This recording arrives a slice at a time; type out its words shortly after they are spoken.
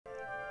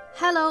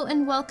Hello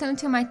and welcome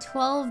to my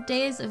 12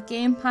 Days of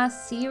Game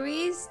Pass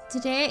series.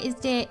 Today is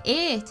day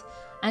 8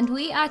 and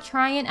we are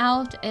trying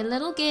out a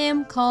little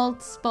game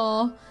called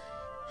Spore.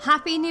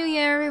 Happy New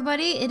Year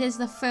everybody, it is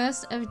the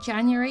 1st of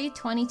January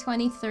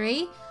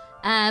 2023.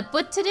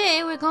 But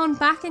today we're going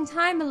back in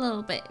time a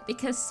little bit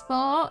because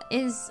Spore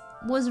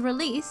was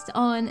released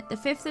on the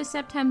 5th of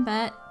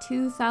September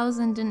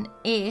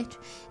 2008,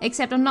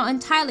 except I'm not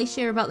entirely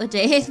sure about the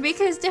date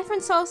because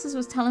different sources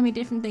was telling me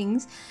different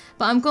things,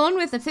 but I'm going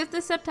with the 5th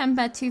of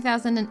September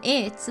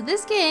 2008, so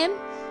this game,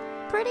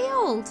 pretty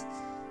old.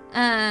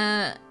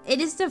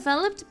 It is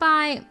developed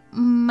by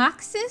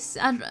Maxis.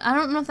 I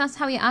don't know if that's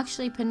how you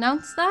actually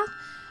pronounce that,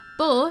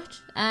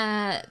 but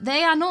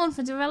they are known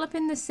for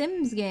developing the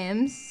Sims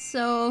games,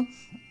 so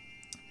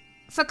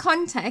for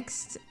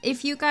context,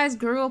 if you guys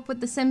grew up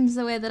with The Sims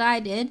the way that I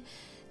did,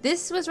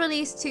 this was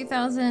released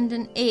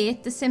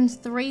 2008, The Sims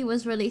 3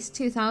 was released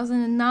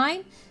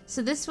 2009,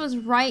 so this was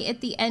right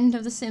at the end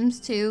of The Sims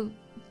 2,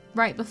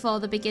 right before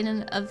the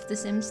beginning of The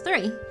Sims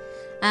 3.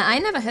 I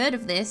never heard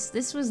of this.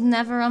 This was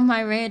never on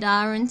my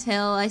radar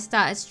until I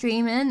started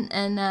streaming,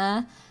 and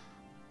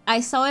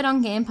I saw it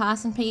on Game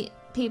Pass, and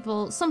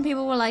some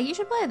people were like, you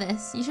should play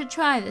this, you should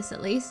try this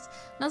at least.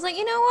 And I was like,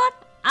 you know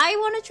what? I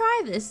want to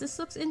try this. This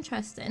looks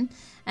interesting.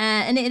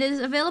 And it is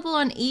available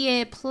on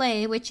EA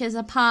Play, which is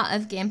a part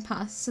of Game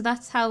Pass. So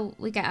that's how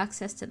we get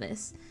access to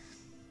this.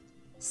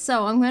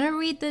 So I'm going to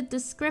read the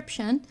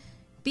description.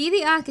 Be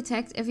the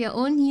architect of your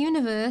own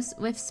universe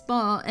with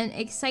Spore, an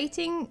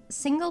exciting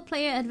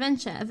single-player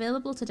adventure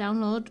available to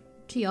download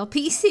to your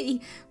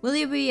PC. Will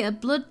you be a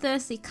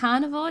bloodthirsty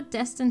carnivore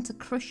destined to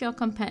crush your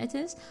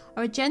competitors,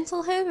 or a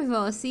gentle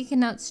herbivore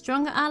seeking out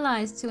stronger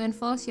allies to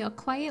enforce your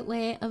quiet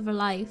way of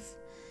life?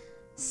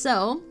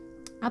 So,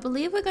 I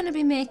believe we're going to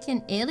be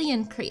making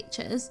alien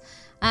creatures.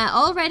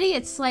 Already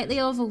it's slightly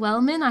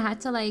overwhelming. I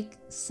had to like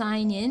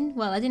sign in.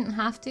 Well, I didn't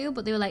have to,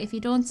 but they were like, if you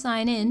don't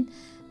sign in,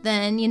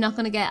 then you're not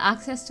going to get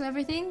access to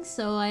everything.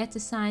 So I had to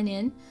sign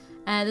in.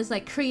 There's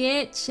like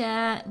create,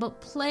 share,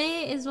 but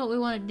play is what we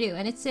want to do.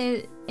 And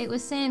it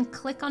was saying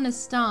click on a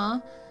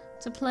star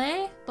to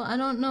play, but I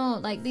don't know.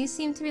 Like these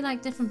seem to be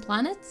like different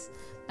planets.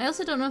 I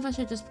also don't know if I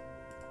should just...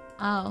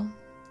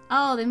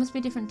 Oh, they must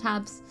be different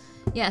tabs.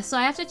 Yeah, so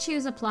I have to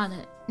choose a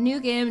planet. New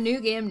game, new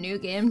game, new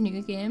game,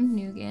 new game,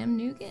 new game,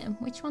 new game.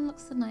 Which one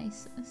looks the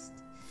nicest?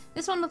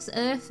 This one looks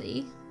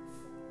earthy.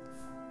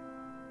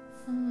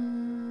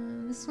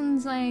 This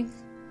one's like...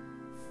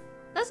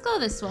 Let's go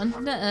this one,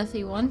 the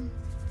earthy one.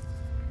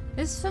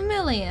 This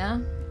familiar.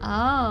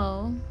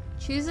 Oh.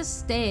 Choose a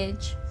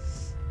stage.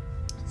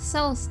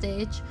 Cell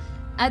stage.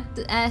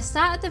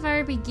 Start at the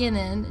very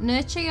beginning.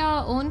 Nurture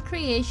your own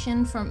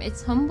creation from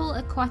its humble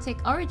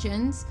aquatic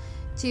origins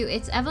to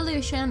its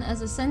evolution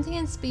as a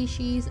sentient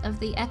species of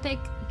the epic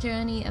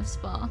journey of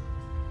Spore.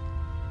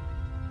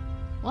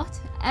 What?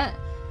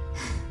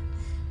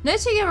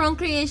 Nurture your own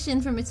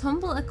creation from its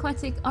humble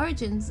aquatic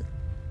origins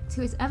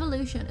to its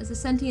evolution as a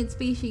sentient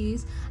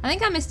species. I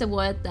think I missed a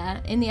word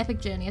there. In the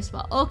epic journey of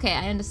Spore. Okay,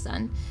 I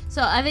understand.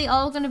 So are they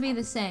all going to be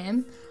the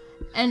same?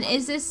 And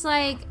is this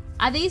like...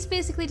 Are these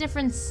basically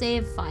different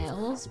save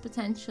files,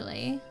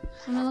 potentially?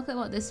 I'm gonna look at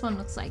what this one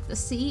looks like. The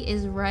sea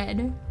is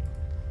red.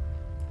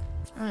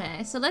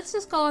 Okay, so let's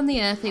just go on the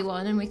earthy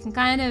one and we can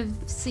kind of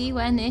see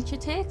where nature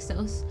takes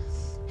us.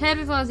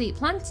 Herbivores eat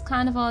plants,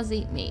 carnivores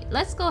eat meat.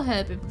 Let's go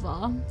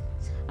herbivore.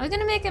 Are we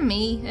gonna make a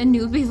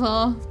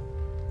newbivore?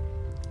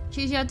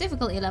 Choose your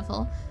difficulty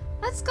level.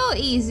 Let's go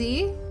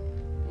easy.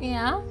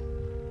 Yeah.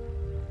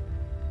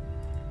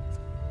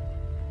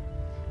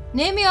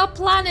 Name your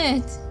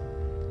planet.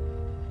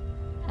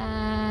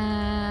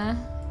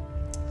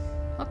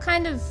 What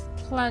kind of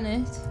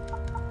planet?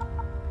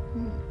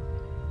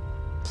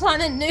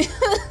 Planet New.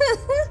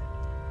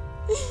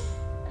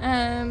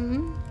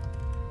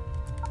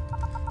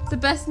 The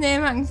best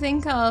name I can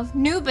think of.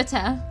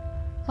 Nubita.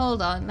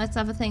 Hold on, let's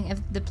have a think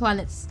of the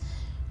planets.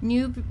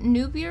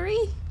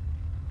 Nuburi?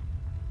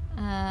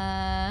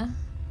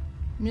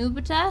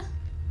 Nubita?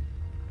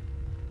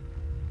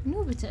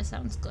 Nubita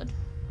sounds good.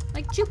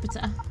 Like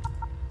Jupiter.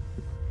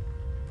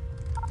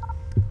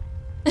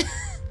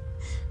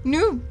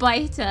 New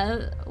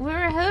biter.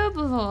 We're a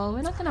herbivore.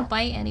 We're not gonna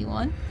bite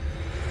anyone.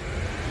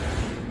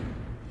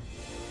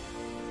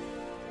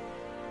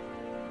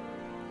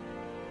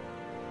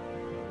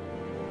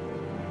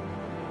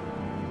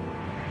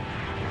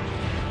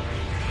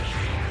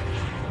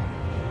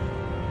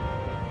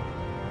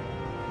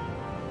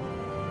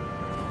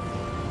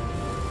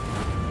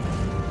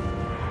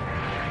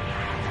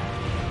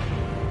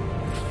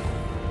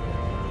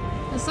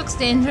 This looks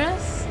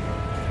dangerous.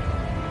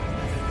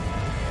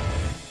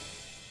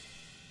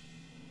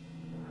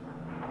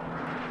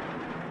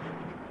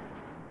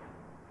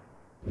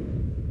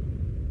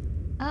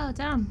 Oh,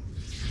 damn.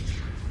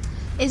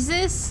 Is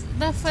this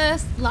the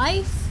first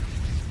life?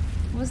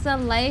 Was there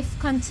life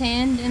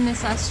contained in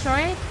this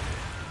asteroid?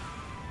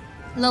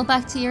 Little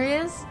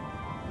bacterias?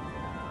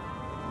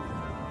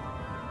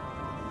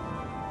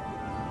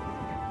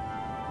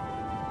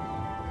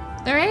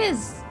 There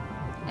is,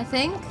 I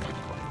think.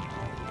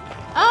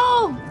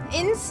 Oh,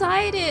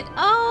 inside it.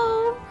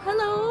 Oh,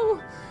 hello.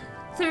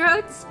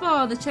 Throughout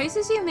Spore, the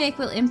choices you make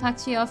will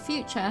impact your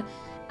future.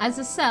 As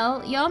a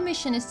cell, your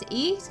mission is to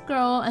eat,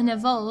 grow, and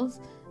evolve.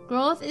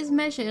 Growth is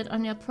measured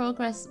on your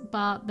progress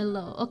bar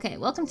below. Okay,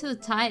 welcome to the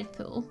tide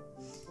pool.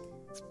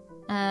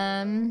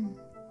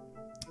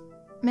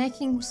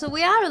 So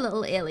we are a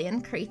little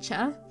alien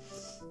creature.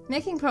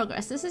 Making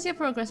progress. This is your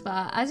progress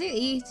bar. As you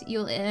eat,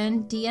 you'll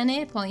earn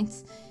DNA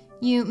points.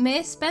 You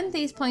may spend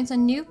these points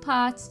on new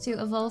parts to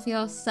evolve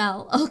your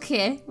cell.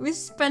 Okay, we're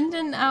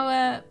spending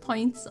our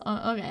points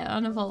on,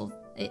 on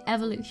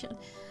evolution.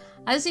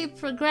 As you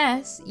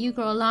progress, you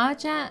grow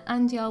larger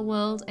and your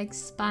world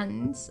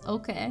expands.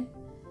 Okay.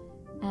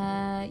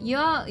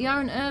 You're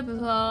an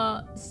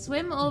herbivore.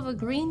 Swim over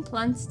green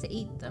plants to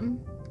eat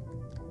them.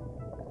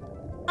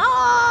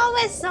 Oh,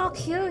 we're so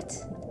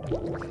cute.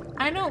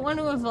 I don't want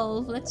to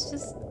evolve. Let's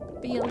just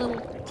be a little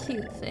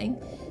cute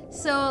thing.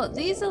 So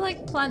these are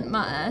like plant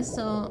matter.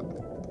 So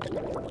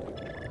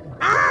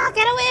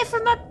get away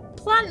from my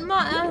plant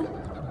matter.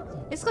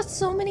 It's got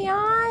so many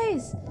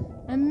eyes.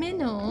 A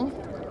minnow.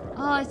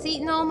 Oh, it's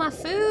eating all my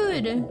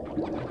food.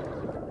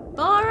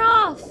 Bar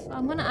off.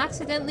 I'm gonna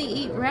accidentally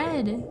eat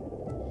red.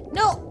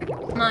 No,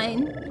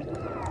 mine.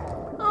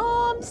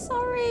 Oh, I'm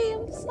sorry.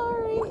 I'm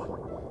sorry.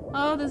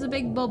 Oh, there's a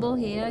big bubble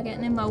here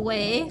getting in my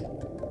way.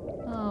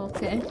 Oh,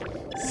 okay.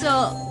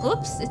 So,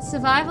 oops, it's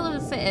survival of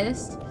the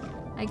fittest,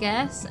 I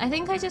guess. I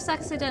think I just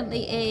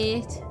accidentally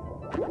ate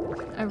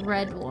a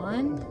red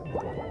one.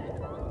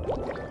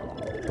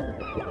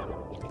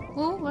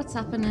 Oh, what's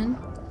happening?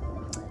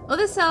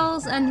 Other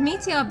cells and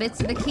meteor bits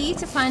are the key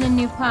to finding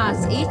new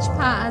parts. Each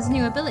part has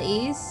new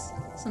abilities.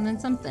 Something,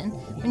 something.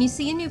 When you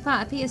see a new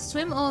part appear,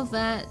 swim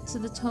over to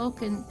the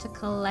token to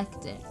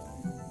collect it.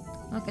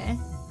 Okay.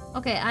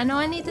 Okay, I know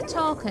I need the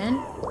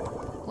token.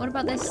 What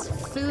about this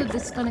food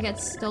that's gonna get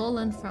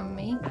stolen from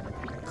me?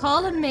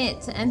 Call a mate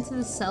to enter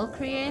the cell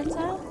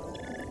creator?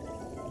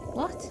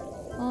 What?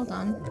 Hold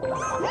on.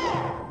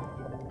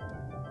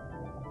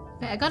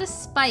 Okay, I got a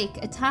spike.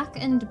 Attack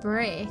and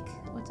break.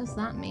 What does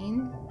that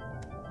mean?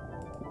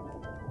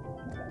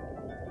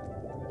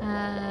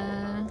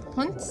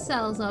 Hunt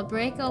cells or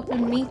break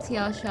open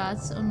meteor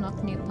shards to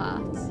unlock new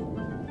parts.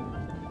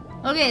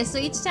 Okay, so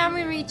each time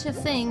we reach a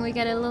thing, we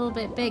get a little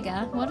bit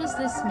bigger. What does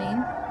this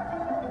mean?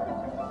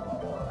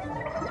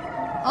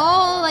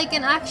 Oh, like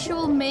an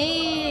actual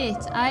mate.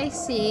 I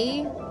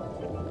see.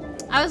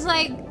 I was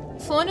like,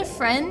 phone a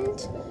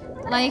friend.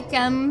 Like,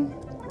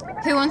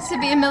 who wants to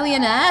be a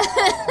millionaire?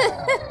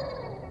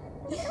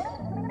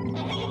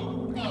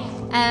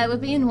 We're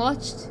being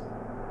watched.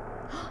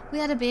 We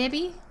had a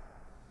baby.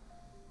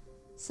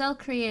 Cell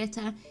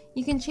creator.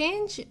 You can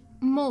change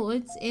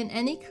modes in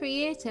any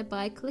creator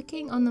by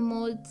clicking on the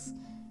modes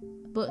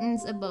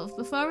buttons above.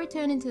 Before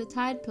returning to the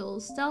tide pool,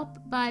 stop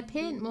by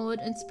paint mode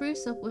and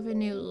spruce up with a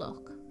new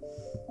look.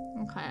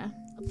 Okay.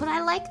 But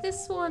I like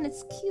this one,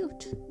 it's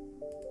cute.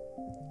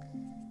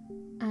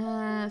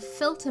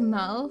 Filter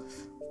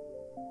mouth.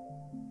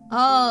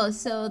 Oh,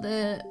 so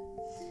the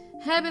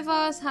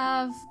herbivores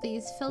have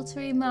these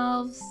filtery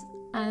mouths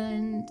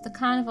and the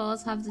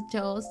carnivores have the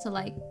jaws to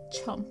like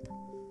chomp.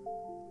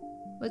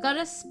 We got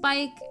a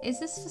spike. Is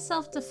this for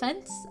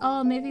self-defense?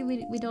 Oh, maybe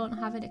we don't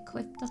have it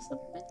equipped or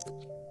something.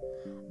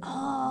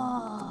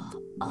 Oh,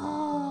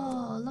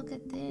 look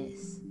at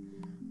this.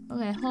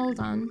 Okay, hold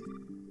on.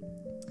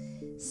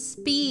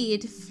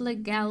 Speed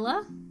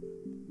flagella.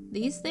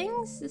 These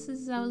things. This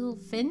is our little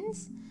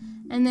fins.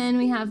 And then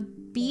we have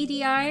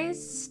beady eyes,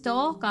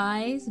 stalk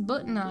eyes,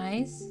 button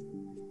eyes.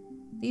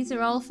 These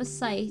are all for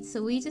sight.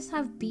 So we just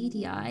have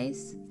beady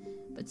eyes.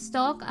 But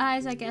stalk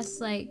eyes, I guess,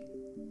 like...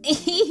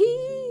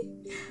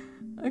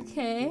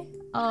 Okay.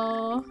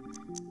 Oh.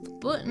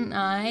 Button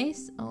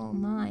eyes. Oh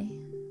my.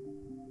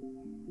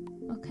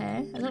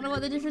 Okay. I don't know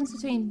what the difference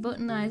between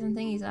button eyes and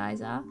thingy's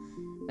eyes are.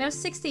 We have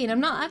 16.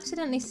 I'm not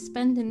accidentally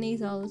spending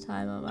these all the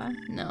time, am I?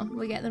 No,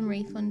 we get them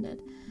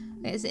refunded.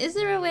 Okay, so is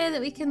there a way that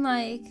we can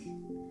like...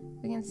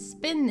 We can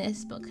spin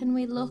this, but can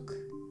we look...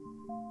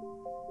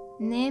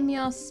 Name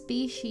your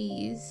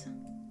species.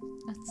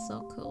 That's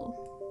so cool.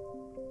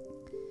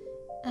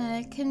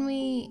 Can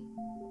we...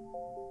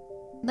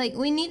 Like,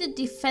 we need a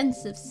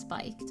defensive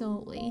spike,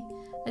 don't we?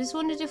 I just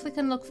wondered if we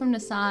can look from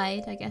the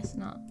side. I guess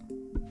not.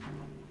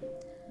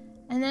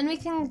 And then we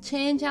can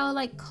change our,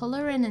 like,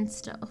 colouring and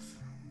stuff.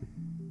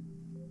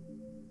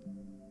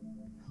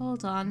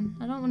 Hold on.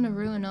 I don't want to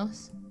ruin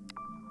us.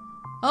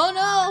 Oh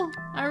no!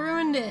 I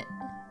ruined it.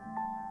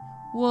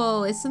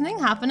 Whoa, is something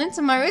happening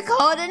to my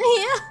recording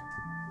here?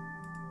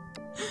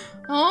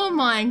 Oh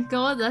my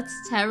god, that's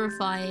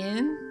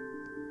terrifying.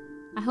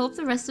 I hope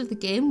the rest of the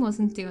game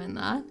wasn't doing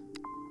that.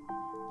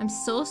 I'm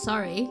so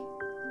sorry.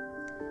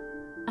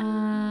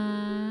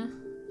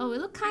 Oh, we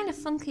look kind of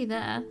funky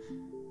there.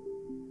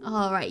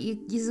 All right,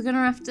 you're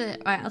gonna have to...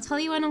 All right, I'll tell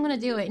you when I'm gonna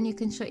do it and you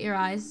can shut your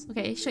eyes.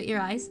 Okay, shut your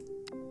eyes.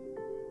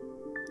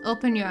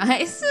 Open your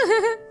eyes.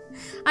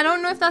 I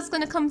don't know if that's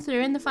gonna come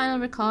through in the final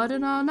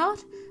recording or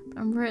not, but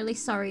I'm really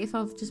sorry if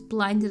I've just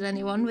blinded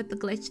anyone with the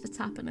glitch that's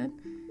happening.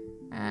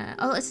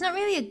 Oh, it's not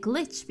really a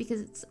glitch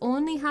because it's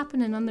only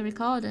happening on the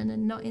recording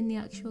and not in the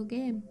actual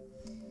game.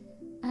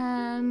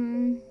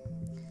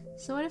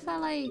 So what if I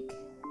like...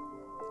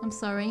 I'm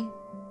sorry.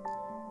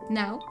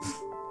 No.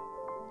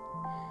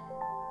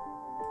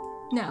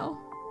 No.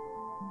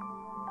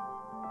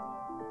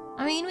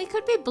 I mean, we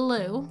could be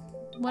blue.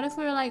 What if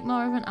we were like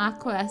more of an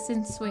aqua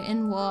since we're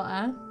in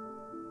water?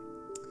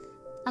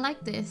 I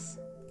like this.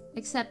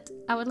 Except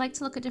I would like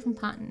to look at different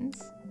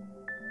patterns.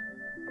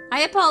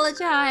 I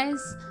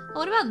apologize. Oh,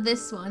 what about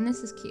this one? This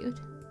is cute.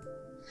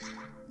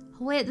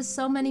 Oh, wait, there's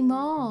so many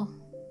more.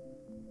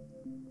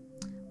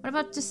 What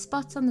about just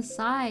spots on the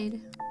side?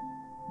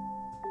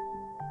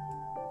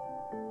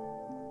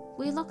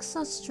 We look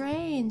so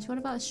strange. What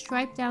about a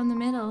stripe down the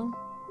middle?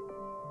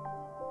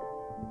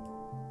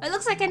 It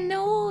looks like a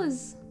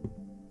nose.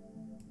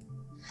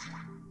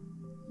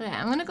 Okay,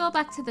 I'm gonna go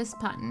back to this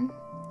pattern.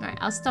 Alright,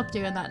 I'll stop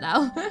doing that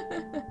now.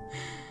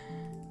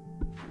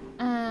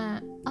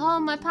 Oh,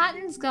 my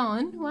pattern's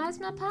gone. Where's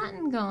my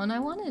pattern gone? I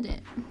wanted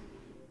it.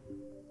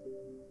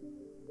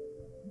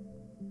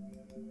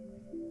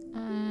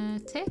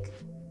 Tick.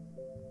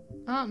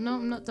 Oh, no,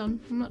 I'm not done.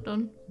 I'm not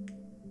done.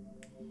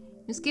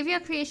 Just give your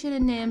creation a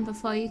name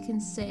before you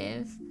can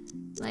save.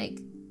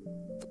 Like...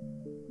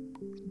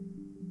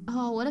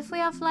 Oh, what if we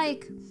have,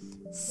 like,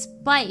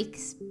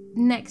 spikes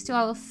next to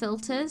our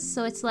filters?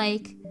 So it's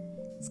like...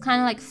 It's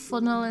kind of like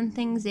funneling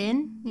things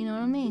in. You know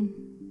what I mean?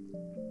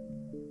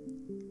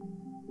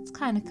 It's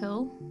kind of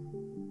cool.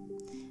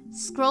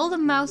 Scroll the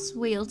mouse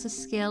wheel to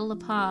scale the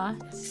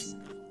parts.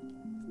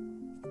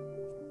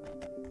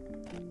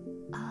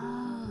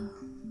 Oh.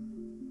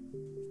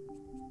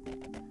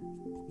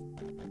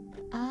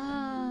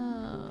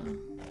 Oh.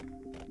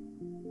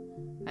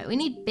 Right, we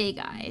need big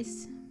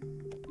eyes.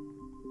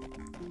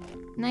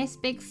 Nice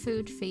big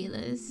food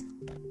feelers.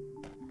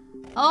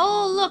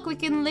 Oh, look, we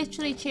can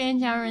literally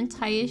change our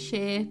entire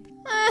shape.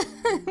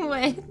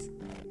 Wait.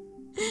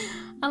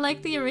 I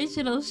like the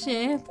original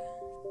shape.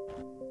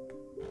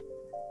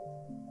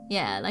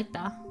 Yeah, I like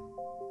that.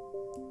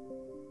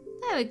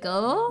 There we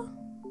go.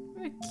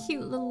 A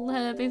cute little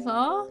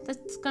herbivore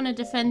that's gonna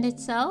defend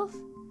itself.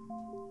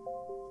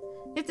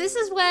 If this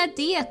is where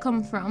deer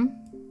come from,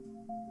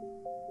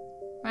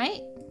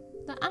 right?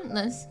 The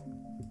antlers.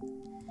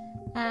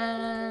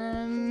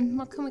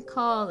 What can we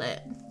call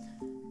it?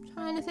 I'm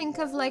trying to think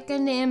of like a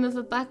name of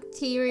a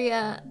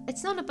bacteria.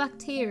 It's not a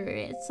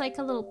bacteria, it's like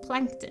a little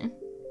plankton.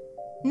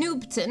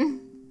 Noobton.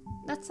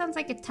 That sounds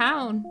like a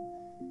town.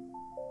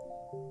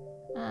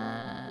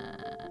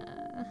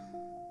 I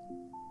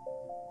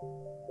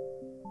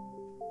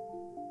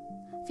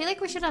feel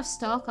like we should have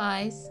stalk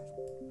eyes.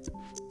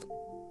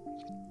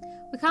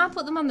 We can't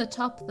put them on the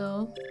top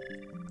though.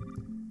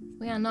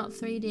 We are not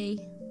 3D.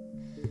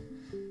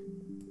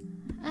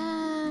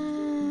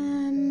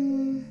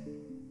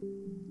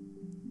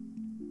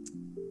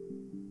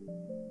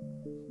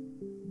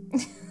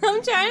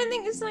 I'm trying to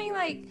think of something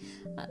like...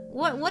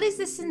 What is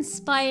this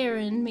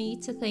inspiring me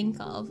to think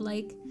of?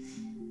 Like...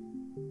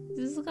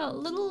 This has got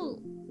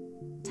little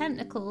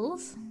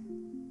tentacles.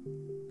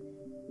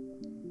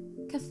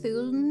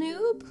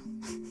 CtrlAltNoob?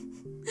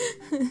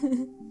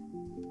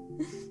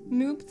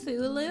 Noob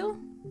Thulu?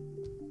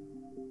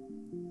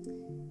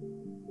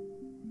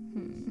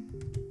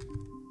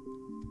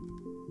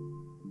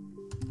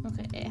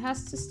 Okay, it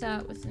has to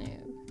start with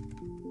noob.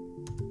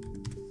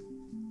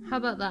 How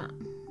about that?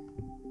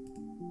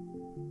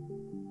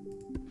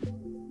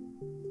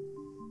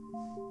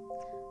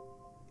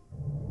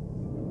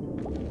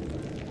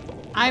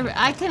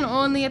 I can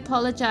only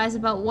apologize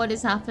about what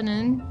is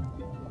happening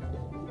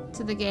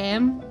to the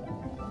game.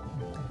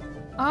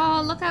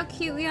 Oh, look how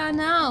cute we are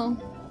now.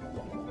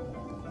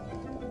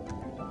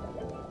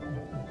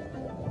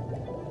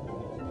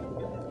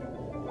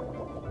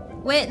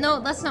 Wait, no,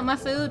 that's not my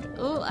food.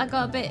 Oh, I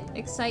got a bit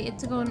excited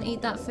to go and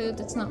eat that food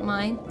that's not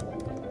mine.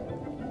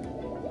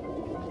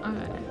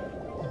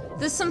 Alright.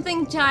 There's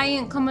something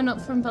giant coming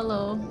up from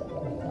below.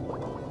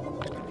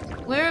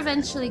 We're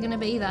eventually gonna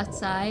be that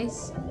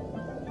size.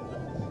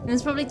 And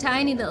there's probably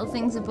tiny little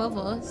things above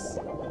us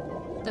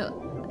that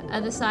are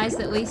the size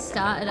that we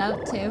started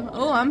out to.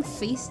 Oh, I'm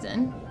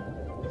feasting.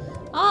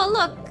 Oh,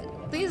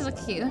 look! These are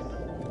cute.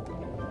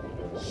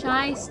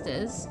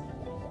 Shysters.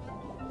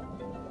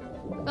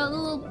 Got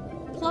little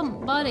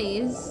plump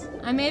bodies.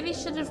 I maybe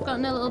should have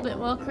gotten a little bit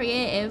more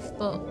creative,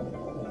 but...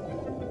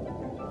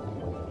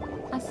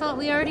 I thought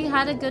we already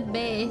had a good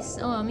base.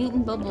 Oh, I'm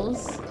eating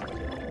bubbles.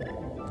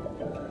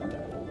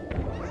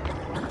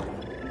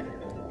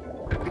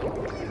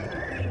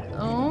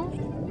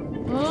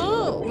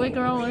 Oh, we're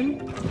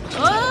growing.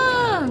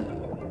 Oh!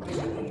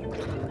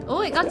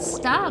 Oh, it got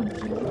stabbed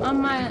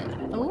on my...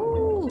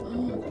 Oh,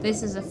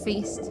 this is a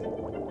feast.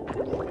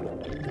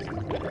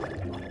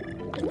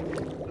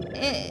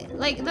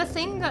 Like, the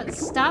thing got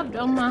stabbed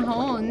on my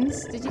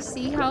horns. Did you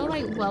see how,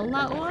 like, well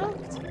that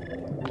worked?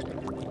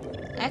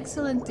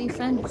 Excellent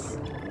defense.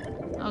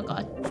 Oh,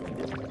 God.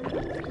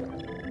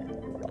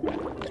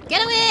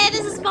 Get away!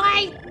 This is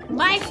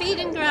my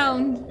feeding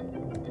ground.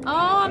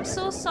 Oh, I'm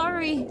so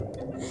sorry.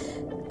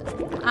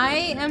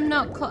 I am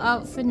not cut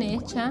out for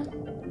nature.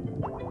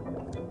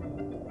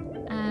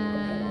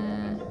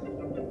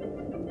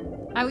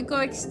 I would go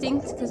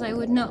extinct because I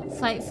would not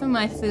fight for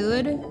my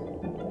food.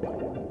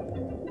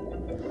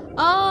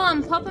 Oh,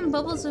 I'm popping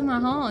bubbles with my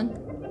horn.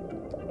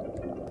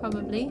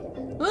 Probably.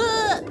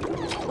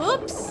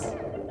 Oops!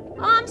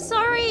 Oh, I'm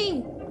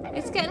sorry!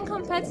 It's getting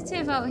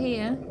competitive out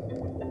here.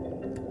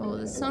 Oh,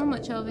 there's so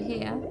much over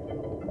here.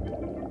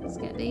 Let's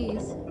get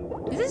these.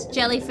 Is this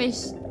jellyfish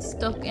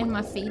stuck in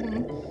my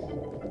feeding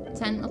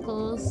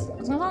tentacles? I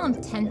was gonna call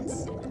them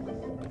tents.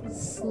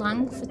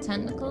 Slang for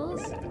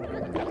tentacles.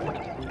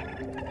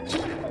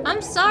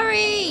 I'm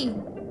sorry!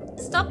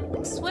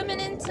 Stop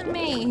swimming into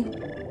me.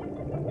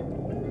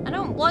 I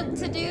don't want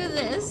to do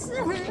this.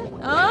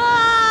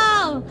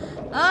 Oh!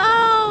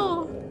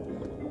 Oh!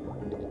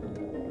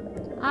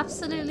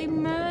 Absolutely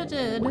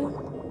murdered.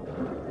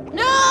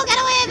 No! Get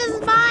away! This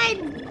is mine!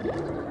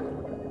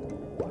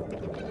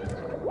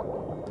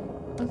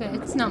 Okay,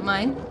 it's not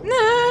mine.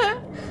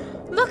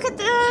 Look at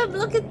them!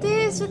 Look at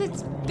this with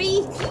its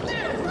beak!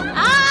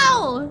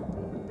 Ow!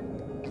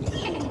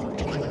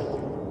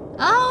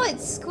 Oh,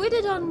 it's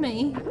squidded on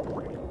me.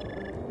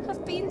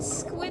 I've been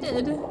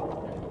squidded.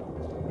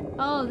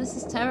 Oh, this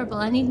is terrible.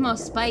 I need more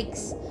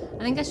spikes.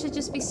 I think I should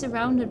just be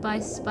surrounded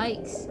by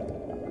spikes.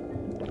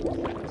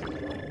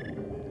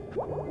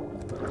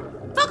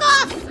 Fuck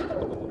off!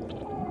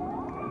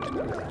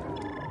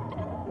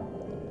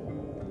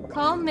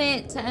 Call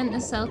mate to enter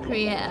cell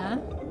creator.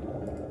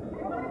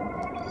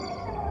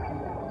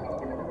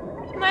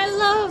 My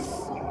love!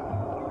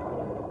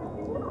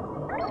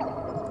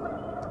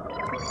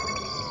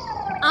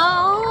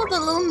 Oh, the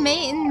little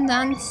mating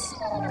dance.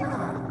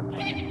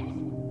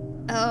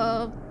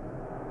 Oh,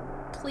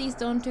 please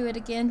don't do it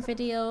again,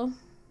 video.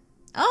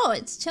 Oh,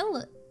 it's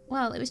chill.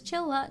 Well, it was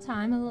chill that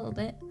time, a little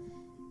bit.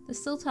 There's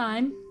still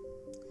time.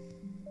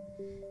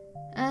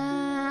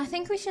 I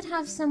think we should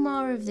have some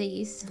more of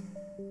these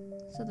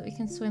so that we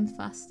can swim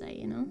faster,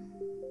 you know?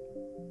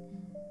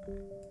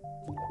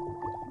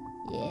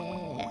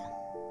 Yeah.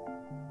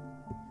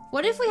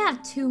 What if we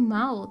have 2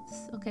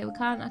 mouths? Okay, we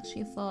can't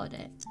actually afford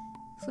it.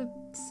 If we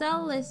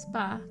sell this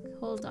back,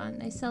 hold on,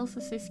 they sell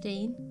for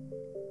 15.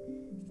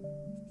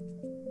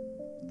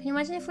 Can you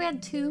imagine if we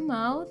had 2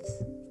 mouths?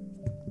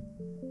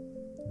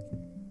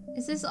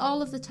 Is this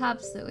all of the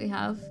tabs that we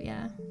have?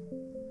 Yeah.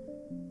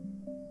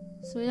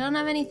 So we don't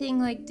have anything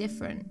like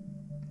different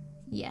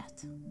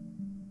yet.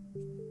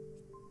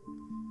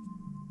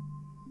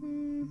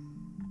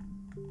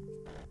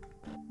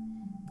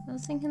 I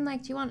was thinking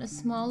like, do you want a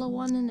smaller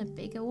one and a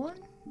bigger one?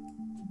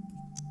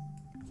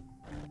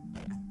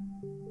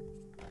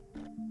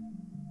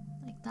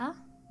 Like that?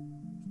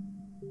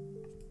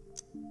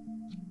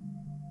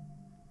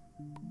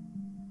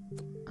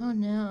 Oh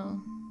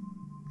no.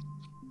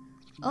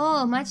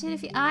 Oh, imagine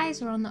if your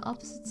eyes were on the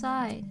opposite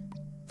side.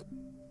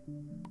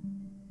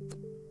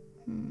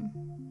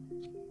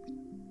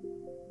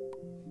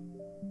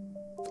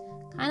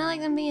 Kinda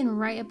like them being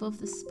right above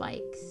the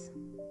spikes.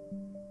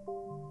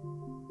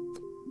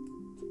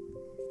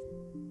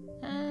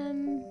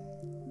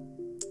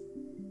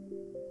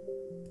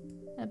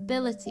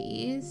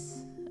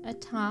 Abilities,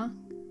 attack,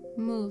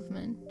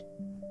 movement.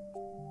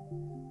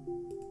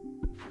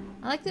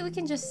 I like that we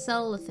can just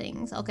sell the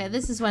things. Okay,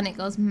 this is when it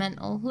goes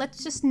mental.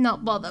 Let's just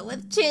not bother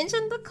with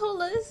changing the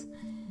colours.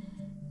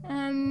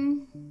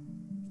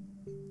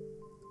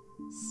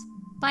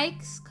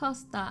 Spikes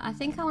cost that. I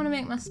think I want to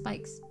make my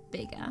spikes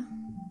bigger.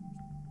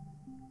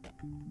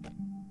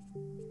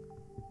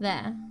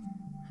 There.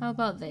 How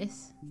about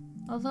this?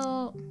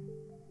 Although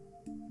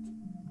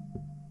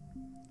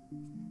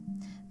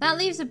that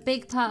leaves a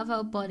big part of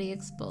our body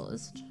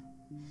exposed.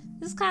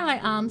 This is kind of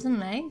like arms and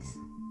legs.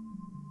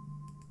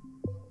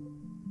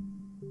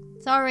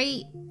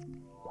 Sorry.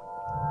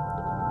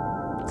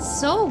 It's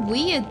so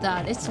weird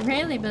that. It's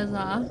really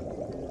bizarre.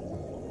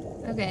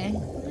 Okay.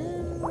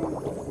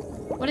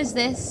 What is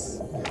this?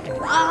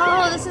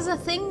 Oh, this is a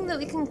thing that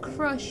we can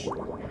crush.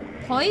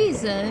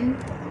 Poison?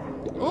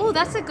 Oh,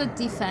 that's a good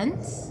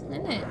defense,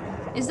 isn't it?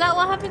 Is that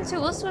what happened to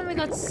us when we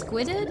got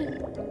squidded?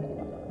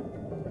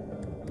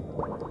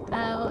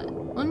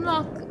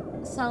 Unlock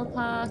cell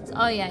parts.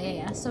 Oh,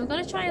 yeah. So we've got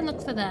to try and look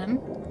for them.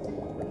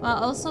 While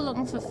also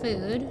looking for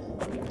food.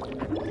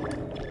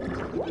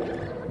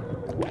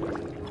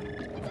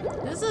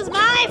 This is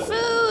my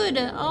food!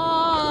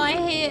 Oh, I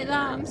hate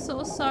that. I'm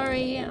so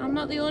sorry. I'm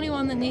not the only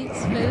one that needs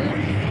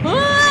food.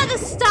 Oh, the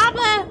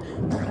stabber!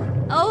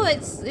 Oh,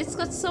 it's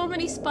got so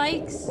many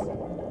spikes.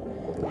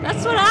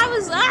 That's what I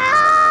was...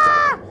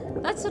 Ah!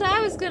 That's what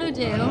I was gonna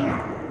do.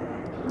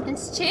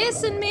 It's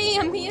chasing me.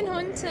 I'm being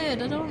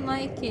hunted. I don't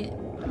like it.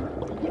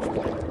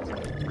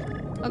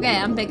 Okay,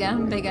 I'm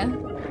bigger.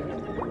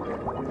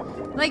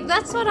 Like,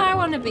 that's what I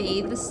want to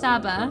be. The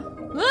stabber.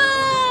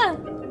 Ah!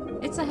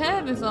 It's a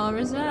herbivore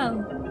as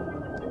well.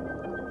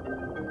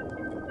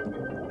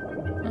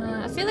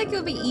 I feel like it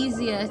would be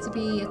easier to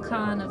be a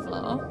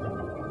carnivore.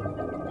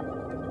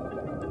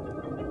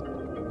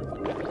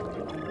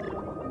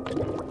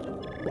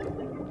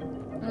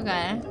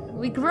 Okay,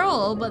 we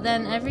grow, but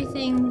then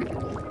everything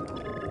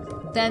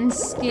then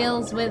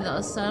scales with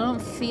us, so I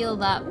don't feel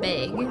that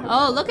big.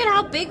 Oh, look at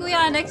how big we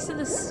are next to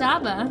the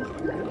stabber.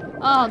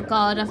 Oh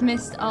god, I've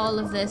missed all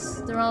of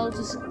this. They're all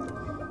just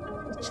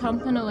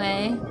chomping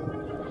away.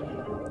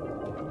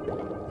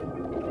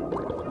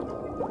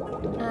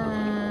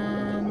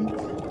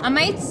 I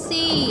might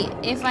see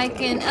if I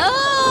can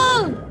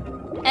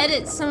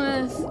edit some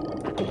of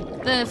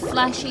the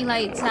flashy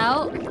lights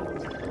out.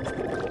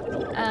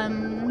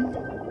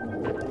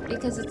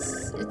 Because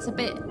it's a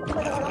bit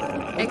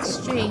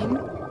extreme.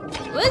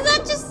 Was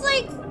that just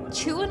like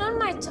chewing on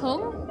my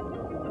tongue?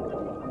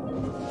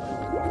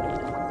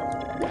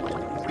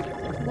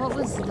 What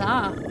was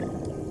that?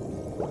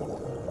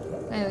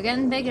 Okay, we're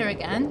getting bigger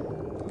again.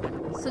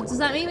 So does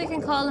that mean we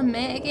can call him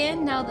mate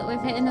again now that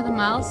we've hit another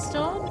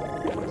milestone?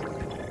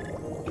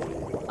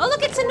 Oh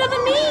look, it's another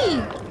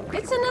me!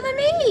 It's another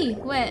me!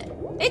 Wait,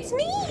 it's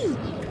me!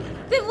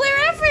 But we're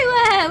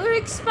everywhere! We're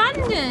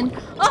expanding!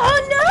 Oh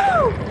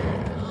no!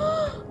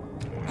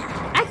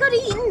 I got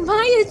eaten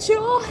by a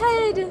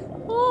jawhead!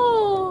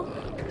 Oh!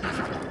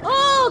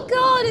 Oh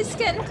god, it's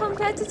getting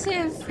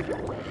competitive!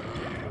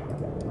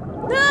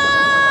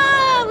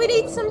 Ah! We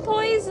need some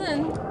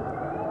poison!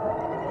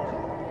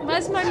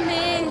 Where's my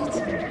mate?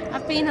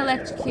 I've been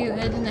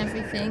electrocuted and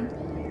everything.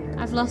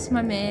 I've lost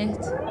my mate.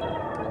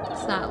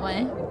 It's that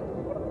way.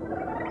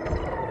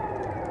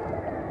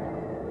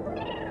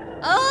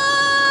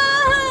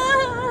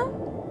 Oh!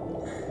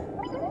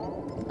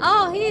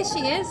 Oh, here she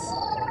is.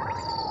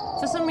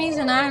 For some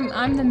reason,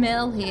 I'm the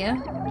male here.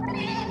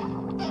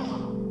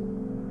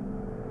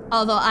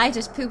 Although I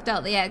just pooped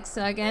out the egg,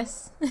 so I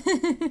guess.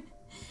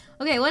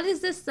 Okay, what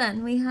is this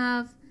then? We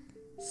have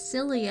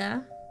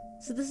cilia.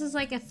 So this is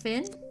like a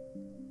fin?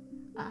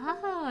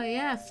 Oh,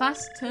 yeah,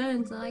 fast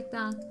turns, I like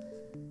that.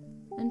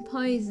 And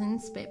poison,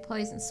 spit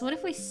poison. So what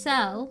if we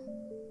sell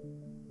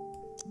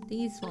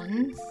these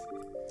ones?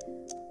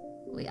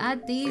 We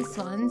add these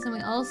ones, and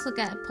we also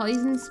get a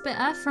poison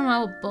spitter from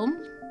our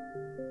bum.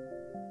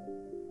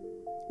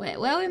 Wait,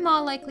 where are we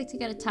more likely to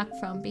get attacked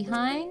from?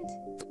 Behind?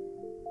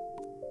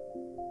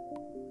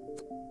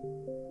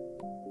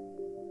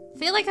 I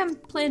feel like I'm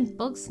playing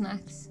bug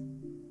snacks.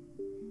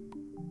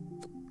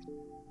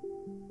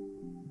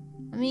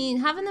 I mean,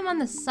 having them on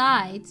the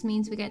sides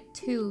means we get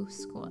 2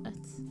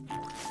 squats.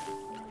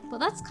 But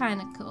that's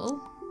kind of cool.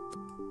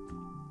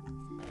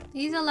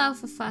 These allow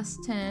for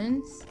fast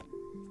turns.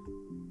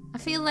 I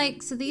feel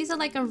like, so these are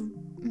like a...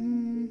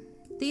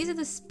 these are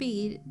the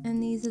speed,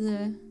 and these are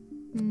the...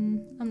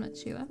 I'm not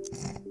sure.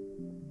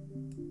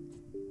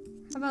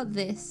 How about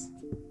this?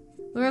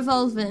 We're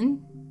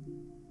evolving.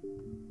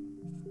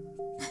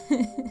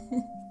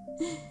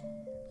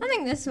 I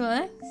think this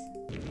works.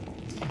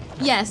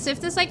 Yeah, so if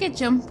there's like a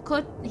jump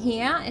cut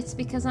here, it's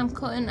because I'm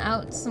cutting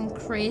out some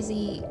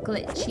crazy,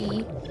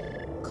 glitchy,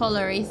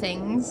 colory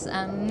things,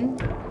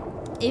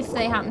 if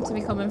they happen to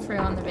be coming through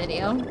on the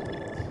video.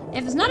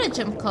 If it's not a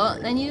jump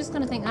cut, then you're just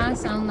gonna think I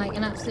sound like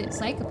an absolute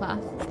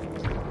psychopath.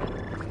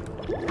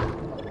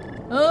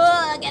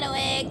 Oh, get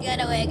away, get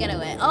away, get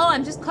away. Oh,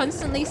 I'm just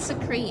constantly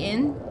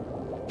secreting.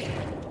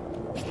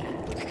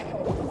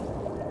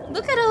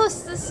 Look at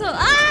us, they're so...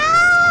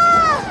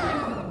 Ah!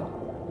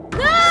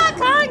 No, I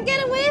can't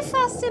get away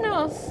fast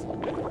enough.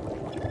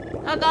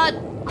 Oh god,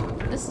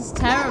 this is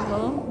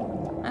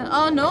terrible.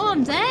 Oh no,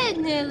 I'm dead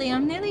nearly.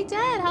 I'm nearly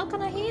dead. How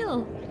can I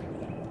heal?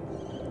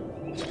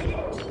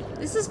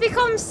 This has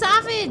become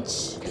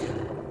savage.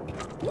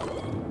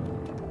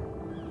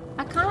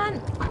 I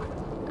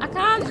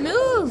can't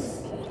move.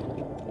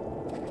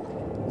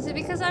 Is it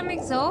because I'm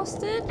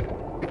exhausted?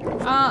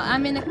 Oh,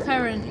 I'm in a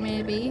current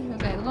maybe.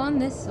 Okay, we're going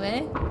this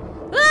way.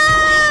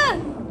 Ah!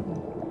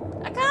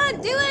 I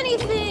can't do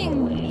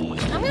anything.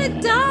 I'm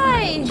gonna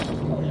die.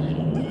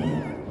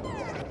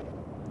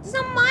 It's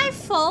not my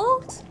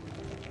fault.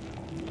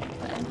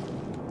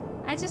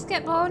 I just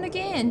get born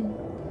again.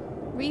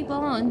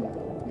 Reborn.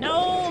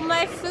 No,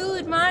 my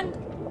food, man.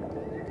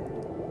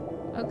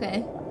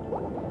 Okay.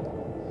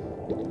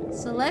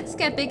 So let's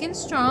get big and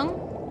strong.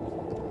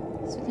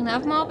 So we can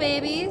have more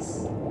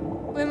babies.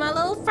 With my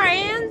little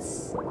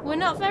friends. We're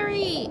not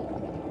very...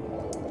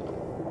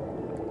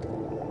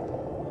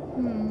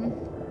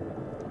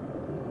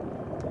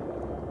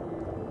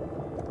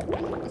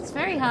 It's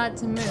very hard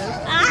to move.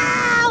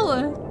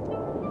 Ow!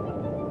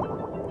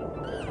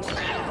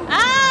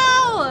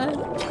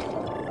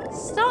 Ow!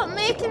 Stop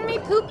making me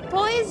poop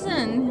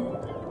poison.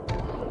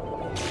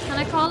 Can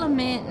I call a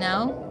mate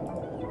now?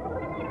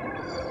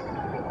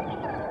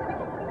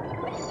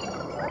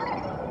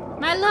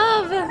 My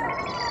love!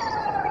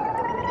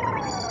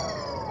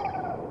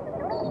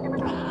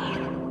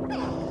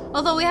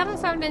 Although we haven't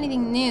found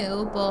anything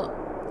new, but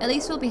at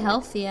least we'll be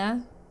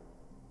healthier.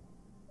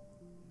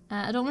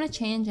 I don't want to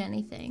change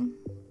anything.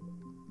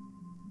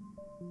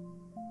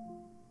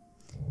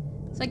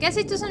 So I guess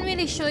it doesn't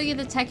really show you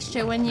the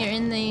texture when you're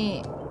in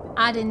the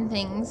adding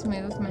things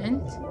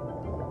movement.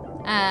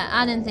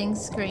 Adding things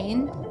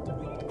screen.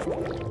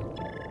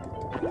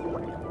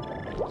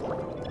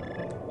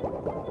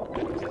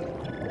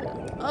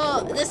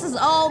 Oh, this is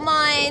all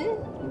mine.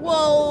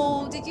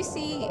 Whoa, did you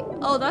see?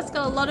 Oh, that's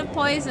got a lot of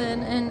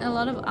poison and a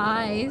lot of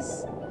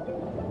eyes.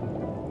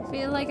 I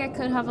feel like I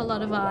could have a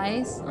lot of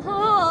eyes.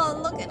 Oh,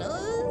 look at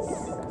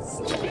us.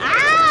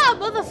 Ah,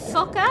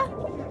 motherfucker.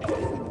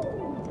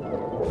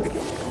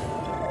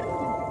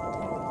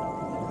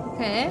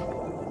 Okay.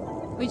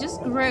 We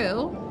just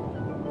grew.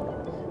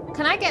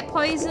 Can I get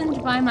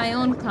poisoned by my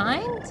own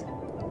kind?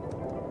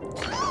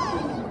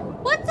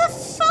 What the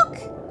fuck?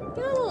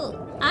 You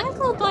little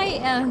ankle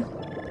biter.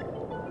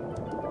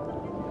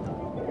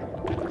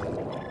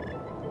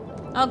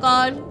 Oh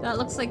god, that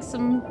looks like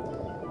some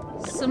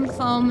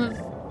form of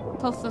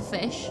puffer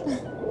fish.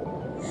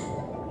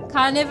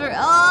 Carnivore.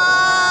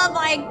 Oh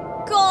my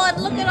god,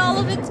 look at all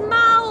of its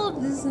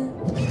mouths.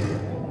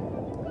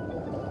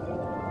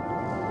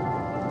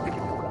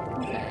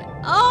 Okay.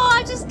 Oh,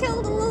 I just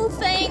killed a little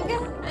thing.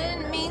 I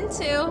didn't mean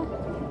to.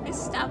 I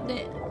stabbed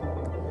it.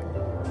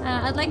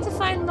 I'd like to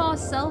find more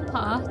cell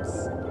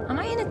parts. Am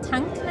I in a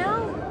tank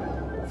now?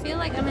 I feel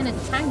like I'm in a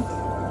tank.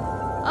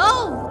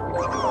 Oh!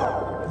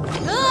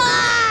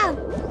 Ah!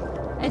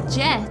 A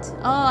jet.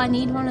 Oh, I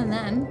need one of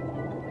them.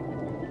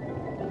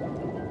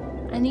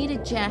 I need a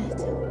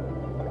jet.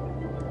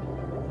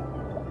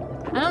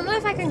 I don't know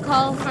if I can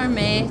call for a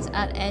mate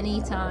at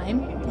any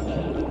time.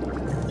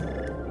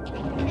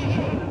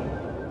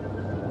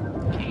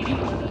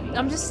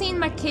 I'm just seeing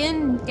my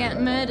kin get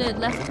murdered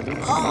left.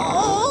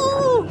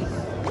 Oh!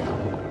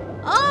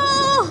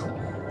 Oh!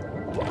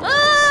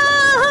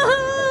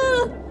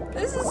 Oh!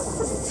 This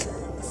is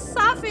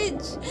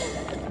savage.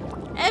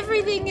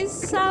 Everything is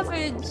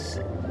savage.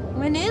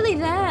 We're nearly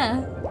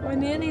there. We're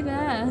nearly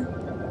there.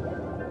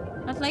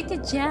 I'd like a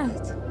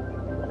jet.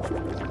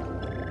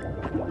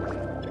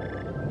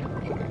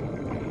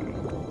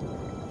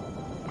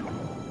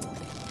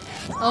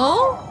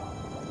 Oh?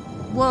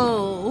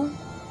 Whoa.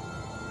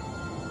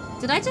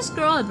 Did I just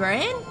grow a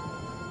brain?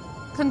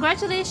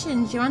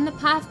 Congratulations, you're on the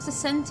path to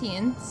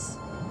sentience.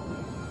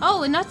 Oh,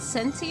 we're not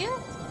sentient?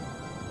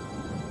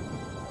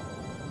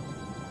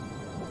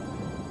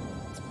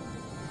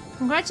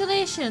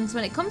 Congratulations,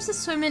 when it comes to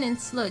swimming in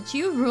sludge,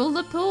 you rule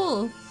the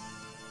pool.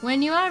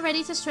 When you are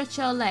ready to stretch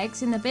your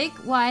legs in the big,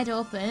 wide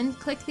open,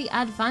 click the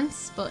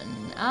advance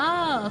button.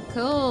 Oh,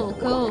 cool,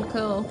 cool,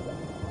 cool.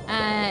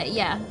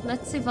 Yeah,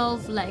 let's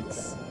evolve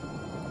legs.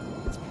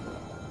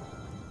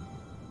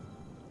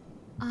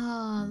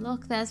 Oh,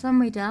 look, there's when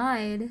we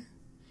died.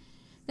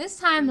 This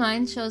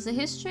timeline shows a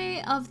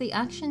history of the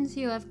actions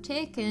you have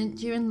taken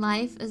during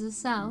life as a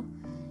cell.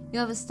 You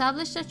have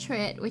established a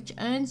trait which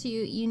earns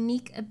you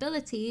unique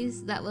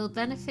abilities that will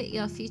benefit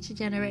your future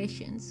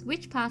generations.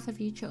 Which path have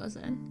you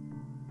chosen?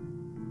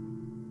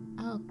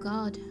 Oh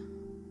god.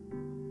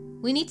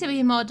 We need to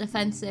be more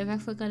defensive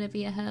if we're going to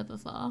be a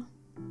herbivore.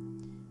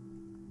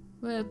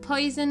 We're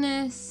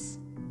poisonous.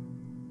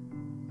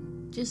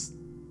 Just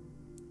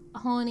a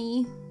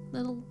horny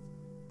little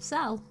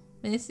cell,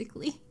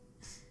 basically.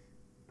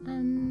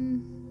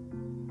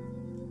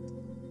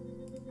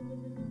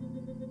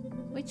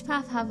 Which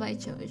path have I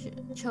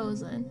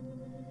chosen?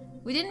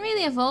 We didn't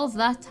really evolve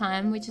that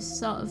time, we just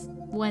sort of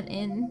went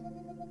in.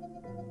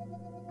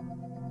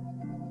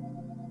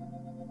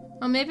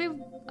 Or maybe...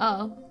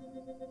 oh.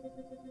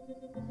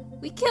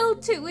 We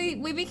killed two,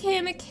 we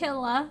became a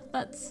killer.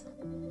 That's...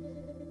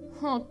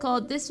 oh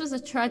god, this was a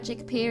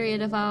tragic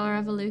period of our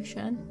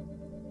evolution.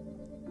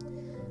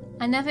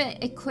 I never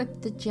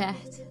equipped the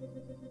jet.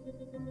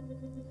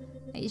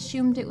 I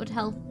assumed it would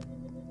help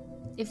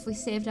if we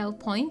saved our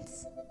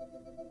points.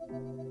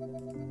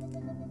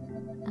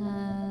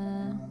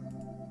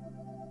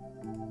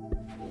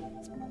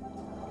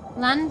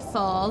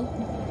 Landfall.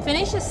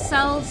 Finish a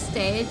cell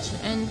stage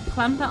and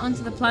clamp it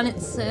onto the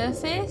planet's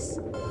surface.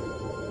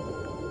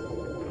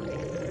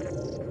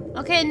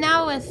 Okay,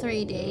 now we're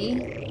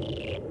 3D.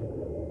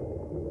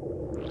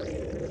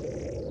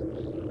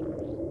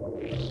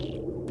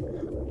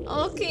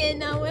 Okay,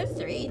 now we're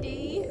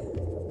 3D.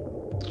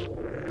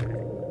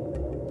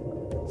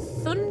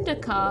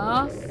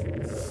 Thundercalf,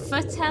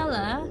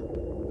 Fatella,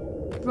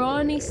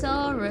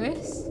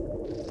 Brontosaurus.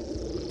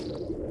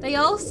 They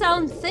all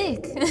sound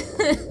thick.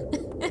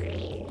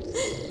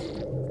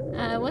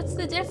 What's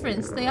the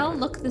difference? They all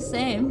look the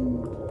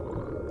same.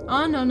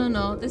 Oh, no, no,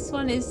 no. This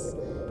one is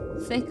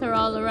thicker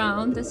all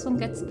around. This one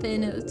gets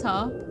thin at the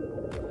top.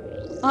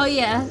 Oh,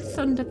 yeah.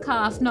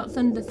 Thundercalf, not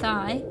Thunder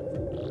Thigh.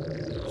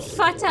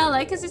 Fatella,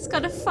 because it's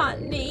got a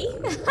fat knee.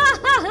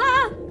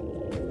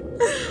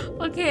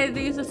 Okay,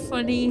 these are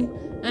funny.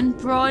 And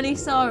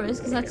Brontosaurus,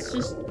 because that's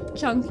just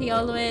chunky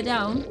all the way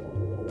down.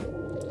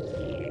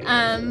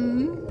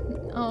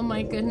 Oh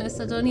my goodness,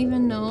 I don't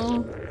even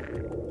know.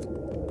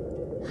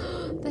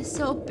 They're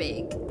so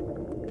big.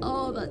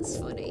 Oh, that's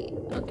funny.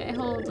 Okay,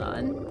 hold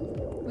on.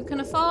 We can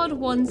afford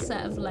one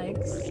set of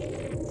legs.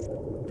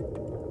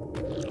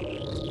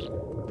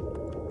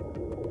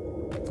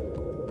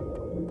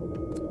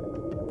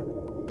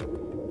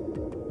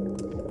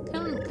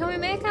 Can we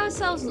make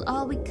ourselves...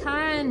 oh, we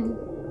can.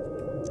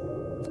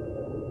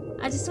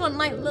 I just want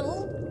like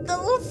little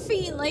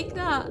feet like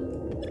that.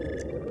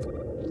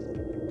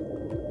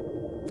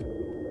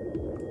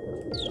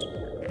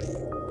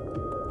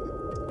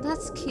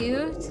 that's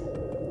cute.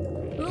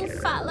 Little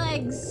fat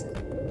legs.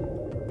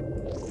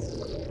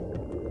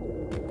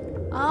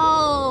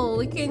 Oh,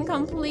 we can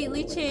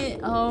completely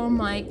change. Oh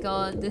my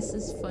god, this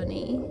is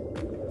funny.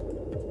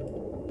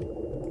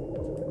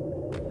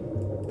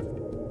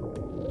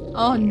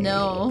 Oh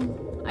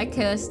no, I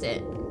cursed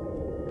it.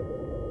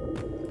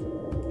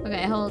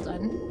 Okay, hold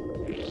on.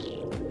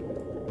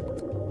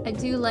 I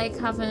do like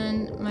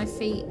having my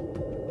feet.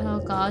 Oh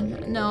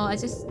god, no, I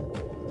just...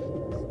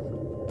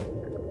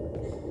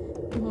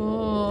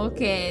 Oh,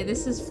 okay,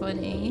 this is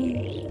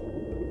funny.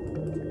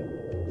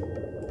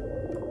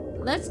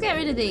 Let's get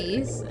rid of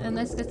these and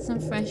let's get some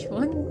fresh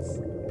ones.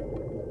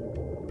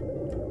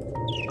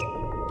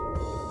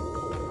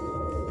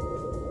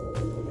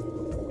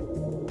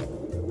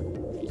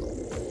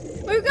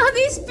 We've got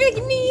these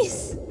big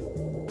knees!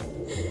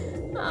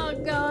 Oh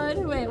god,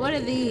 wait, what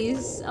are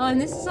these? Oh, and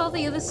this is all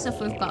the other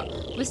stuff we've got.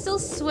 We're still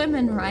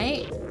swimming,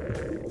 right?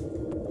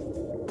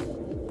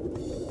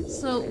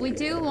 So we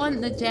do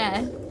want the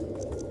jet.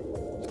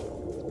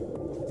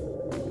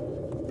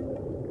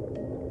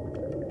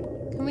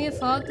 Can we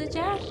afford the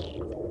jet?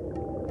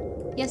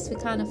 Yes, we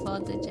can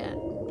afford the jet.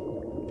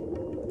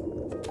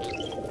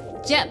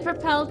 Jet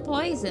propelled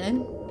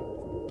poison?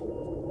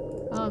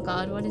 Oh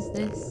god, what is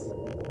this?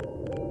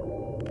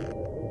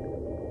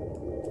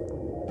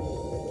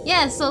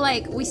 Yeah, so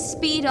like we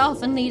speed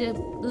off and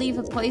leave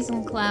a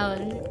poison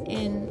cloud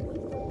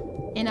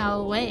in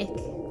our wake.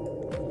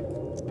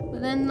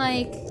 But then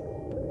like,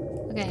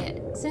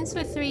 okay, since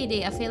we're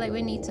 3D, I feel like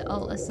we need to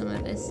alter some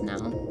of this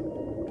now.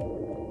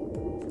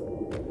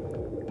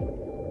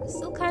 I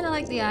still kind of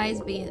like the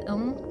eyes being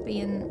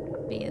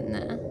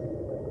there.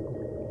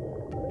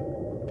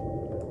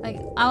 Like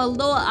our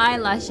lower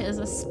eyelashes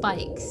are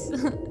spikes.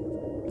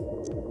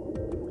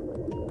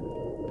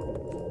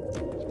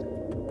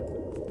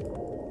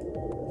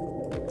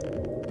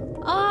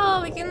 Oh,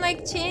 we can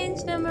like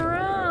change them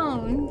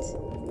around.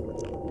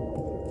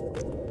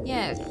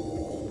 Yeah.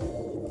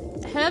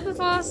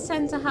 Herbivores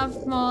tend to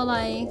have more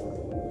like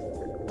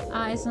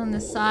eyes on the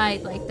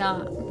side like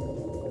that.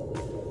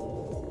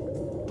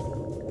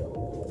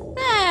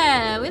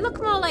 There, we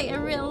look more like a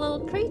real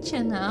little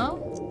creature now.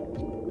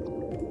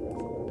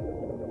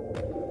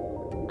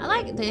 I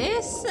like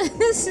this.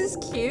 This is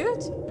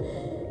cute.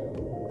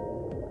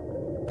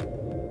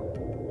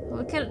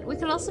 We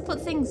could also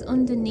put things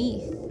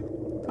underneath.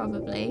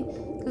 Probably,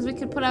 because we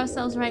could put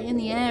ourselves right in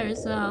the air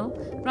as well.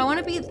 But I want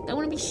to be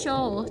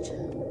short. I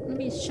want to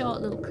be a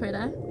short little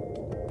critter.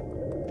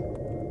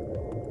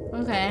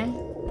 Okay.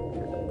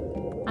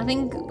 I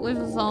think we've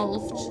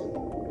evolved.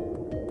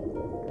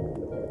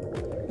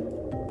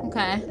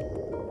 Okay.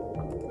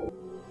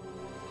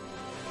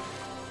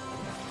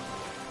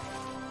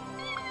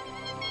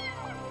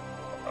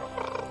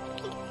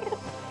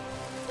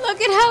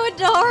 Look at how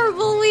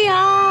adorable we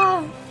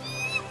are.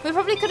 We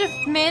probably could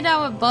have made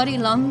our body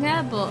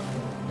longer, but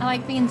I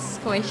like being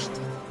squished.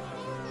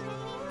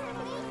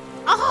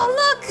 Oh,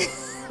 look!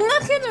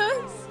 Look at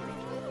us!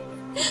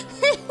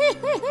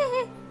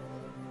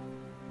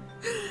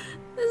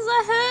 There's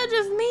a herd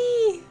of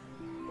me!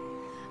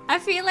 I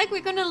feel like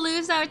we're gonna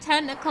lose our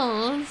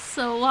tentacles,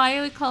 so why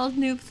are we called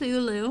Noob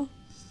Thulu?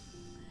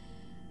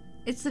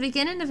 It's the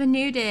beginning of a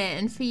new day,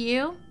 and for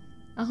you,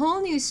 a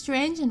whole new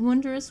strange and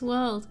wondrous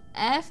world.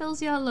 Air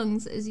fills your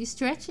lungs as you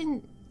stretch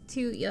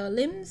into your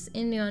limbs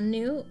in your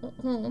new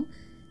home,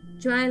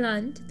 dry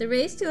land. The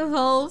race to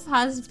evolve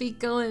has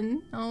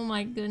begun. Oh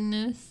my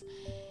goodness.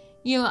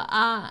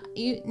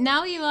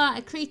 Now you are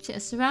a creature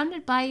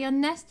surrounded by your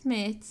nest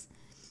mates.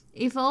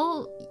 To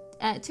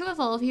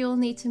evolve, you will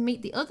need to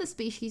meet the other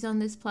species on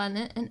this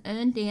planet and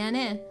earn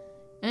DNA.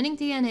 Earning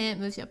DNA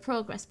moves your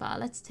progress bar.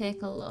 Let's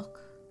take a look.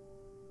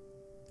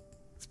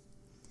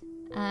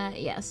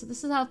 Yeah, so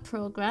this is our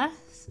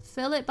progress.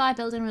 Fill it by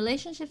building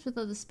relationships with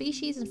other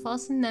species and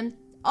forcing them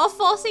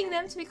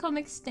to become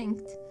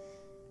extinct.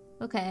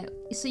 Okay,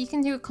 so you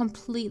can do a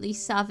completely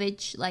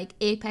savage, like,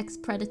 apex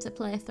predator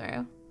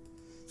playthrough.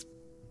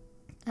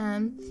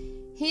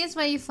 Here's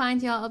where you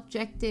find your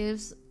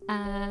objectives.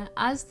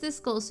 As this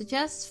goal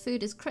suggests,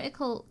 food is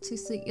critical to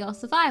your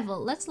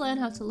survival. Let's learn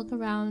how to look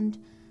around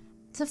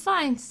to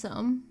find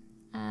some.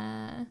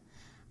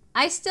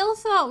 I still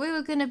thought we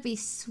were gonna be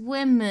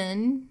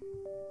swimming.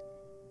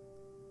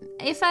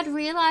 If I'd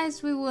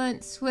realised we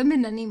weren't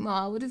swimming anymore,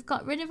 I would have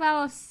got rid of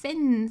our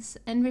fins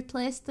and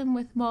replaced them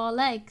with more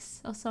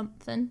legs or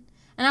something.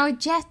 And our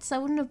jets, I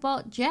wouldn't have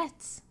bought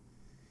jets.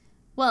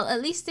 Well,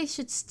 at least they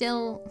should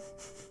still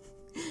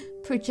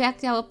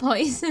project our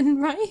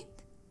poison, right?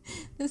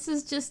 This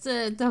is just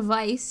a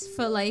device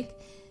for, like,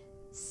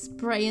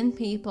 spraying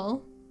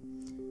people.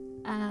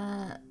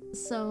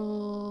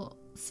 So,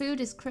 food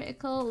is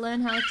critical.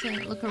 Learn how to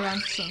look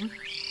around for some.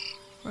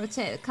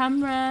 Rotate the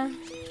camera.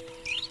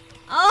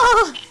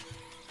 Oh!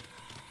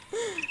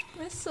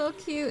 That's so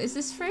cute. Is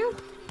this fruit?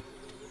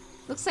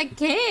 Looks like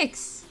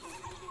cakes.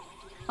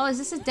 Oh, is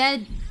this a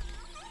dead...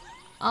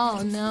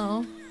 Oh,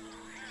 no.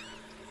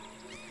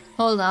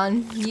 Hold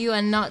on. You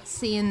are not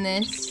seeing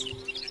this.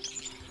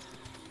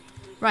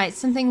 Right,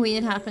 something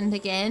weird happened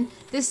again.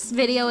 This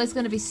video is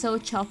going to be so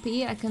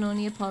choppy, I can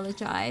only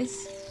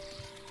apologize.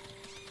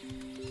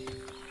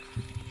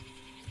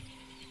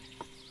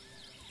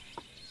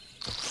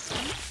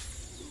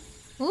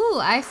 Ooh,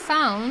 I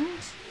found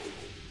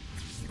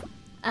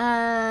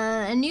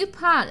a new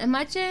part.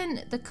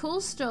 Imagine the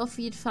cool stuff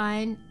you'd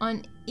find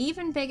on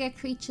even bigger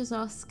creatures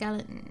or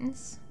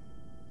skeletons.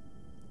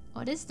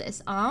 What is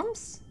this?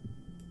 Arms?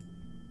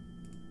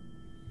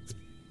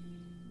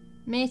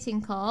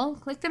 Mating call.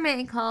 Click the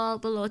mating call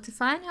below to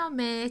find your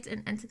mate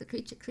and enter the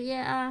creature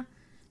creator.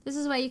 This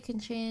is where you can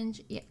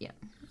change. Yep.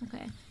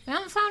 Okay. We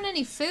haven't found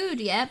any food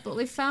yet, but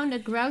we found a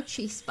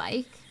grouchy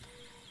spike.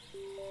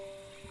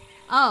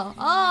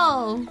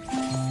 Oh,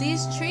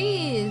 these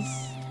trees.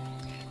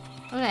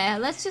 Okay,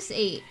 let's just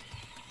eat.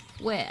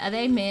 Wait, are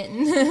they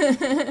mating?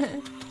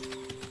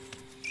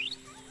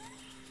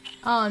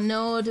 Oh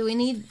no, do we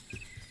need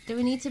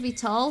to be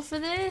tall for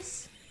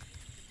this?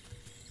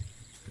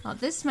 Oh,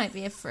 this might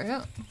be a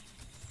fruit.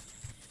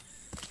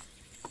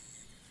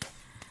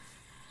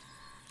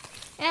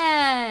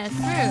 Yeah,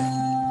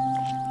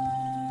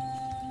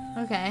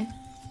 fruit. Okay.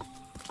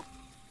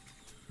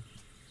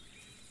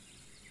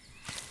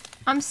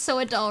 I'm so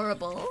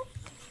adorable.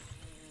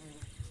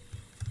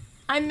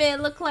 I may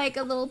look like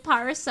a little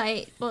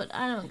parasite, but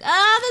I don't.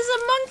 Ah, there's a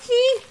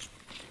monkey!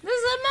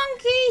 There's a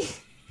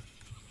monkey!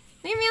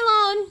 Leave me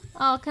alone.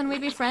 Oh, can we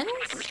be friends?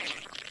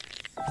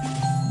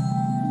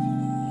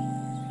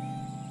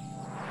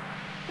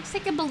 Looks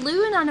like a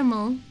balloon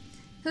animal.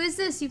 Who is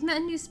this? You've met a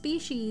new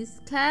species.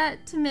 Care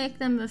to make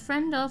them a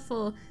friend or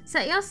foe?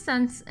 Set your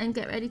stance and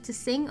get ready to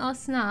sing or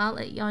snarl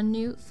at your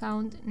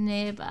newfound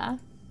neighbour.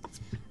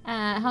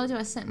 How do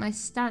I set my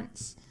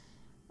stance?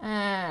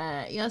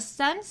 Your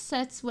stance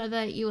sets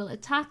whether you will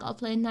attack or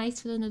play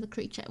nice with another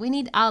creature. We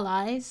need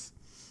allies.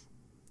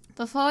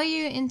 Before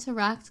you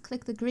interact,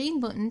 click the green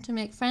button to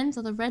make friends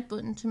or the red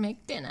button to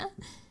make dinner.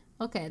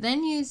 Okay,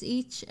 then use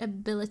each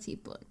ability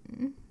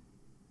button.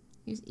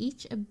 Use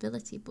each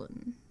ability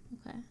button.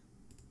 Okay.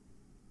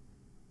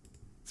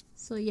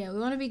 So yeah, we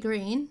want to be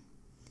green.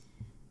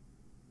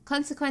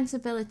 Consequence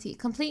ability.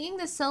 Completing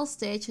the cell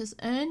stage has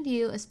earned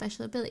you a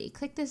special ability.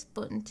 Click this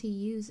button to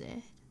use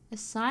it. A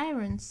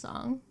siren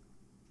song.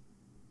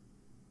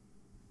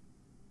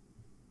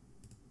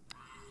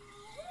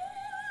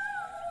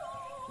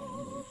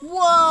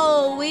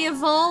 Whoa, we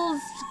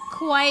evolved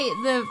quite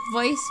the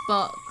voice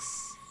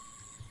box.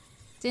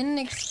 Didn't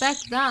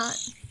expect that.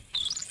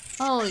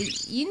 Oh,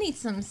 you need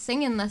some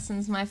singing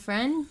lessons, my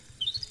friend.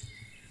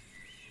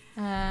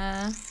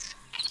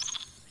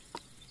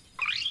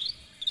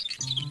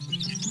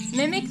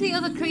 Mimic the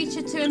other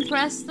creature to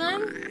impress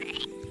them.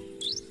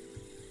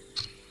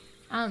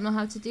 I don't know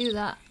how to do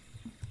that.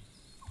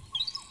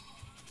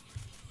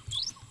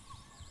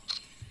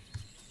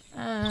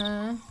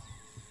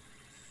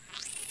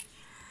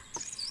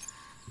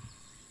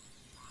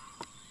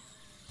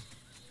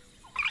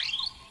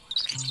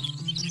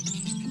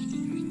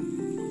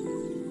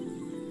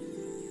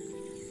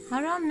 How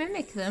do I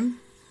mimic them?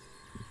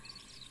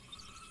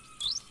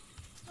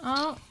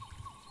 Oh,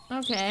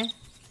 okay.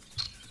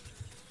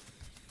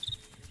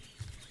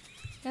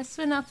 Guess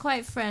we're not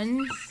quite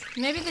friends.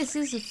 Maybe this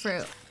is a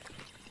fruit.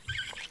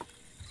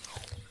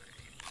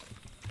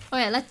 Oh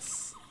yeah,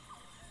 let's...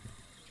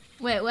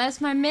 Wait,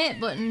 where's my mate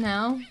button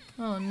now?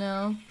 Oh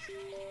no.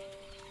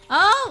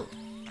 Oh!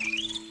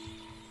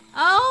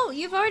 Oh,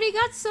 you've already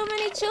got so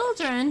many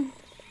children.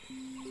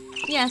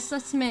 Yes,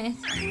 that's mate.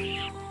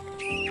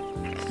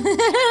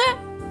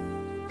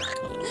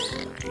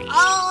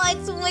 Oh,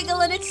 it's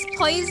wiggling its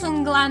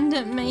poison gland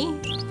at me.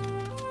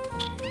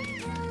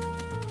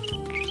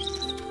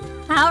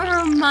 How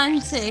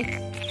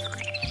romantic.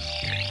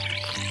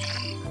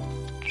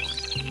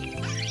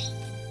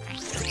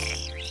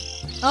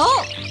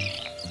 Oh!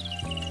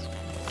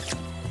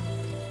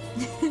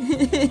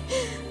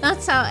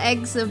 That's how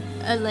eggs are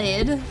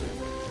laid.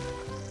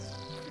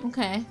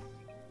 Okay.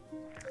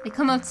 They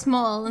come out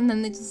small and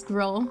then they just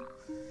grow.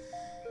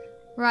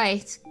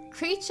 Right.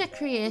 Creature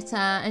creator.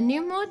 A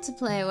new mode to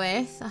play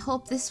with. I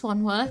hope this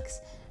one works.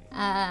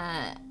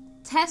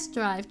 Test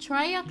drive.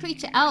 Try your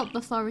creature out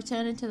before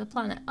returning to the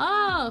planet.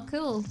 Oh,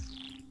 cool.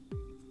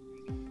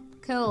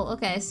 Cool.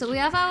 Okay, so we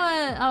have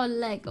our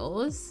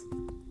Legos.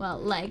 Well,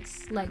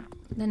 legs. Like,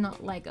 they're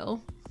not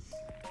Lego.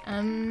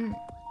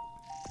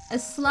 A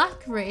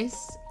slack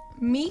wrist.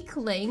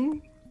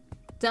 Meekling.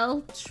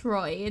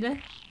 Deltroid.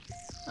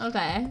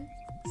 Okay.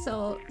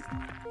 So,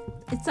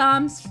 it's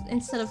arms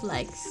instead of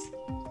legs.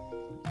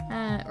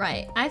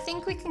 Right. I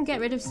think we can get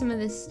rid of some of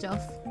this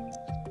stuff.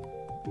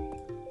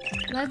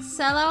 Let's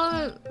sell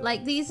our...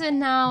 Like, these are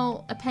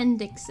now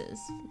appendixes.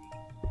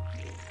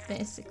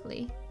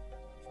 Basically.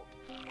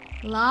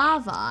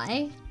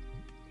 Larvae.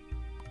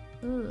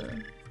 Ooh.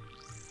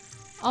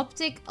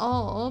 Optic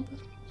orb.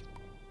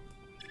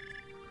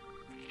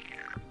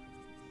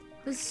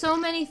 There's so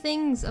many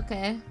things.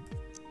 Okay.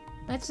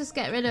 Let's just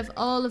get rid of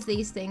all of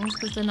these things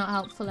because they're not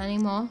helpful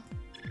anymore.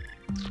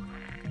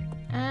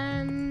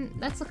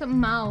 Let's look at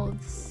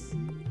mouths.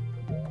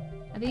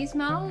 Are these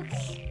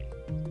mouths?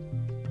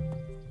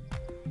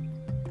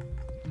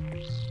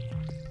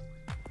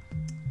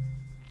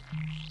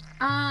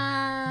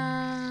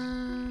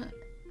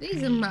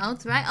 These are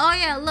mouths, right? Oh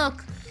yeah,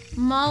 look.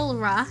 Mole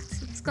rat.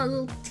 It's got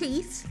little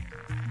teeth.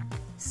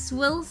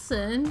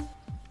 Swilson.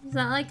 Is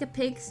that like a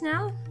pig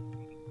snout?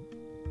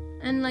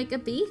 And like a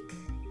beak?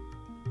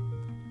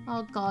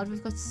 Oh god,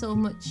 we've got so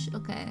much.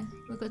 Okay,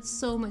 we've got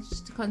so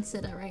much to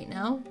consider right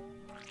now.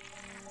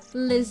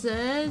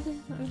 Lizard.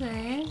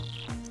 Okay.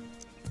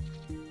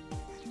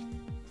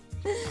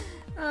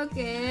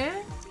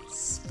 Okay.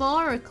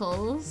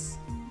 Sporacles.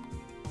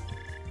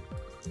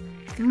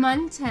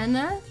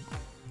 Montana.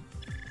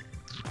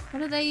 What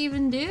do they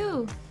even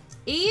do?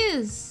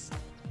 Ears.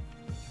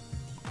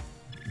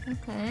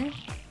 Okay.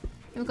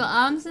 We've got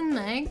arms and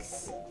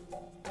legs.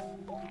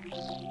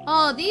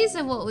 Oh, these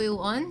are what we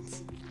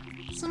want.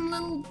 Some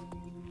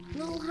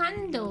little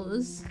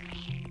handles.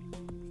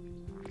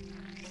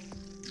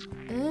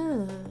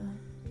 Ugh.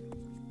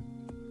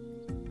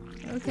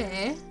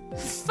 Okay.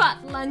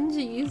 Fat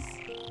lunges.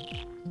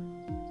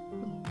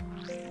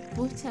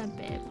 Butter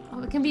bib.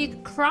 Oh, it can be a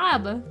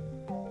crab.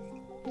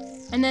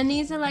 And then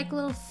these are like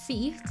little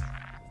feet.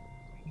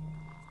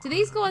 Do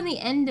these go on the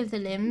end of the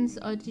limbs,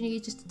 or do you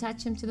just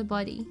attach them to the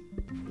body?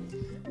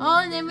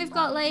 Oh, and then we've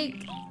got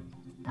like...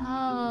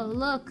 Oh,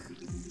 look.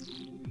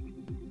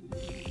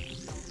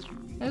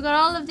 We've got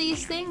all of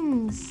these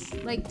things.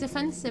 Like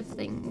defensive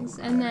things.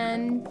 And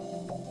then...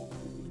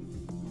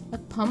 A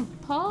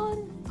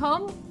pom-pom?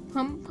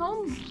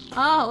 Pom-pom?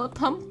 Oh, a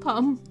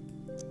pom-pom.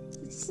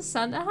 Is this a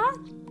Santa hat?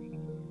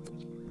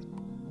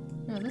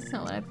 No, that's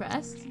not what I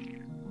pressed.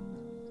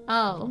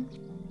 Oh.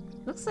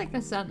 Looks like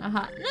a Santa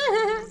hat.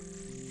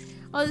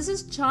 Oh, this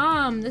is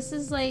charm. This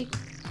is like...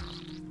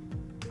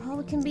 Oh,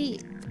 it can be...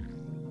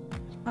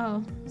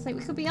 Oh, it's like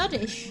we could be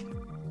oddish.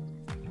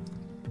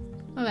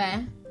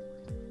 Okay.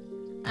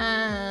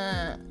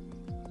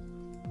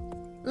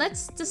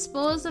 Let's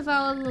dispose of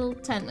our little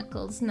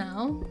tentacles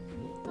now.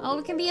 Oh,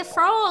 we can be a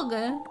frog.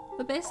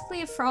 We're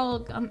basically a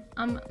frog.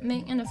 I'm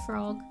making a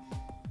frog.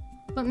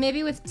 But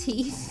maybe with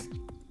teeth.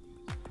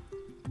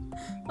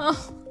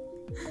 Oh.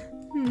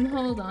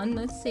 Hold on,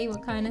 let's see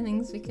what kind of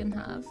things we can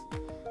have.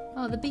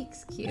 Oh, the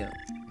beak's cute.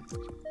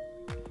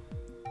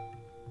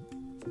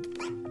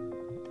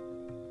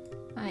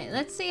 Alright,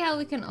 let's see how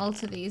we can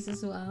alter these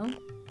as well.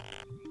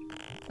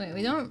 Wait,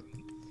 we don't...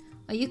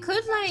 Oh, you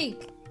could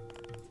like...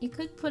 You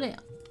could put it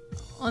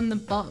on the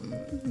bottom,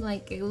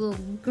 like a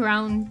little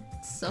ground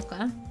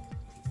sucker.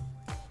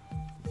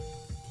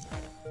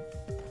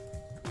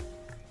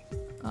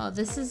 Oh,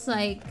 this is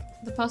like...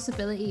 The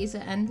possibilities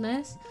are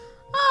endless.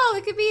 Oh,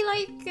 it could be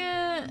like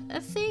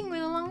a thing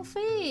with a long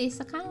face.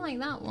 I kind of like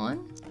that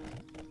one.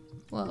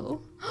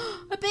 Whoa.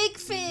 A big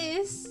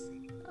face!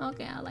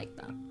 Okay, I like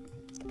that.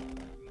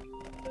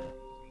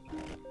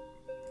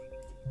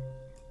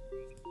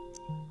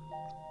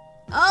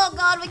 Oh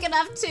god, we can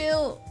have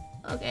two!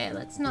 Okay,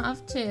 let's not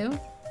have two.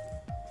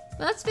 But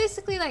that's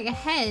basically like a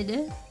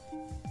head.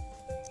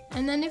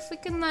 And then if we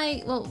can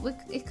like... Well,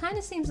 it kind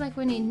of seems like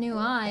we need new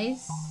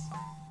eyes.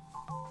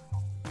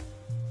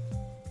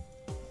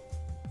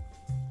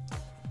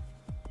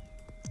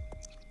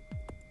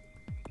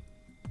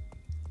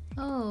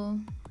 Oh.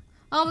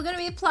 Oh, we're gonna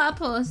be a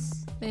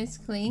platypus,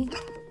 basically.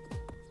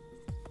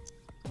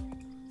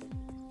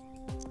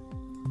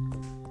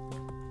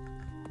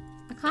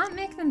 I can't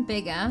make them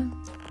bigger.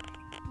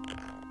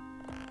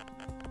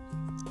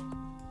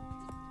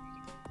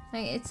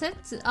 Like, it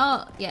said to,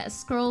 oh, yeah,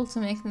 scroll to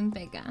make them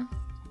bigger.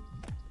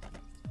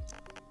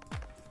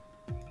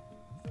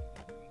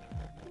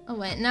 Oh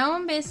wait, now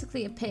I'm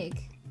basically a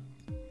pig.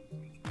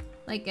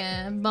 Like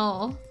a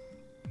ball.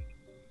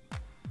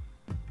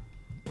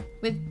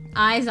 With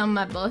eyes on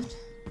my butt.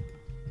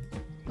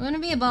 I'm gonna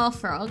be a ball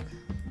frog.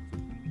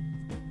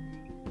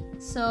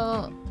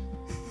 So...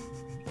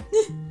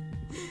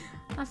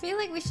 I feel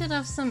like we should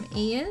have some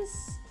ears.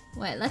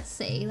 Wait, let's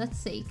see,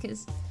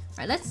 because...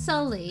 Right, let's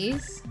sell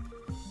these.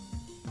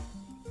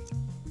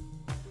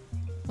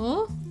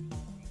 Oh?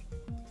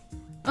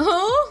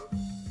 Oh?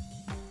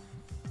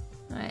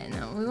 Alright,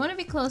 no, we want to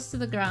be close to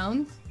the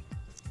ground.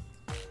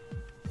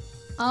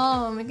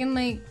 Oh, and we can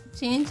like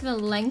change the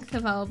length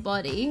of our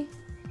body.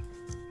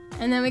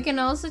 And then we can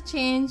also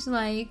change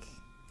like...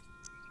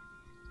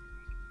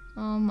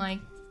 Oh my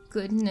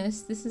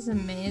goodness, this is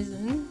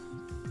amazing.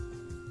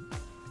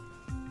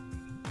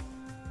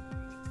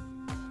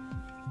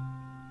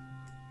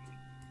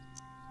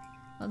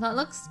 Well, that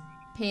looks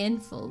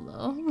painful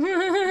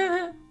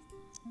though.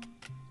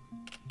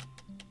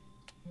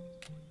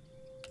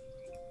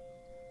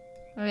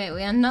 Alright,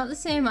 we are not the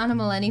same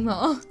animal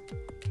anymore.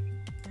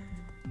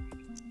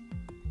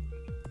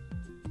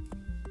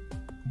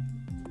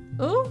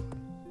 Oh!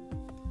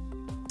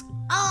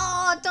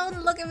 Oh,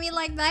 don't look at me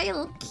like that, you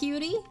little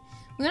cutie.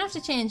 We're gonna have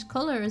to change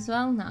colour as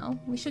well now.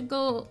 We should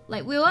go,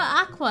 like, we were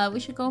aqua, we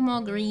should go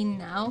more green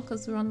now,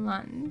 because we're on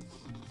land.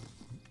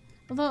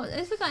 Although,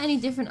 if we got any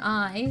different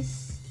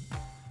eyes...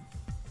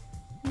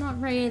 Not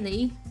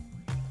really.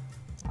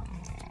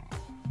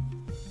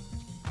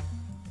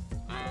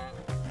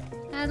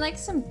 I'd like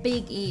some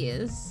big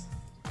ears.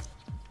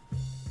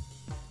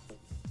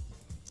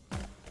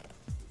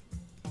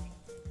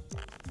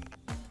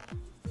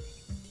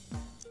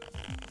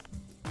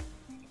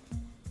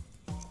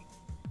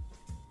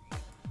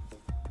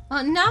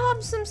 Oh, now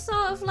I'm some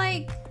sort of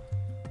like...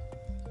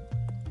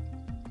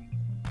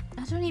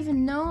 I don't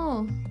even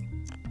know.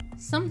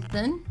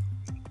 Something.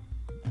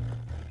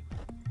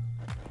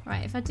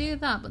 Right, if I do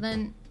that, but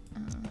then...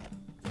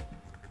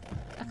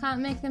 I can't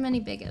make them any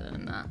bigger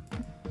than that.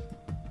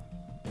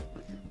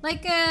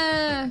 Like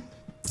a...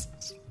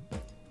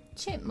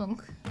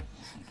 chipmunk.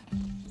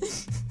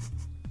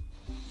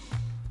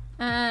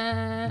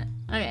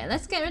 Okay,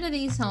 let's get rid of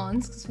these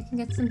horns, because we can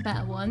get some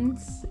better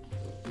ones.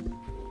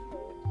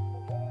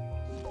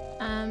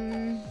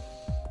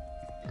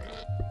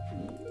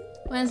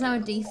 Where's our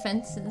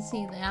defenses?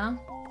 Here they are.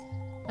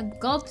 A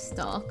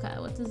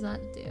gobstalker, what does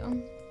that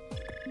do?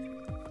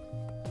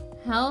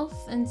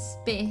 Health and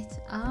spit.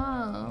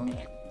 Oh.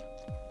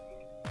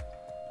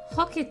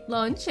 Rocket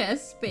launcher,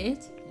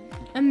 spit.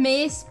 A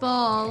mace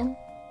ball.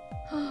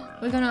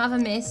 We're gonna have a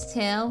mace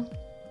tail.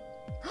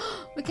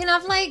 We can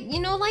have like, you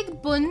know,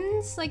 like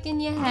buns, like in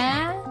your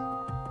hair.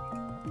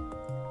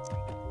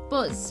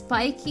 But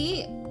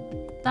spiky.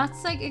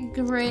 That's like a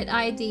great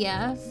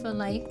idea for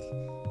like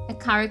a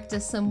character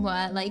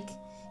somewhere. Like,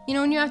 you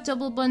know when you have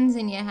double buns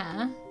in your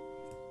hair?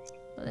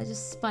 But they're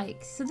just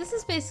spikes. So this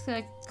is basically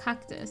like a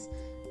cactus.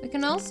 We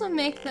can also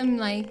make them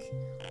like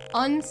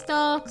on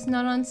stalks,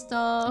 not on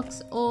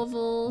stalks,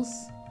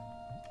 ovals.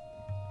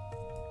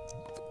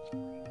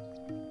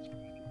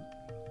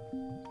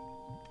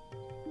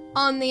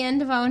 On the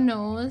end of our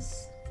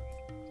nose.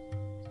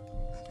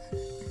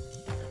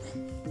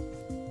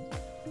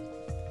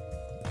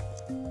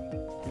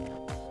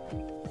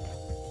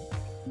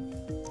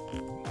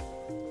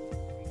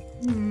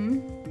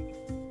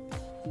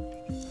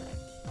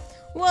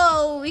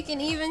 Whoa, we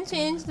can even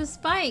change the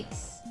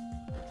spikes.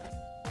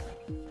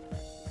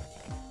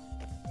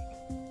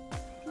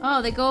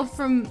 Oh, they go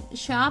from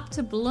sharp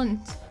to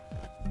blunt.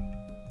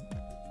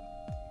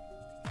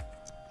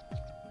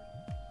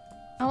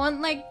 I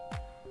want like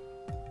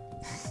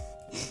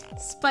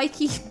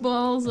spiky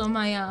balls on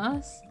my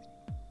ass.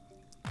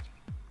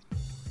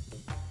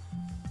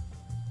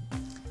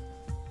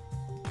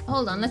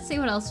 Hold on, let's see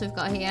what else we've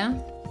got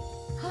here.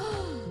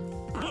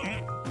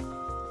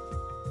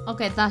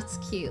 Okay, that's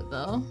cute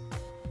though.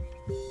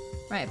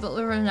 Right, but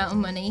we're running out of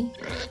money.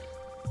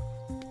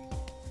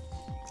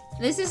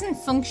 This isn't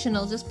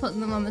functional, just putting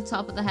them on the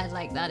top of the head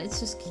like that. It's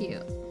just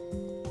cute.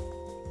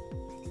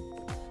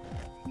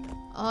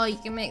 Oh, you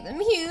can make them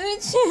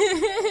huge.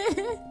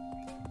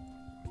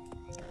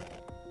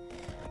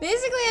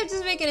 Basically, I'm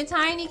just making a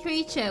tiny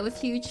creature with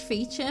huge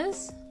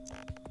features.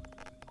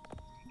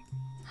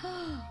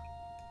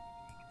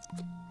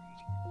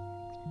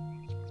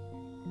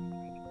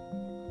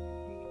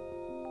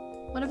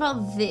 What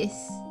about this?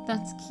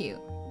 That's cute.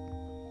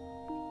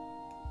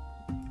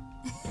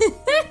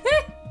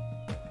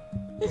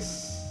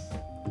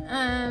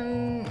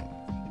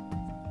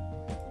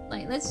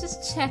 Like, let's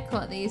just check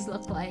what these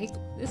look like.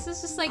 This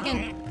is just like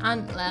an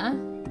antler.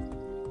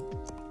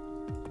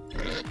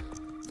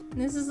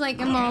 This is like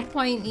a more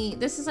pointy.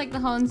 This is like the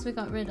horns we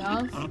got rid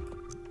of.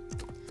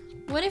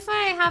 What if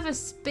I have a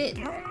spit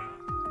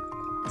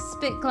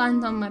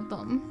gland on my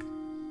bum?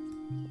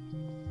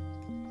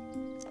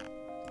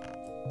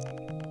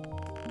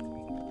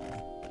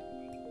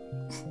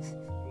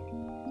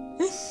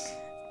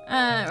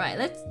 Right,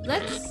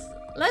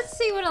 let's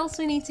see what else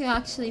we need to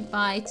actually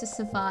buy to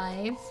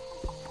survive.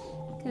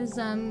 Cause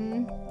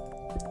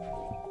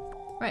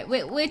right,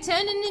 we're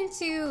turning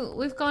into,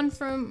 we've gone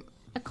from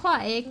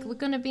aquatic, we're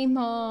gonna be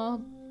more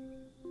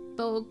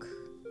bug,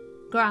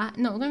 grass.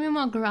 No, we're gonna be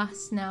more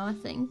grass now, I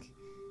think.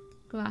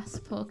 Grass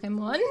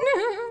Pokemon.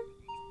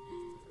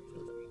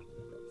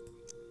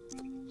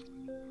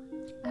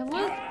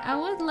 I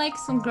would like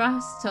some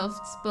grass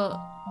tufts, but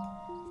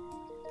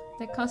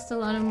they cost a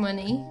lot of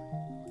money.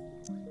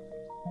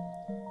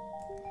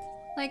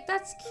 Like,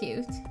 that's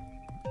cute.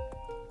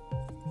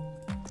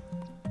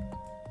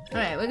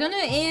 Alright, we're gonna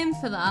aim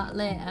for that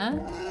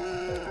later.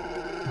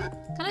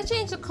 Can I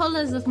change the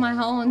colours of my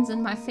horns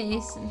and my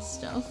face and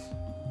stuff?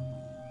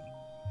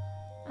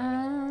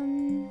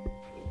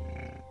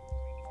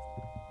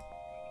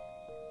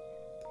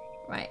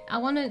 Right, I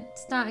want to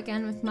start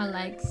again with my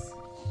legs.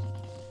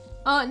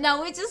 Oh,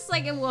 no, we're just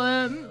like a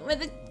worm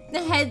with a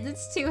head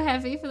that's too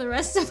heavy for the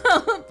rest of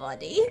our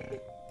body.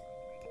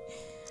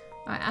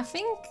 Alright, I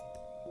think...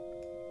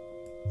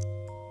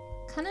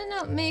 Can I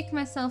not make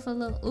myself a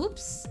little...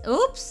 Oops,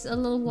 a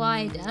little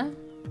wider?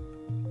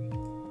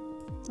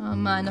 Oh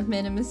man, I've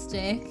made a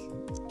mistake.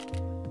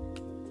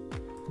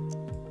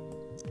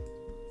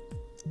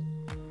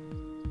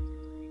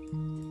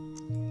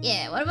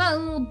 Yeah, what about a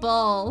little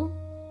ball?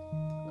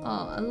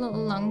 Oh, a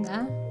little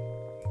longer.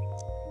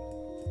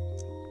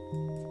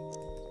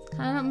 Can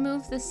I not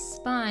move the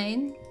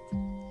spine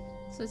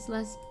so it's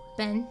less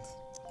bent?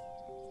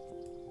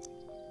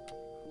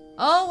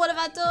 Oh, what have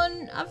I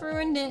done? I've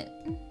ruined it.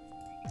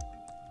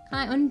 Can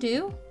I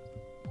undo?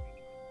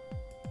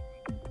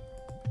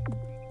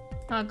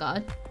 Oh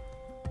god.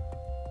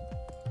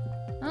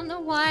 I don't know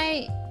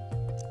why.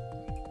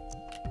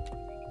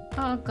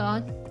 Oh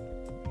god.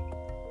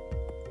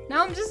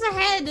 Now I'm just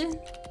ahead.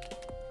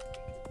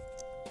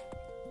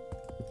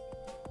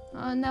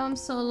 Oh, now I'm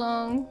so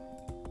long.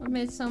 I've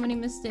made so many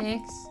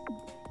mistakes.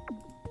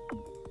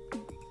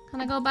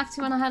 Can I go back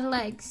to when I had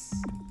legs?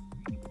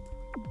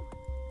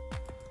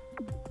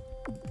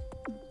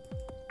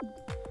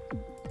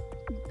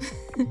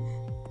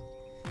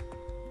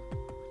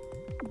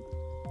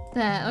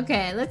 There,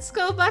 okay, let's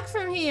go back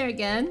from here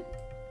again.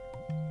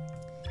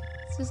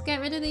 Let's just get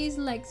rid of these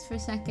legs for a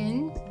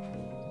second.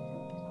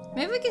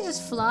 Maybe we can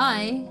just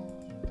fly.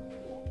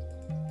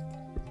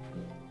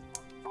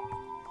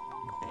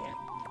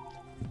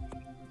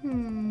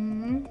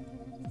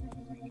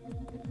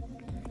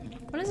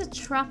 What is a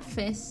trap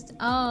fist?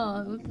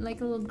 Oh, like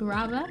a little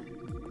grabber?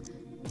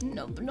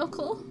 Nope,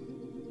 knuckle.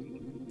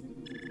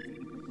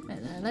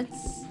 Right there,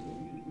 let's...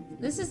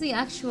 This is the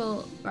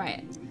actual...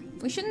 Right.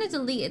 We shouldn't have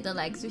deleted the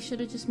legs, we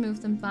should have just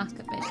moved them back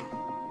a bit.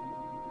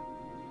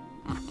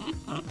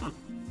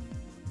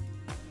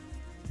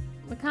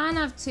 We can't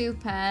have two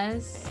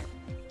pairs.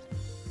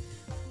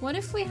 What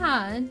if we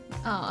had...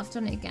 Oh, I've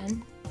done it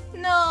again.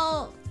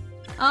 No!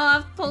 Oh,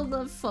 I've pulled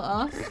the foot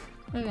off.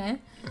 Okay.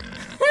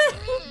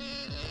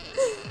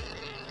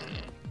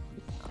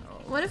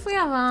 What if we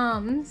have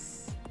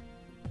arms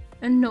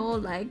and no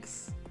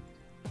legs?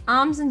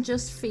 Arms and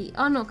just feet.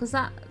 Oh no, because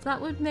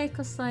that would make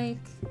us like...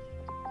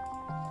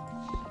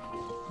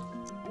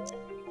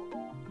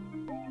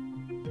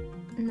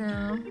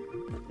 No.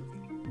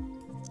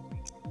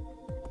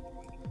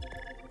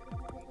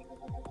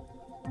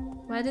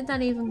 Where did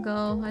that even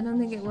go? I don't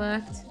think it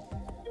worked.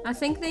 I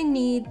think they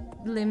need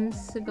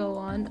limbs to go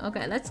on.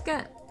 Okay, let's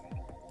get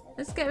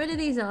rid of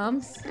these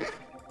arms.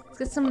 Let's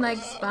get some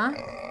legs back.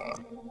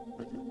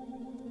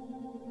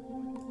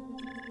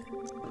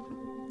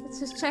 Let's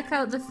just check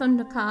out the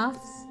thunder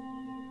calves.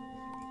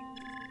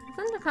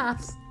 Thunder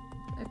calves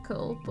are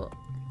cool, but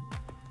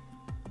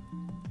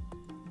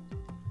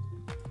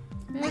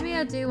maybe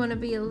I do want to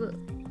be a little...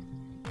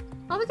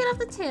 Oh, we could have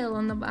the tail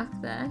on the back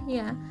there,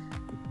 yeah.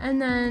 And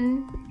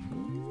then...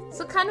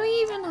 So can we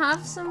even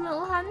have some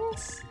little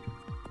hands?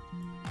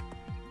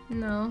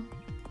 No.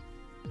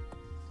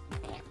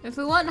 If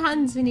we want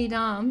hands, we need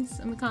arms,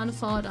 and we can't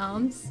afford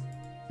arms.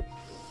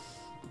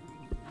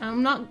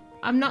 I'm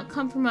not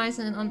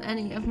compromising on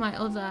any of my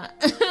other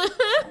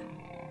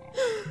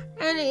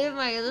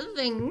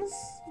things,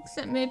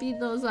 except maybe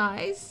those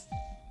eyes.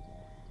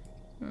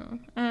 Oh.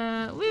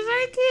 We're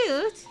very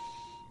cute.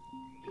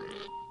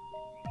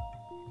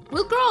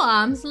 We'll grow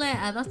arms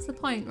later, that's the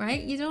point,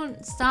 right? You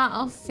don't start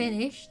off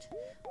finished.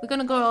 We're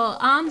gonna grow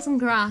arms and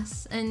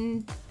grass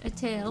and a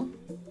tail.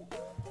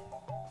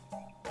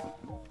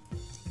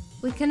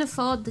 We can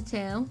afford the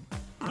tail.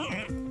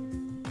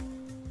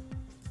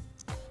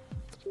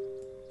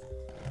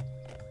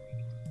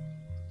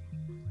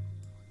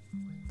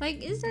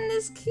 Like, isn't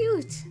this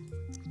cute?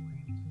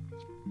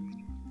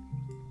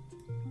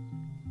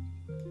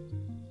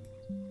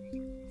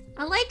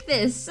 I like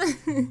this.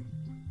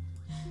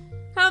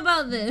 How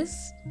about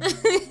this?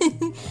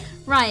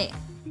 Right,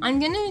 I'm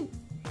gonna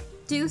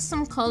do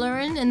some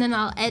coloring and then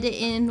I'll edit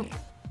in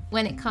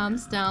when it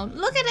calms down.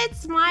 Look at it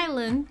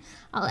smiling.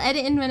 I'll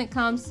edit in when it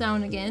calms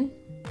down again.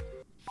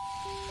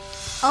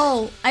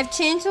 Oh, I've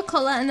changed the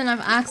color and then I've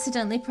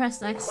accidentally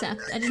pressed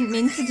accept. I didn't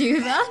mean to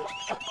do that.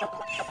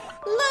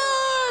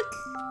 Look!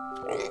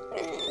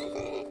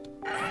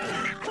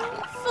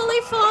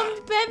 Fully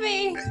formed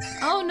baby.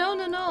 Oh, no.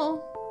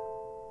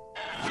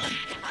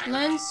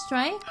 Learn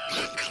strike.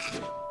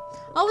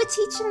 Oh, we're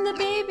teaching the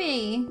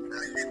baby.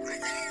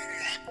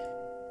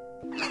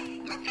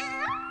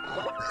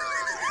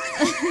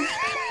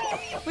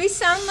 We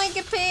sound like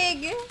a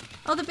pig.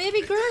 Oh, the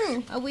baby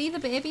grew. Are we the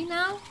baby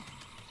now?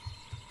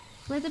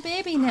 We're the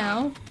baby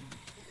now.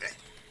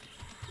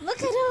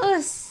 Look at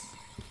us.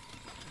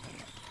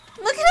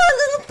 Look at our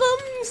little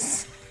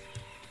bums.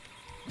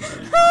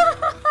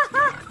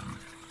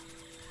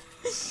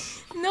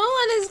 No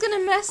one is gonna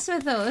mess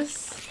with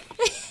us.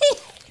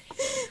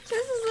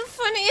 This is the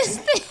funniest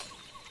thing.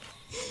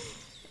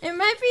 It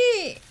might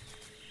be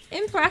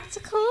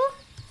impractical,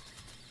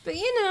 but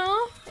you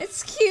know,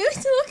 it's cute.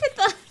 Look at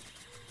that.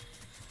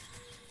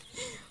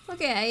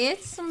 Okay, I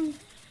ate some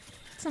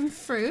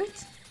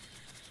fruit.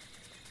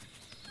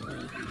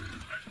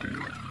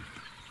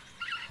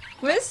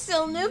 We're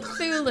still Noob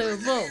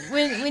Thulu, but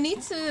we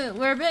need to...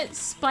 We're a bit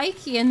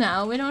spikier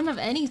now. We don't have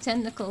any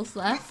tentacles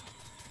left.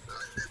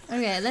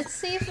 Okay, let's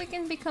see if we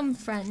can become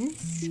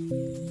friends.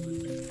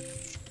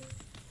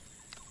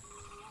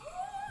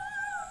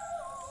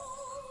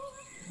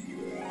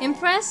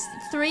 Impress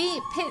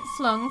 3 pit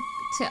flunk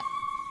to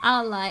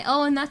ally.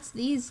 Oh, and that's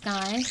these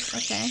guys.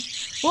 Okay.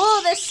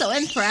 Whoa, they're so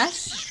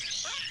impressed.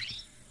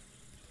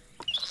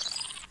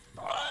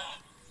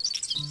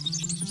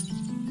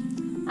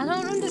 I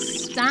don't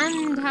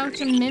understand how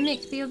to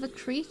mimic the other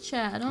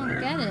creature. I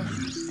don't get it.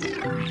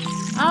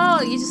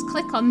 Oh, you just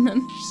click on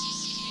them.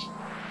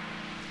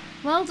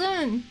 Well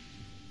done.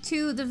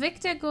 To the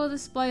victor go the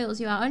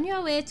spoils. You are on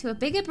your way to a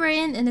bigger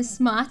brain and a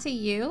smarter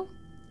you.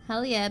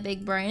 Hell yeah,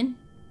 big brain.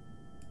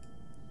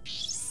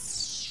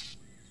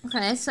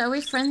 Okay, so are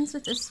we friends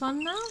with this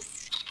one now?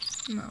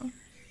 No.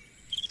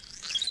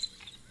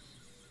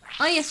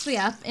 Oh yes, we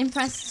are.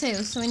 Impress 2,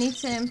 so we need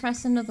to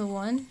impress another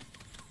one.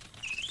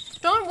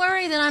 Don't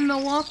worry that I'm a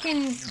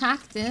walking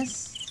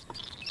cactus.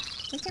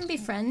 We can be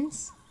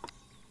friends.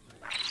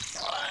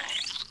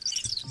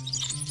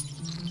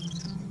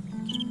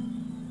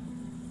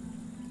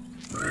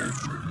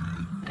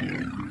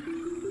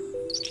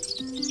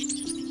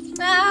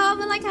 Oh,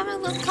 we're like having a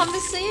little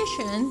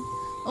conversation.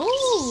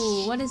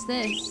 Oh, what is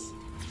this?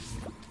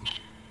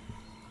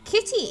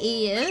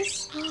 Kitty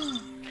ears.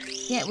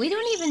 Yeah, we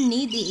don't even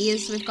need the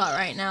ears we've got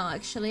right now,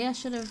 actually. I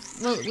should have...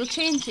 We'll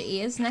change the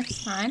ears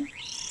next time.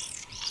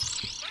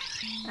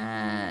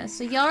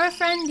 So you're a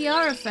friend,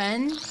 you're a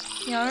friend.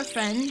 You're a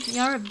friend.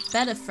 You're a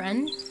better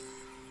friend.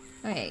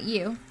 Okay,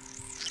 you.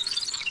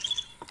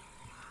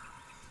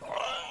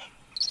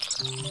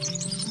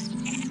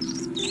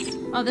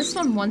 Oh, this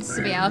one wants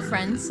to be our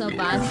friend so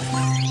bad.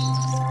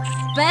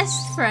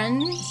 Best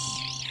friends.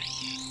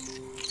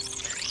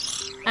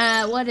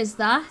 What is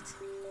that?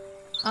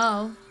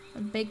 Oh, a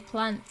big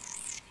plant.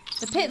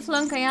 The pit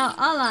flunky are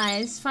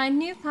allies. Find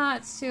new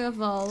parts to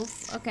evolve.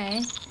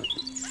 Okay.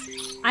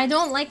 I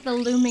don't like the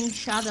looming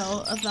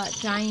shadow of that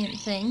giant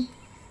thing.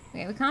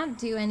 Okay, we can't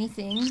do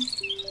anything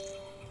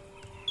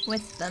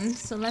with them,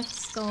 so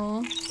let's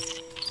go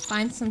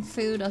find some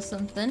food or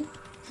something.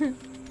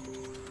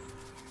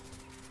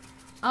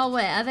 Oh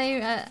wait, are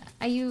they?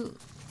 Are you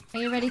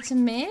ready to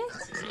mate?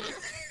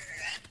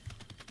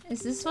 Is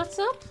this what's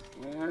up?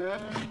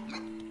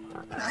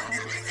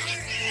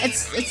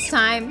 It's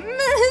time.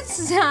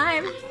 It's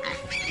time.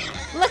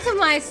 Look at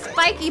my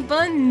spiky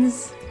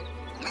buns.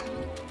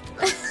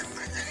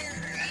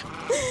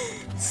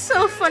 It's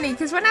so funny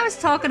because when I was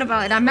talking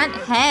about it, I meant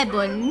hair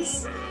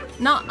buns,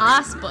 not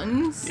ass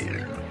buns.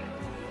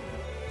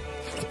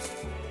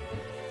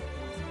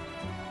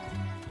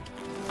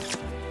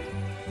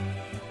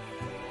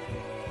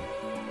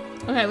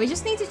 Okay, we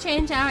just need to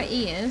change our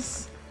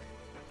ears.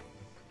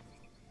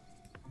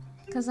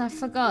 Because I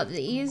forgot, the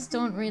ears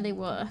don't really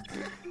work.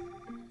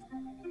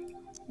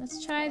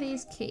 Let's try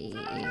these key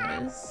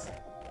ears.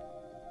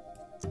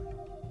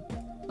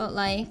 But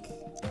like...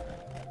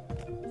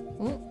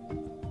 Ooh.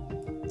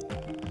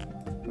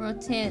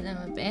 Rotate them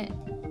a bit.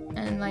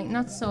 And like,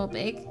 not so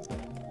big.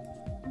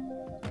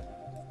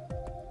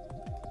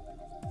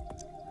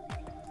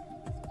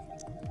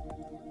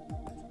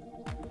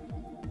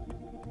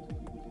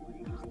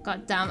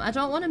 God damn, I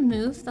don't want to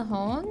move the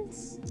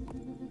horns.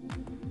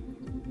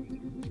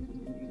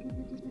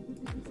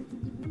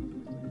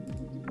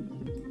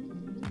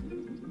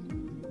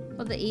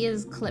 But the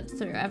ears clip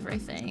through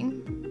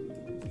everything.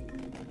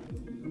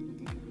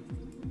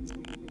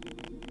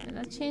 And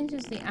that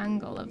changes the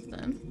angle of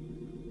them.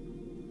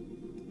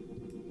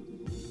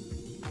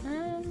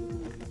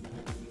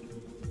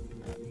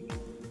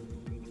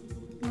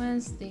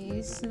 Where's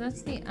these? So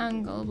that's the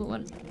angle, but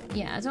what...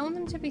 Yeah, I don't want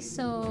them to be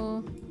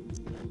so...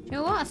 You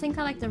know what? I think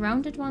I like the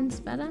rounded ones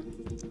better.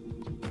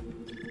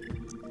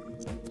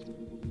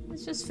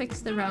 Let's just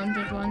fix the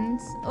rounded ones.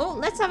 Oh,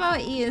 let's have our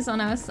ears on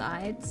our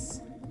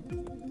sides.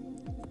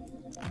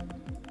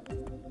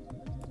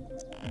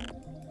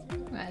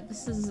 Right,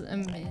 this is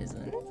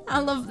amazing. I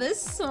love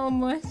this so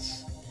much.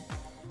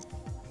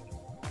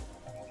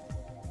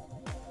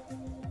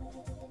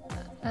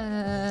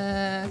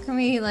 Can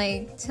we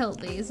like tilt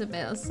these a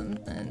bit or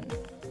something?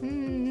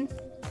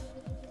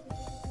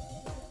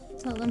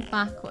 Tilt them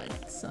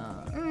backwards. So,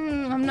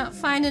 I'm not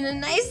finding a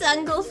nice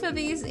angle for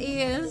these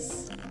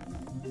ears.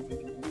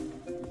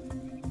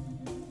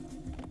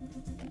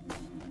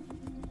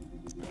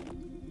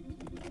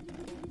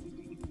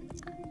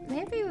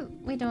 Maybe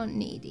we don't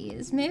need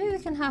ears. Maybe we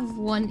can have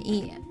one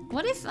ear.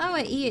 What if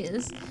our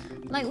ears...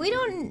 Like, we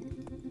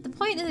don't... The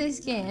point of this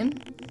game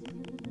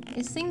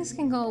is things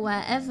can go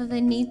wherever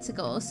they need to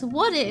go. So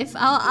what if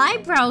our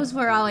eyebrows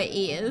were our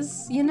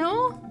ears, you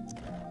know?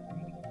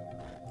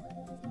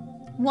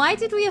 Why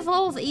did we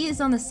evolve ears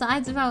on the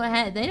sides of our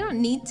head? They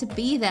don't need to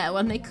be there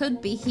when they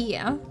could be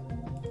here.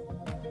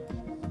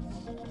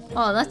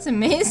 Oh, that's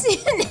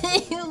amazing.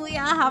 We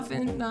are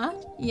having that.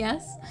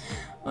 Yes.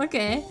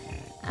 Okay.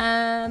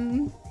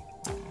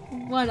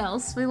 What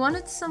else? We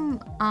wanted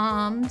some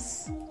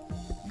arms.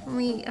 Can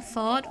we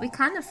afford? We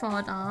can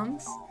afford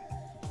arms.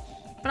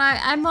 But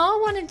I more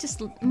wanted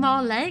just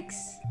more legs.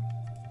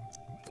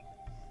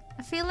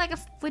 I feel like it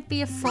would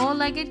be a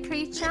four-legged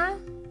creature.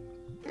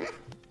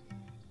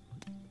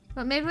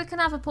 But maybe we can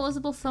have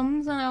opposable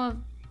thumbs on our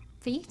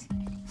feet.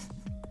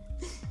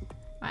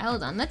 Right,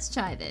 hold on. Let's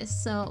try this.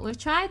 So we've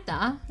tried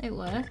that. It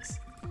works.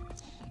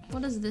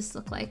 What does this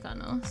look like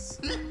on us?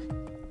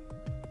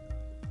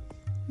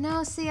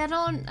 No, see, I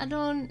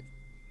don't...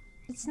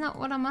 It's not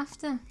what I'm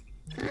after.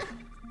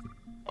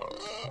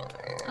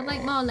 I'd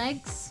like more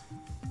legs.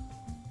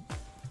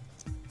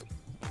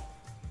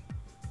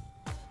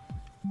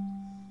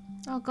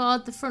 Oh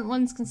god, the front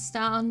ones can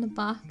start on the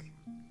back.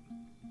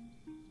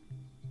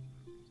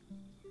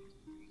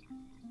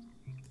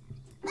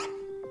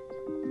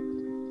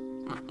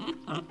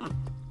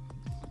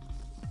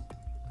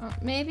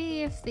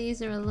 see if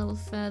these are a little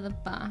further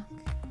back.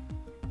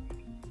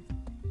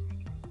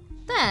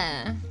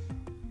 There.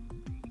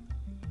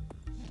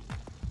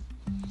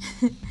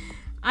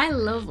 I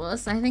love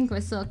us. I think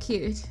we're so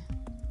cute.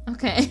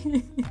 Okay.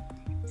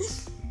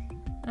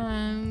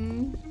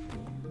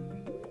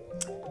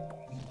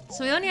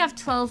 So we only have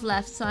 12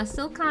 left, so I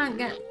still can't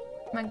get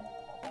my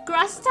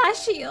grass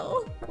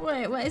tasheel.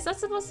 Wait, what is that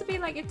supposed to be,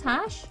 like a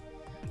tash?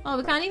 Oh,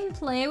 we can't even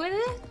play with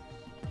it?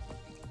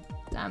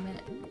 Damn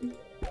it. Can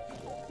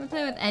we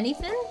play with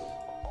anything?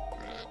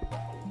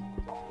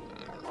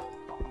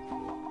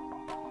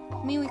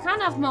 I mean, we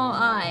can't have more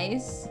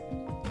eyes.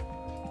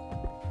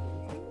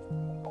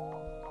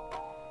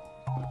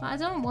 But I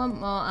don't want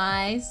more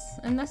eyes,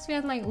 unless we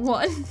had like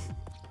one.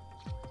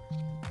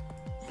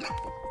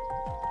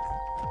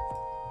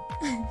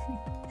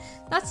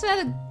 That's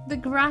where the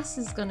grass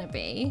is gonna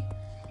be.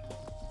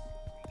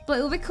 But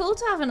it would be cool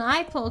to have an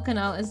eye poking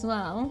out as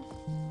well.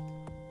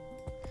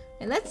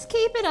 Okay, let's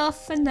keep it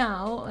off for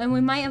now, and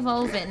we might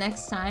evolve it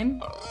next time.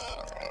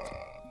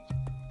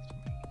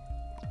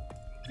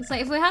 It's like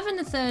if we're having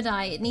a third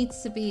eye, it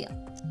needs to be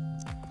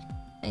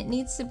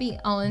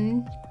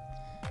on.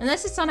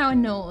 Unless it's on our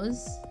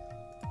nose.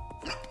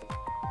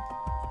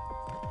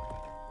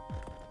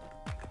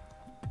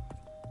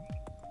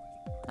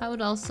 That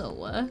would also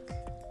work.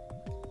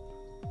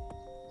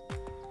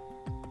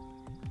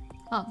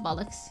 Oh,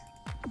 bollocks.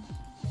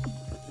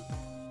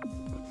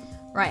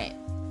 Right.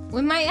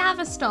 We might have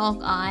a stalk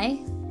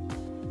eye.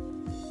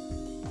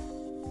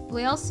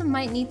 We also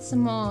might need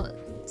some more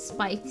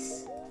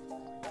spikes.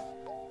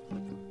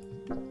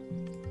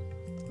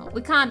 Oh,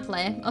 we can't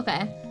play.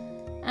 Okay.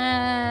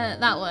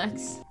 That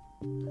works.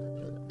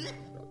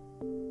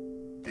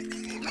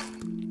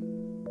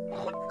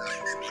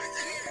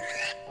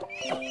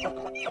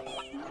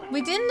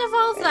 We didn't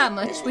evolve that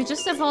much. We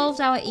just evolved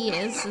our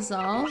ears, is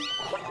all.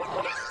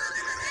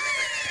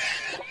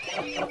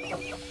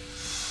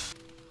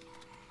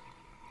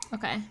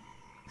 Okay.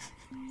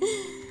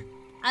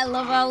 I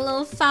love our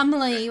little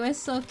family. We're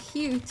so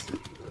cute.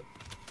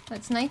 But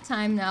it's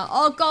nighttime now.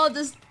 Oh god,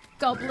 there's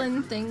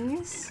goblin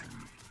things.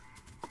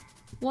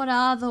 What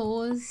are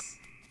those?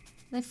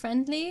 Are they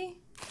friendly?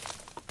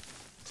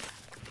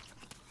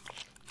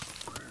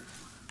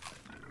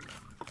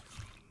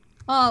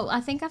 Oh,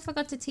 I think I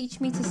forgot to teach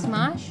me to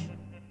smash.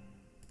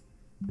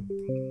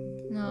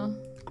 No.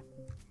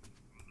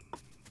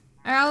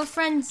 Are our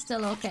friends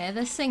still okay?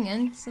 They're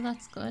singing, so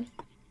that's good.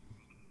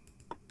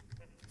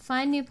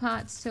 Find new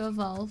parts to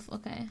evolve.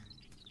 Okay.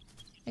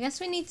 I guess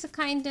we need to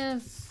kind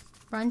of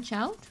branch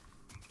out.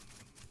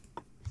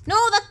 No,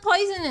 that's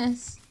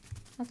poisonous!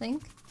 I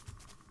think.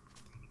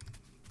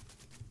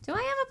 Do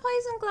I have a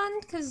poison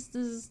gland? Because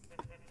there's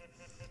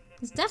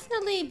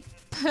definitely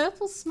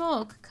purple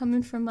smoke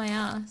coming from my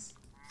ass.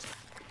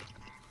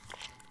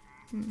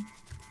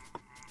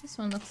 This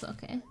one looks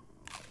okay.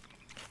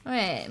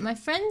 Alright, my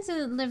friends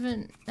are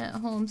living at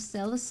home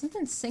still. There's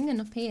something singing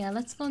up here.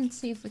 Let's go and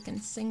see if we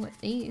can sing with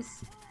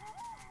these.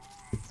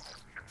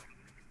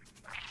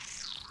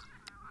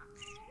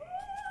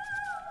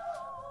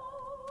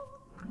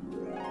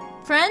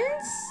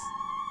 Friends?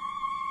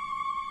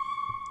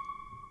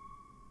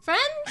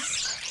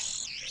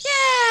 Friends?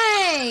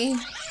 Yay!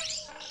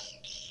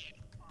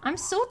 I'm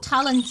so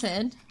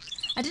talented.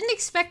 I didn't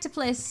expect to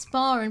play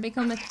Spore and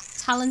become a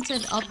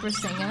talented opera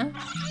singer.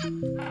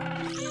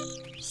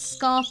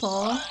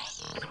 Scarpo.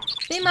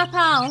 Be my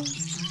pal.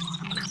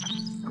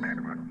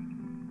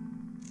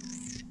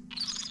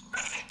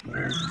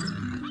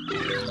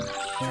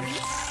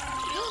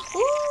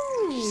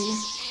 Ooh.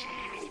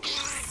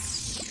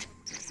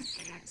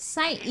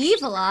 Sight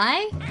evil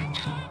eye?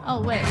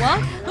 Oh wait,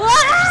 what?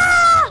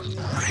 Ah!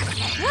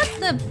 What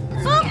the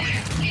fuck?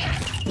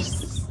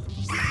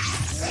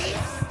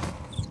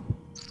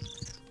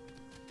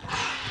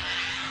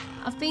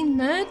 I've been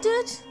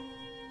murdered?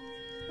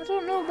 I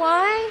don't know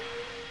why.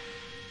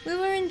 We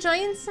were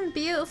enjoying some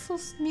beautiful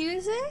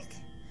music.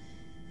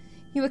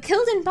 You were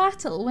killed in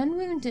battle. When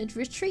wounded,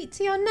 retreat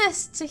to your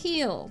nest to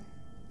heal.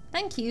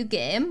 Thank you,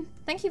 game.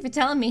 Thank you for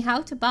telling me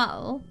how to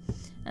battle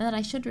and that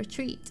I should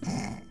retreat.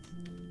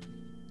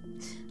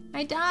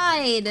 I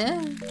died.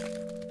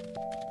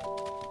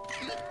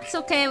 It's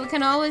okay, we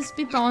can always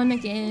be born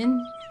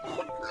again.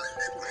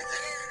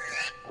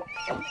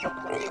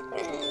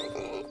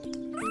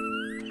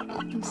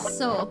 I'm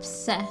so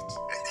upset.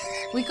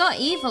 We got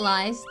evil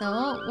eyes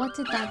though. What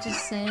did that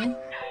just say?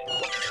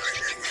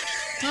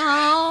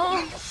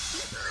 Oh.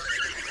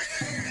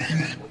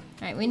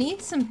 Right, we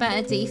need some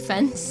better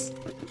defense.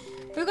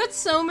 We've got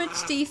so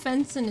much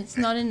defense and it's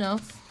not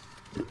enough.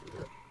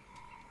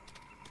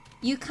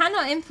 You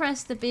cannot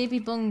impress the baby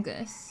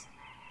bungus.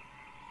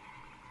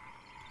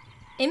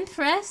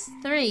 Impress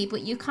 3,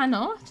 but you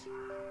cannot?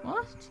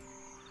 What?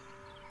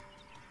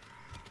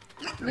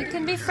 We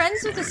can be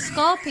friends with the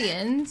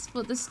scorpions,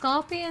 but the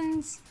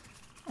scorpions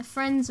are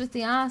friends with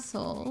the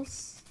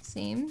assholes,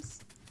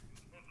 seems.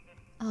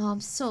 Oh, I'm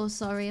so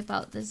sorry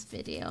about this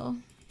video.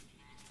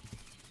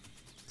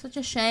 Such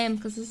a shame,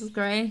 because this is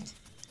great.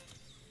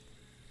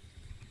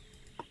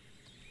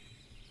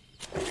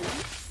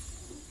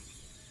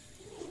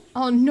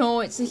 Oh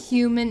no, it's a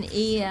human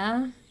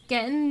ear.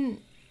 Getting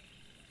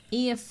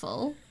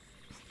earful.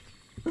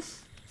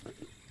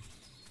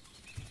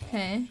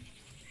 Okay.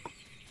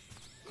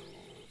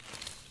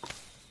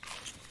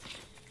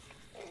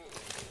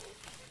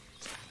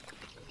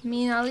 I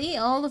mean, I'll eat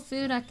all the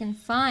food I can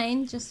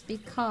find just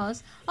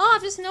because. Oh,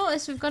 I've just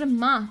noticed we've got a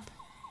map.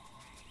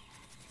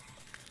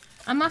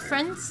 Are my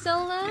friends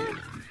still there?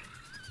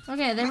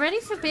 Okay, they're ready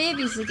for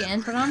babies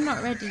again, but I'm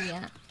not ready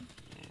yet.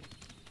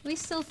 Are we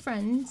still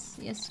friends?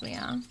 Yes, we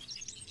are.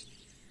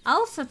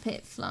 Alpha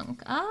Pit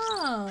Flunk.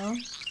 Oh.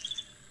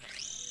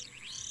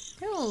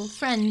 Cool,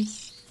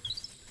 friends.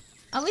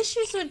 I wish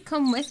you would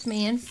come with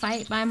me and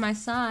fight by my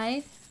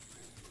side.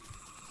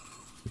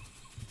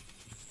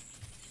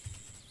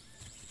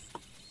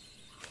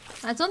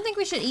 I don't think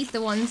we should eat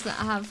the ones that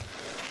have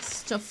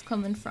stuff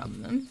coming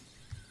from them.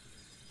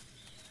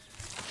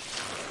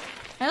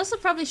 I also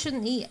probably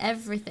shouldn't eat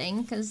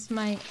everything because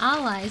my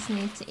allies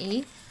need to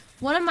eat.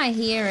 What am I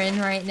hearing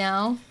right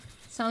now?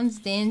 Sounds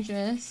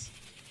dangerous.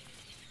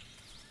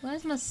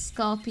 Where's my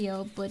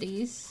Scorpio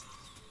buddies?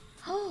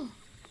 Oh!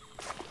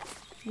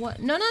 What?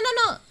 No, no, no,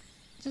 no!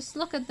 Just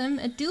look at them.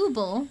 A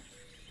Double.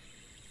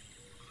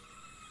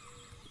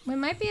 We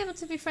might be able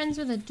to be friends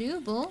with a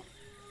Double.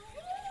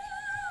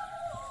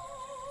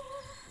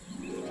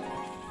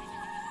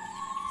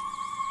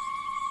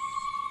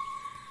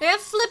 They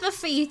have flipper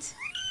feet.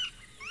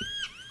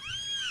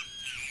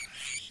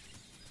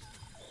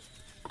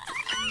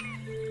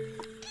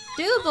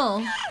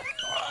 Double.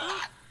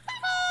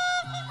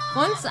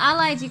 Once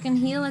allied, you can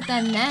heal at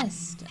their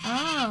nest.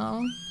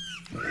 Oh.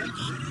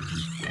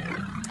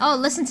 Oh,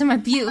 listen to my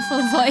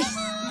beautiful voice.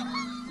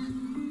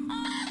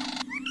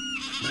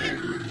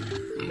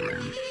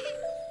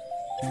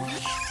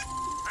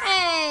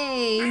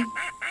 Hey.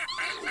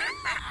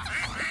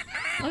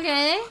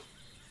 Okay.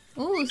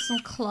 Ooh, some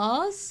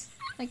claws.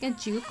 Like a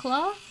Jew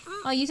claw.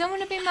 Oh, you don't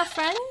want to be my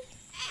friend?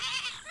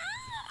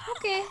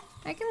 Okay,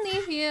 I can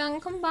leave you and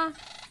come back.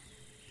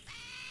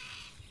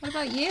 What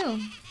about you?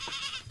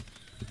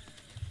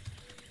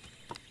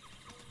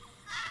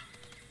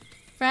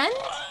 Friend?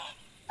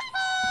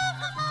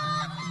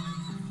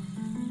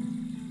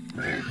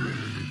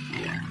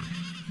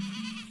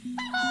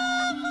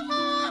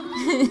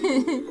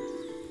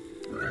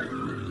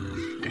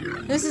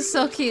 This is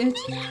so cute.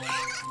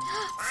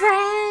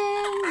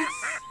 Friends!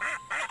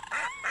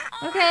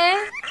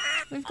 Okay,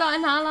 we've got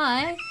an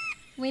ally.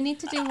 We need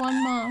to do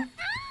one more.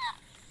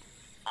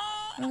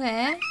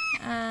 Okay,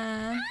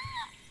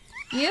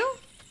 you?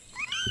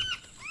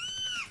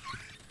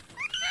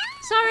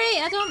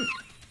 Sorry,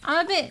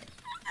 I'm a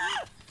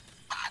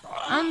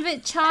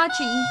bit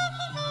chargy.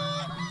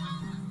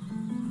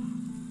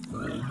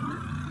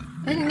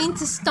 I didn't mean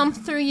to stomp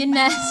through your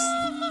nest.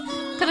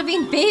 Could have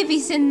been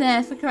babies in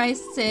there, for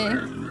Christ's sake.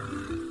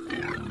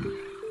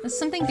 There's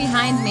something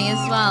behind me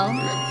as well.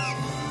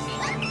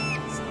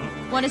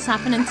 What is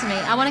happening to me?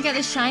 I want to get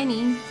this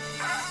shiny.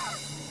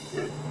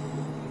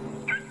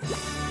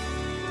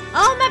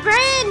 Oh, my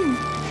brain!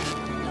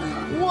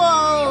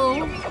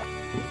 Whoa!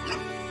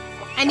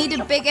 I need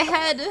a bigger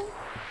head.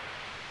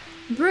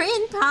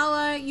 Brain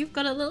power! You've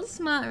got a little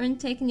smarter and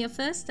taken your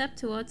first step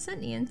towards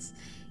sentience.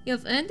 You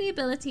have earned the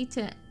ability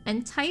to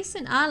entice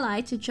an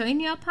ally to join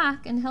your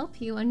pack and help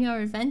you on your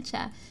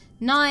adventure.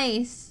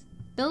 Nice!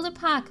 Build a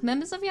pack.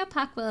 Members of your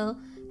pack will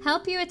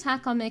help you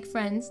attack or make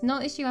friends.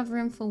 Notice you have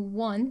room for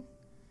one.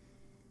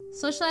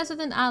 Socialize with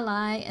an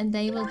ally and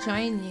they will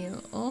join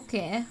you.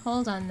 Okay,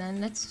 hold on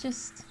then. Let's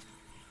just...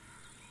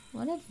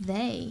 What are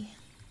they?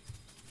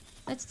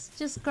 Let's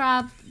just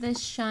grab this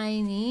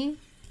shiny.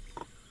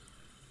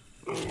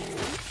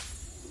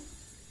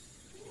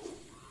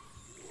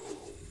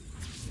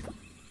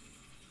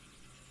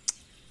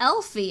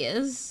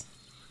 Elfias?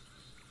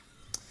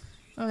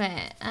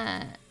 Okay,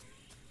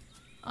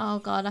 oh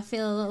god, I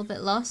feel a little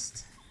bit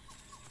lost.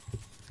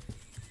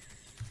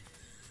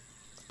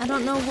 I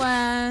don't know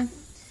where...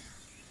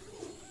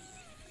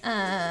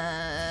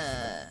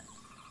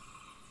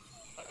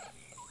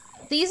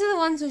 These are the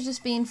ones we're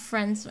just being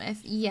friends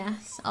with.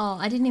 Yes. Oh,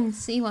 I didn't even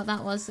see what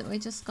that was that we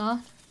just got.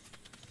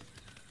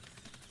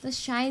 There's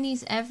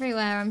shinies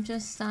everywhere. I'm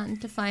just starting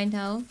to find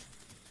out.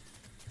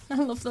 I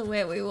love the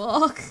way we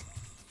walk.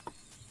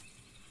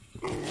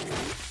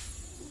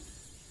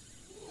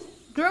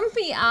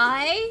 Grumpy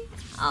eye.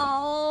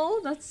 Oh,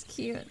 that's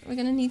cute. We're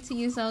gonna need to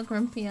use our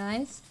grumpy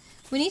eyes.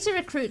 We need to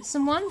recruit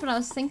someone, but I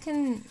was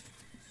thinking...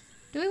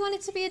 Do we want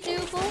it to be a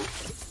Double?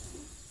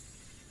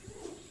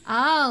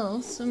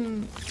 Oh,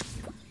 some...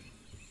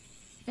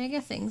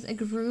 bigger things. A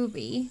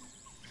Groovy.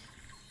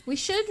 We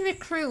should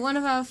recruit one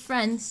of our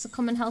friends to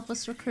come and help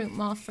us recruit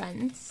more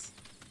friends.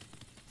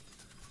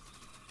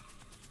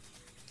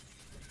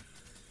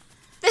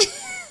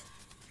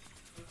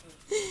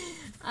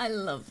 I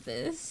love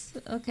this.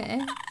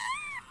 Okay.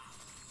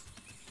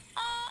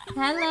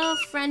 Hello,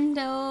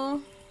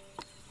 friendo.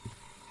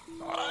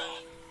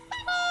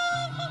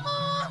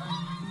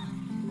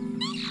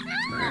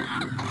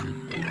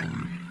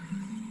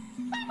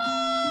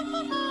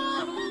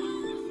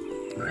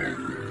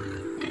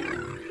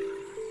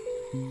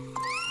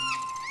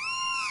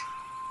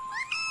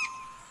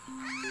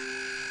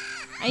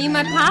 Are you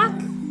my pack?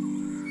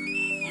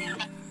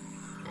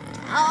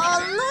 Oh,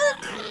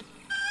 look!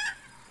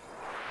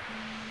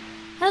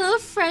 Hello,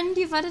 friend.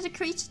 You've added a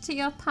creature to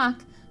your pack.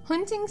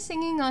 Hunting,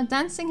 singing, or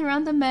dancing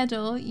around the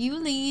meadow. You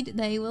lead,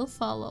 they will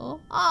follow.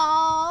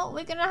 Oh,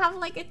 we're gonna have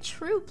like a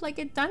troupe, like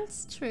a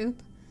dance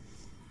troupe.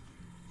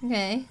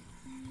 Okay.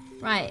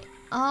 Right.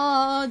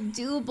 Oh,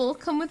 Doable,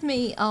 come with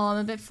me. Oh, I'm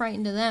a bit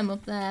frightened of them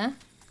up there.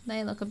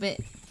 They look a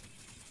bit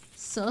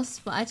sus,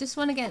 but I just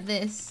want to get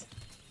this.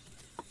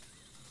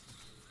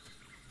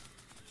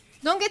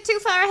 Don't get too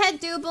far ahead,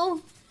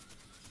 Doable.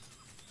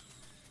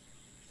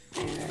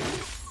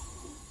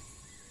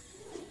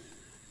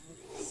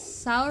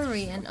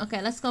 Saurian.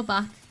 Okay, let's go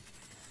back.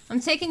 I'm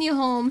taking you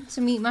home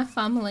to meet my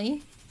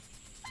family.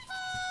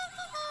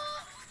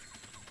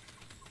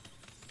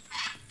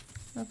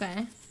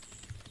 Okay.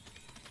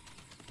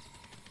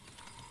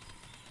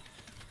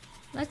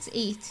 Let's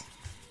eat.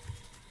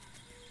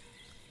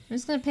 I'm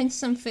just gonna pinch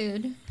some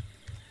food.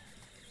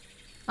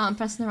 Oh, I'm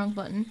pressing the wrong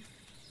button.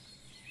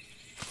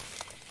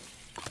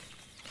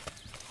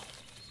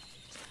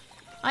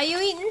 Are you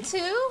eating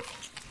too?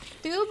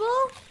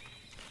 Doable?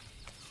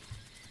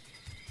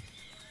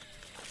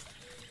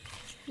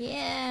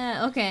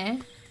 Yeah, okay.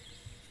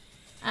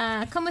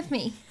 Come with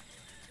me.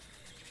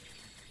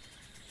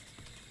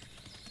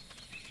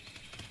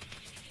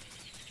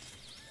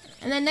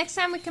 And then next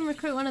time we can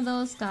recruit one of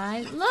those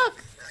guys.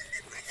 Look!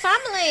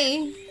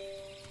 Family!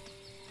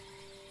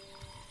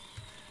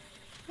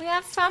 We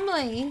have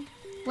family.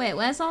 Wait,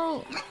 where's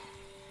the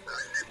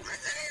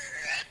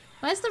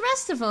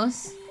rest of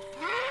us?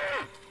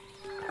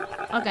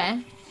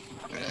 Okay.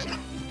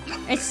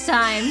 It's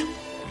time.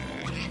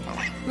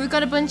 We've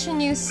got a bunch of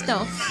new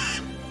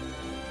stuff.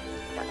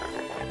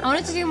 I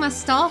wanted to do my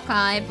stalk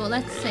eye, but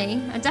let's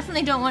see. I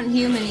definitely don't want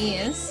human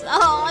ears.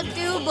 Oh,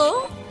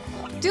 Double!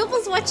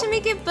 Double's watching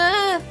me give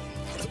birth.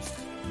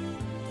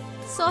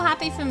 So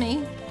happy for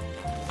me.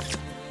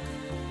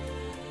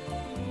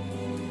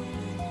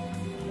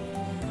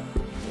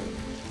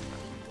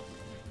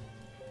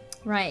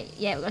 Right,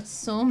 yeah, we've got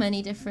so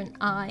many different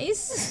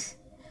eyes.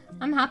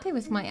 I'm happy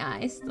with my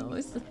eyes, though,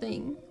 is the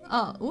thing.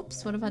 Oh,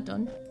 oops, what have I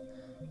done?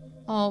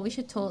 Oh, we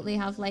should totally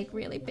have, like,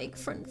 really big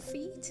front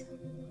feet.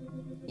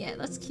 Yeah,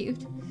 that's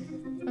cute.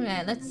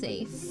 Okay, let's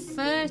see.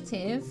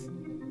 Furtive,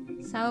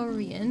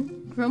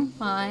 Saurian, Grump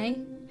Eye,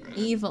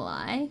 Evil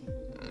Eye.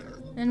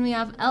 Then we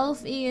have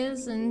elf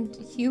ears and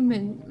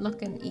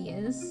human-looking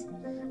ears.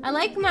 I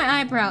like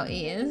my eyebrow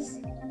ears.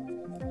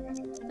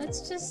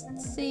 Let's just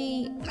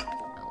see...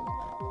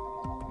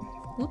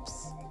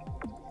 Oops.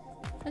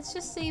 Let's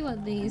just see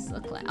what these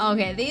look like.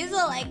 Okay, these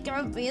are like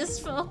grumpy as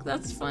fuck.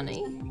 That's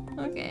funny.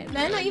 Okay,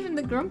 they're not even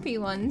the grumpy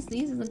ones.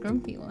 These are the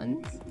grumpy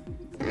ones.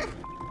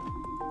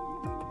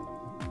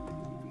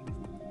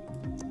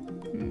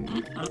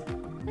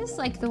 It's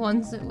like the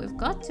ones that we've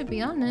got, to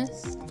be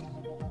honest.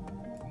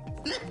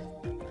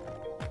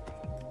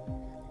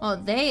 Oh,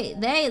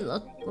 they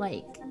look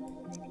like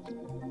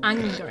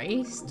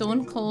angry.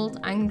 Stone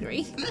cold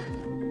angry.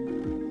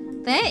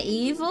 They're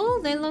evil?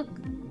 They look...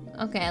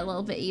 Okay, a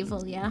little bit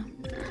evil, yeah.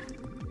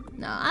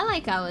 No, I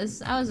like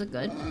ours. Ours are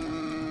good.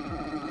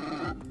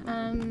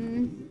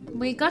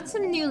 We got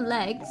some new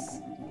legs.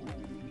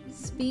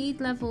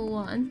 Speed level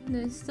 1.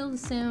 There's still the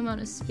same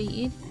amount of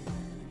speed.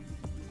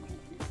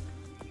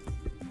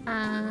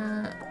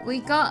 We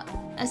got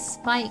a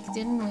spike,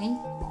 didn't we?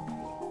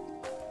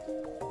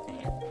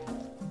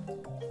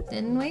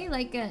 Didn't we?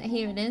 Like,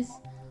 here it is.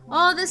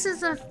 Oh, this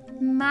is a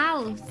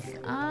mouth.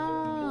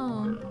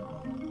 Oh.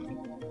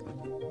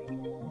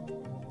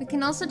 We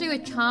can also do a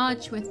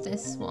charge with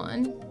this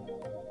one.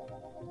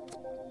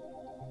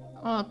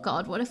 Oh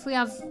god, what if we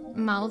have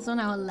mouths on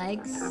our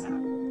legs? I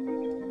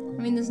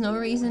mean, there's no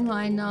reason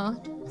why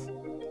not.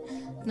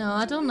 No,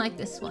 I don't like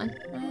this one.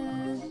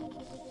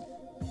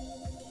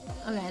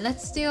 Okay,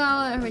 let's do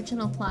our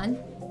original plan.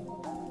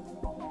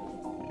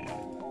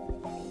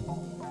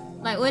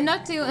 Like, we're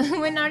not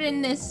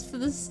in this for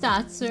the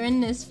stats, we're in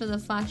this for the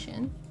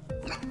fashion.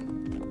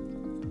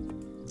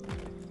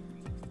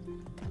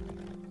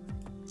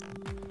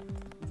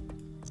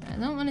 I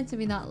don't want it to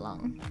be that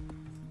long.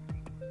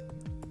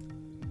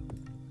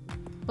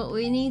 But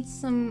we need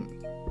some...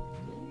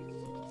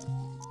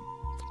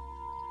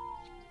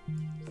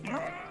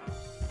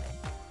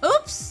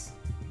 Oops!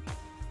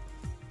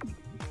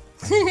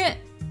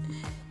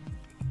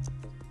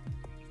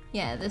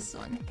 Yeah, this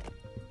one.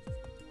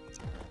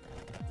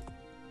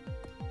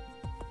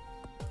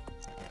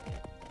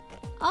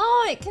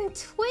 Oh, it can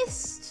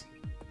twist!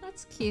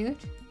 That's cute.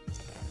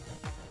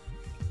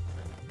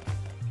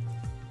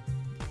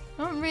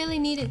 I don't really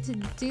need it to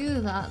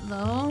do that,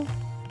 though.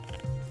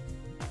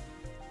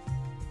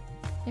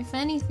 If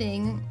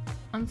anything,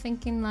 I'm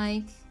thinking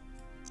like...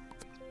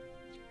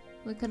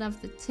 we could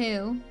have the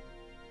 2.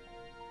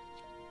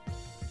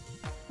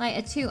 Like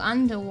a 2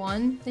 and a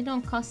 1. They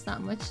don't cost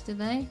that much, do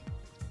they?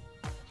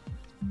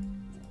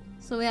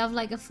 So we have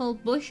like a full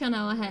bush on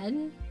our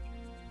head.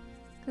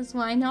 Because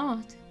why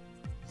not?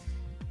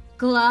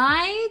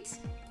 Glide?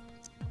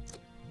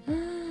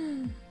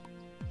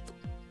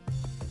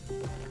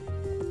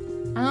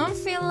 I don't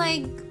feel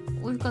like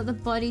we've got the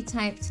body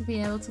type to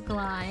be able to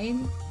glide.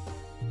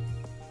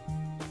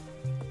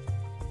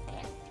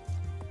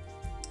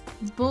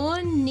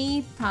 Bone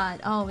knee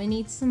pad. Oh, we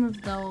need some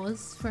of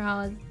those for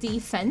our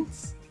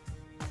defense.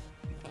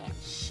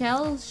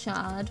 Shell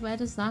shard. Where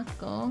does that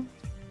go?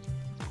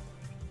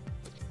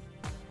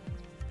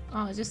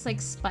 Oh, just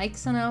like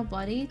spikes on our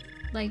body.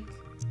 Like...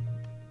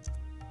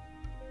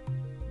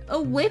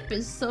 a whip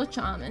is so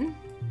charming.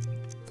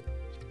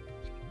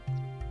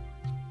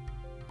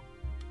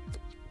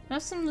 I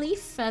have some leaf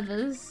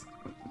feathers.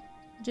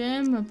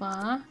 Germa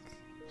bark.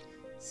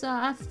 So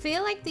I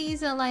feel like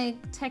these are like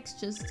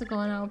textures to go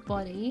on our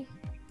body.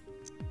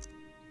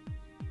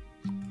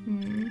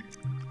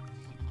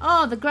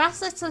 Oh, the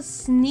grass lets us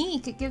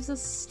sneak. It gives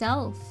us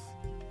stealth.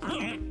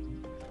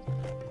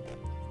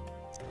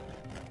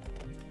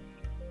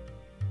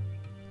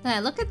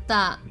 There, look at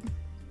that.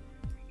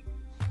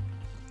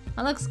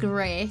 That looks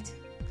great.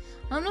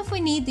 I don't know if we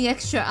need the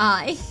extra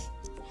eye.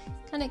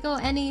 Can it go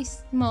any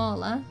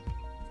smaller?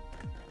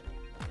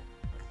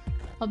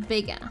 Or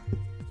bigger?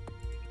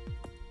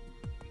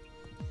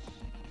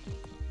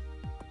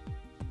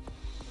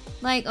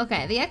 Like,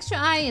 okay, the extra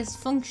eye is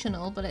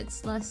functional, but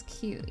it's less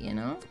cute, you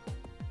know?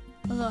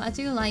 Although I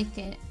do like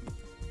it.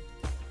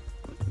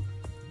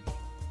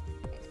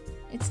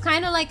 It's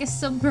kind of like a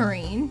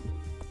submarine.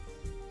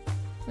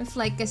 With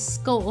like a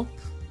scope.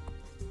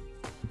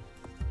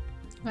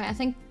 Right, I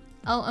think...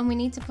 oh, and we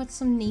need to put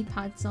some knee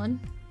pads on.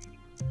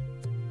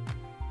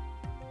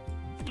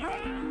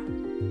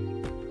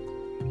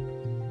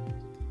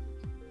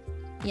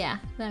 Yeah,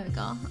 there we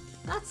go.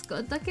 That's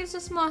good. That gives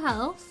us more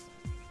health.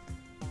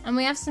 And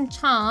we have some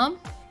charm.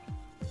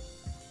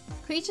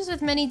 Creatures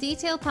with many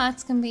detail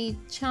parts can be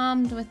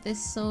charmed with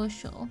this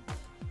social.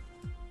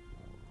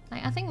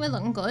 Like, I think we're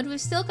looking good.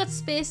 We've still got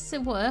space to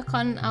work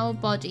on our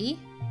body.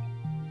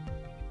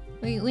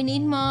 We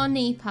need more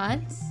knee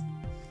pads.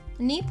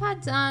 The knee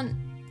pads aren't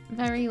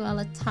very well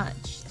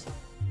attached.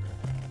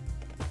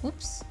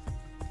 Whoops.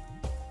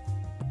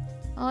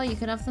 Oh, you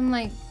could have them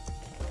like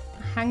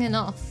hanging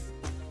off.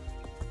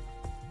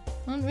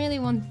 I don't really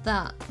want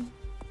that.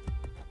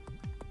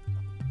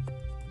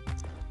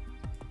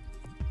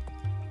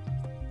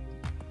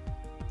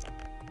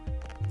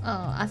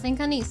 Oh, I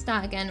think I need to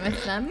start again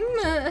with them.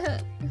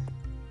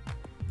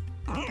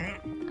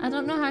 I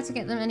don't know how to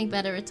get them any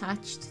better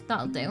attached.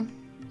 That'll do.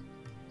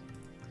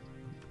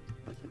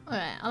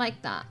 Alright, I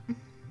like that.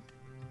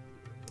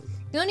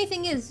 The only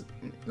thing is,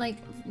 like,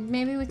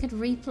 maybe we could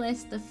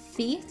replace the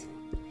feet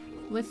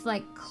with,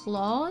 like,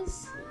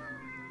 claws.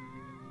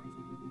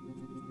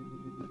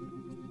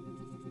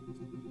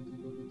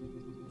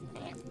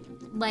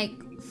 Like,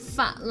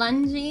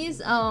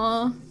 phalanges,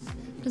 or...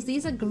 because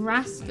these are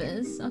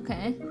graspers,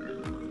 okay.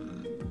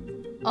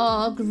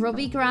 Or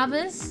grubby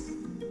grabbers.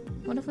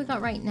 What have we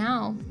got right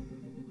now?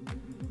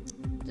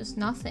 Just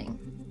nothing.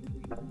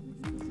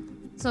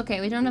 It's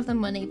okay, we don't have the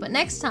money, but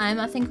next time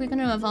I think we're going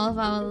to evolve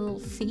our little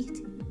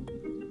feet.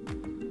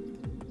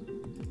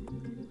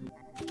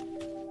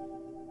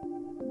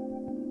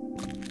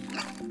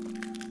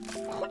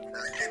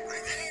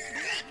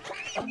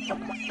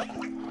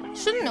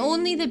 Shouldn't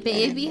only the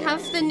baby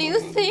have the new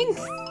thing?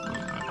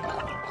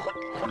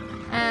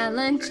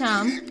 Learn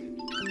charm.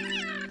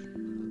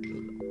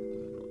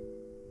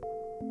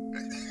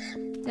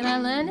 Did I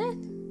learn it?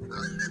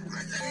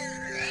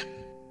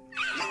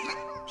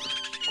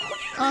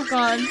 Oh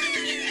god.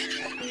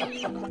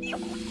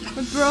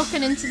 We're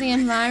broken into the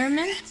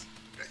environment.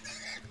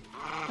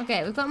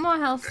 Okay, we've got more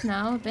health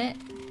now, a bit.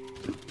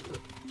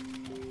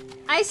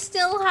 I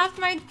still have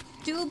my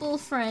doable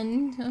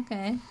friend.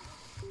 Okay.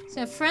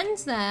 So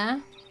friend's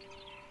there.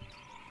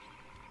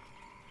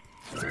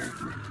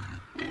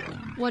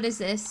 What is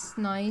this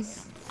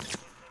noise?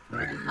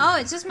 Oh,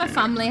 it's just my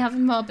family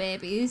having more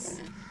babies.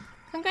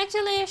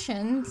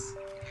 Congratulations.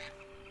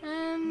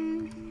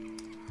 Earn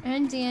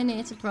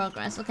DNA to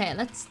progress. Okay,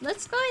 let's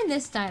go in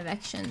this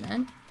direction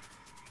then.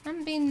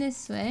 I'm being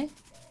this way.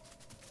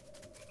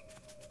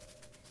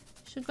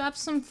 Should grab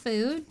some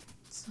food.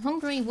 It's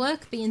hungry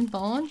work being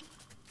born.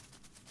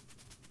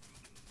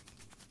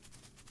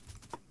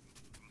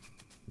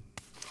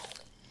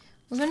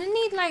 We're gonna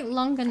need like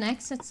longer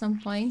necks at some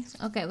point.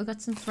 Okay, we've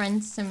got some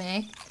friends to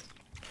make.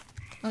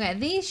 Okay,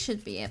 these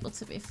should be able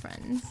to be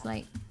friends.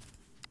 Like,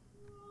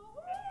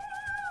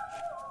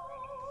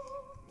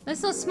 they're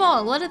so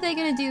small. What are they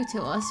gonna do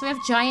to us? We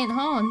have giant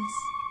horns.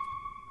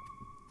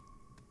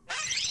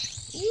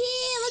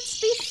 Yeah,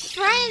 let's be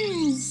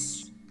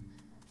friends.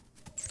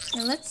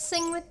 Now let's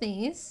sing with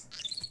these.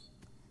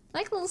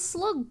 Like little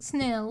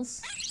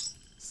snails.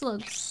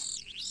 Slugs.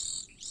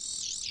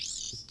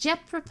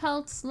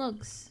 Jet-propelled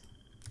slugs.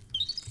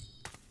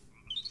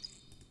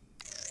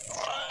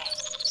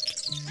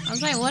 I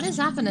was like, what is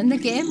happening? The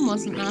game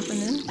wasn't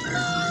happening.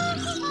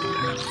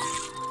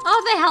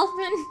 Oh, they're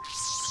helping.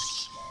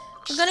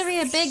 We're gonna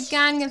be a big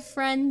gang of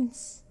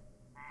friends.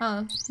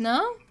 Oh,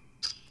 no?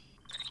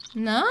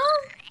 No?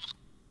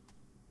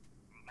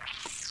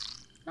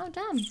 Oh,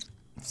 damn.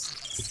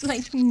 It's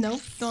like,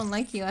 nope, don't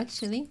like you,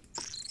 actually.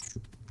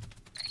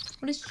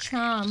 What is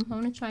charm? I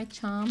want to try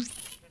charm.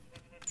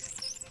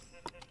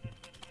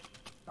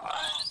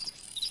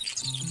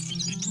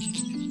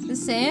 The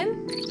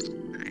same?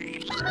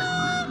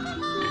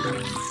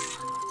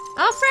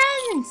 Oh,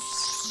 friends!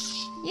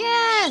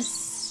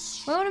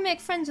 Yes! We want to make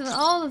friends with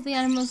all of the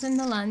animals in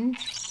the land.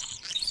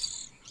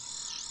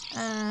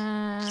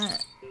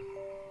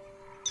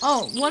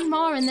 Oh, one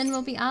more and then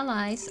we'll be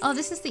allies. Oh,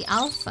 this is the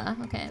alpha.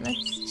 Okay,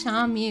 let's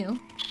charm you.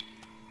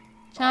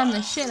 Charm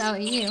the shit out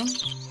of you.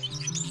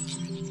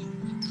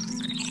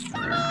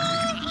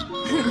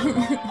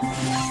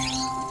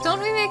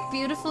 Don't we make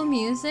beautiful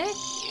music?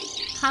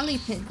 Pally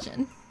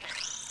pigeon.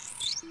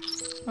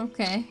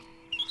 Okay.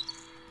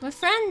 We're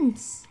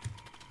friends.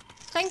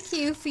 Thank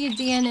you for your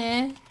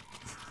DNA.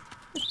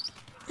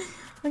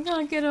 I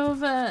can't get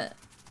over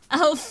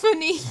how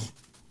funny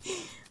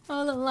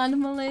our little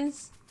animal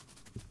is.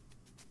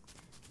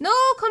 No,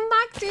 come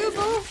back,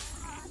 Double.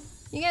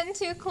 You're getting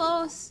too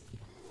close.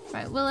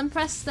 Right, we'll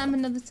impress them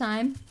another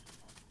time.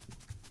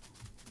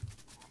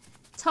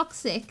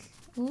 Toxic.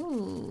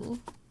 Ooh.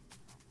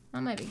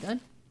 That might be good.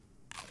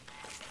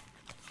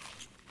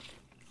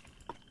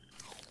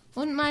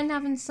 Wouldn't mind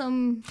having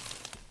some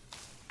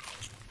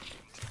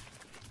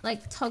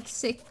like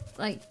toxic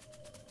like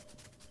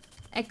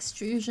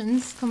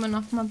extrusions coming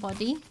off my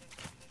body.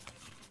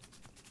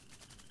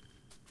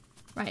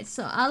 Right,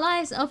 so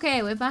allies.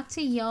 Okay, we're back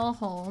to your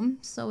home.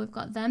 So we've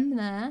got them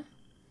there.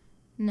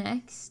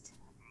 Next.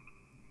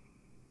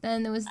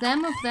 Then there was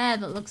them up there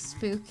that looks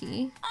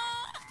spooky.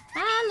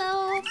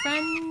 Hello,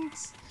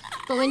 friends.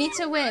 But we need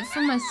to wait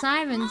for my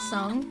siren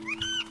song.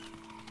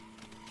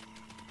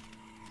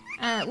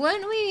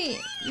 Weren't we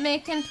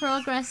making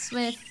progress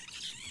with...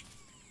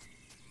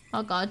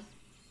 Oh god.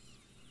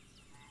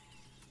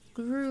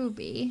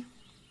 Groovy.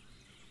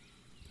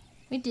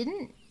 We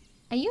didn't...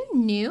 Are you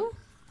new?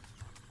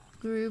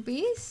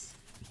 Groobies?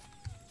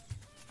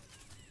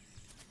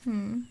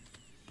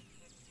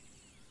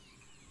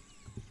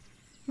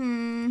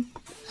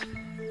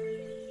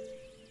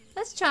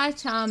 Let's try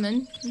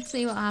charming and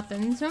see what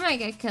happens. We might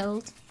get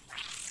killed.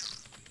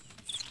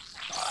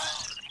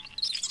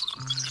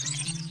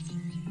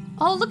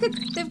 Oh, look at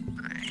they've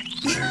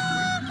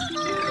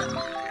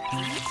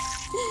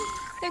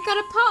they've got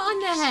a pot on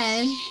their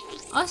head.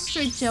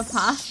 Ostrich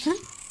pot.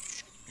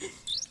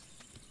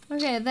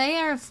 Okay, they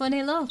are a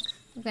funny look.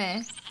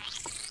 Okay.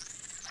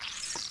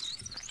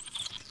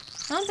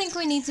 I don't think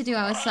we need to do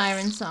our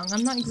siren song.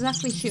 I'm not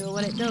exactly sure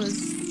what it does.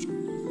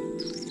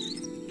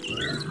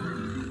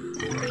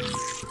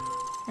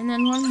 And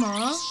then one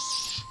more.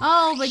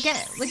 Oh, we're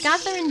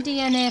gathering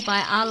DNA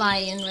by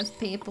allying with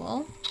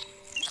people.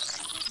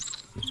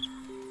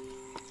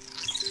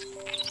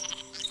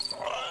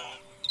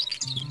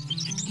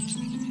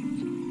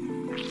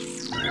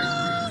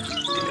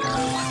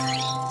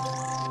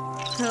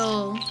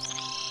 Cool.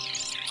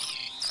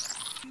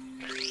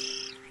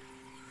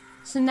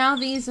 So now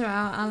these are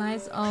our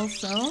allies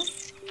also.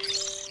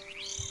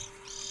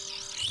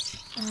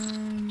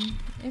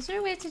 Is there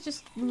a way to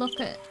just look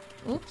at...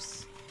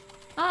 Oops.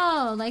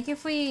 Oh, like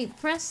if we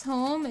press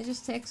home, it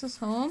just takes us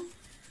home?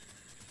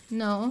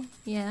 No.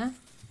 Yeah.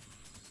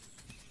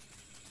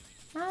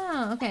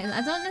 Oh, okay.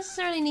 I don't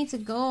necessarily need to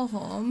go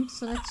home,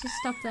 so let's just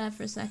stop there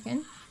for a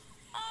second.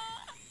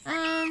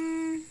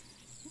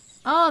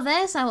 Oh,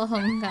 there's our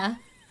hunger.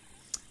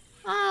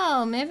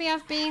 Oh, maybe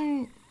I've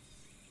been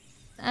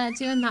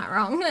doing that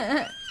wrong.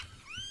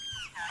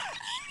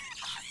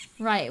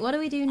 Right, what do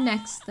we do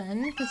next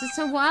then? Because it's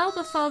a while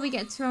before we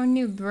get to our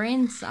new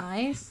brain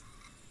size.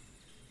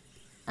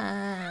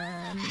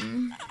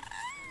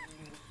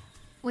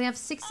 We have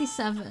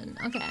 67.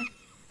 Okay.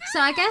 So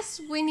I guess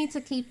we need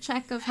to keep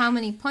track of how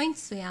many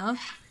points we have.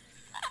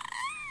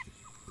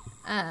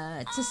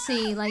 To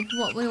see like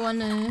what we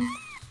want to...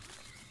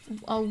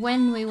 Or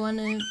when we want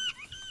to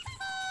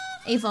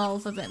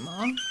evolve a bit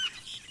more.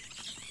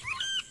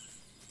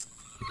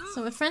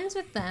 So we're friends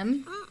with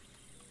them.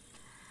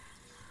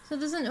 So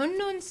there's an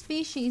unknown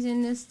species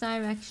in this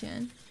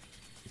direction.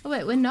 Oh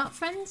wait, we're not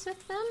friends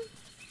with them?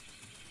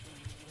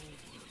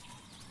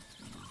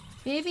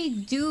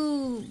 Maybe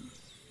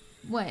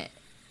wait.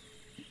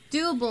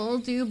 Double,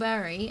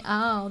 dewberry.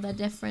 Oh, they're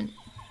different.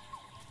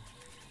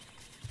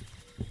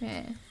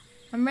 Okay.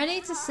 I'm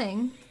ready to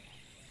sing.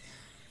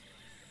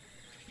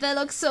 They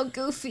look so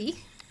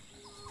goofy.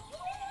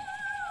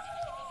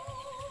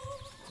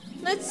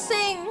 Let's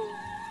sing.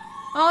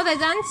 Oh, they're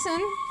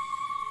dancing.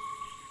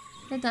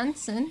 They're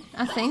dancing,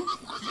 I think.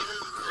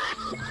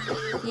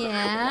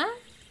 Yeah.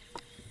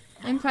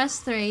 And press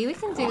 3. We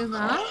can do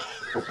that.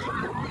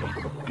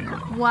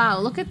 Wow,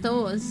 look at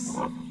those.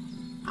 They're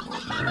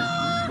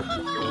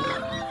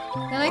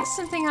like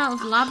something out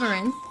of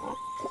Labyrinth.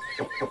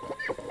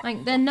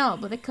 Like, they're not,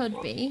 but they could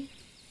be.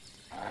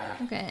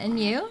 Okay, and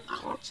you?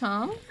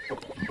 Charm.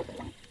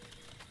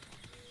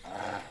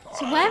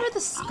 So where are the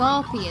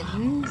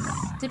scorpions?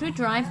 Did we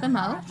drive them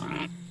out?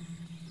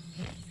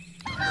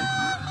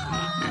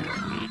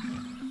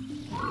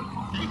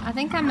 I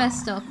think I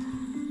messed up.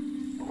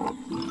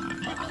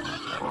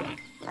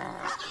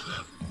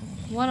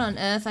 What on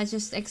earth? I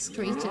just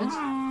excreted.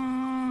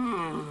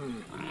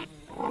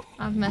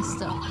 I've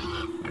messed up.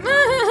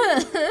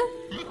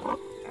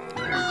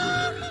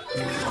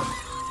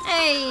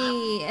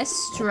 Hey, a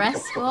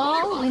stress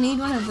ball? We need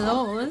one of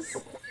those.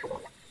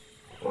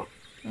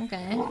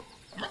 Okay.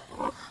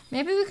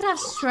 Maybe we could have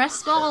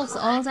stress balls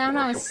all down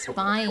our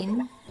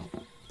spine.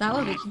 That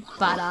would be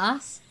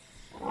badass.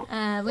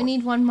 We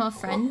need one more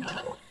friend.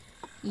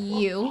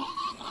 You.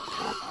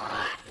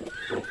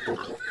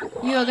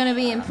 You are gonna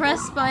be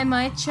impressed by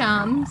my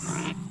charms.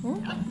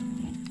 Ooh.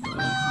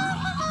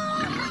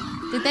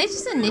 Did they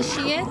just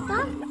initiate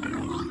that?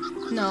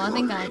 No, I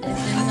think I did,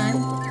 didn't I?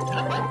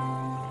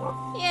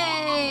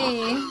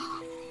 Yay!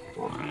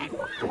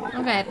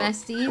 Okay,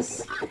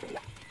 besties.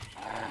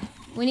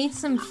 We need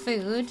some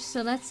food,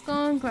 so let's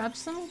go and grab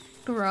some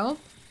grub.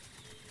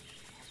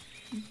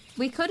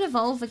 We could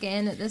evolve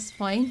again at this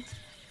point.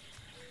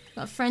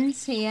 Got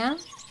friends here.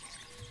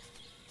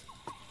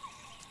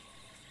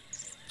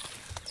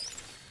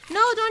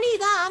 No, don't eat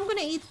that. I'm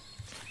gonna eat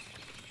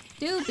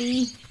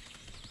Doobie.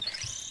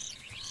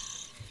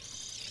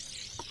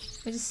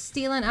 We're just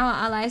stealing our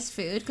allies'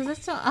 food, because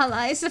that's what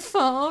allies are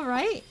for,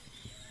 right?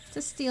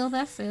 To steal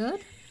their food.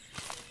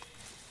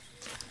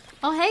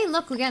 Oh hey,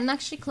 look, we're getting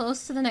actually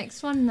close to the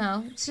next one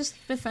now. It's just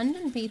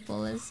befriending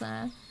people is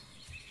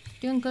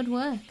doing good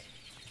work.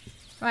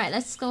 Right,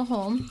 let's go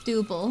home.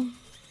 Double.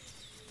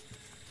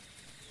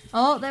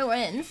 Oh, they're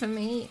waiting for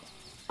me.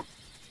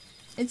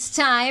 It's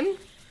time.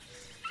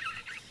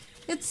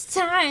 It's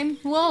time.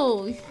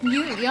 Whoa,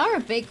 you're a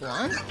big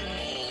one.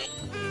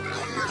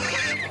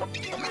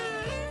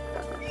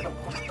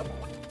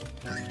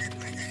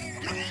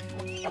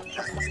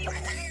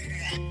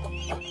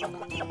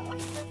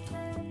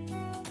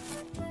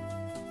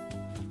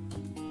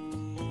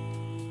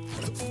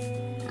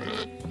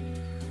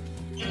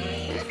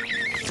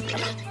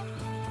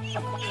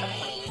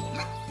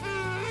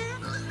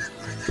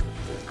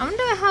 I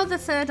wonder how the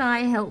third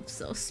eye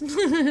helps us.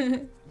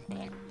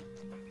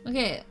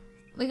 Okay,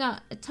 we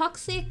got a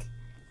toxic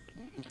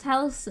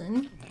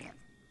Talison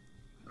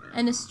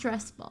and a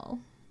stress ball.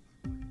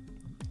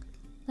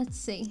 Let's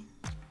see.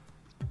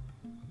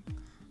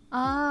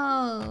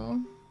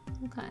 Oh,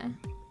 okay.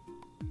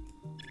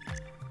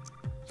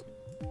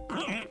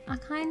 I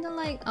kind of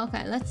like...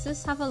 Okay, let's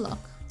just have a look.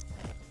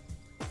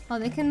 Oh,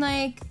 they can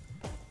like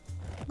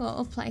go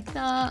up like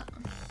that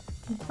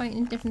and point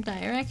in different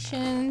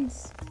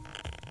directions.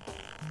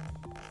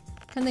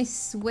 Can they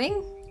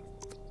swing?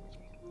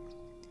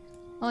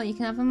 Oh, you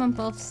can have them on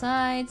both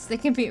sides. They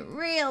can be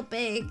real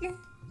big.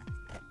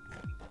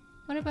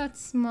 What about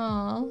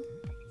small?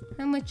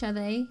 How much are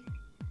they?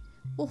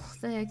 Oh,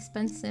 they're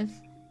expensive.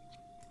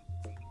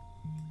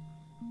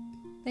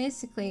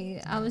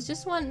 Basically, I was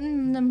just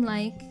wanting them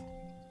like...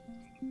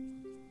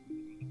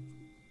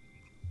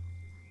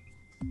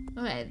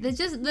 Okay,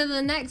 they're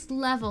the next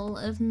level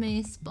of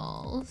mace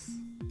balls.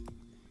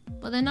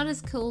 But they're not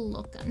as cool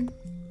looking.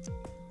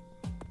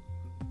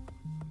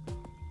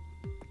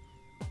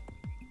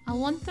 I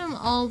want them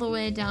all the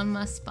way down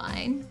my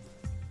spine.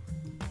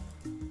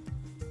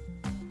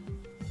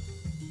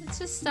 Let's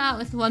just start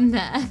with one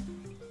there.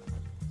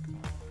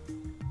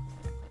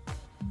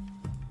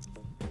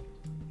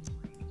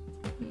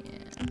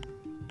 Yeah.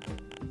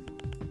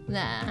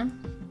 There.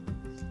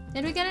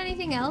 Did we get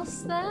anything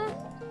else there?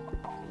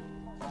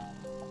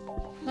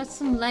 Got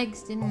some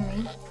legs, didn't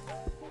we?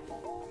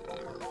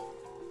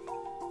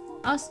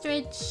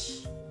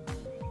 Ostrich,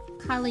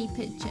 Collie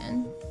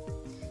Pigeon.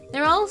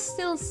 They're all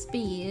still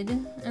speed,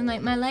 and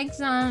like my legs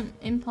aren't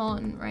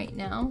important right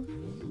now.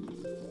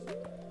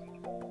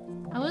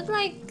 I would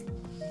like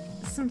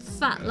some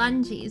fat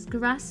lungies,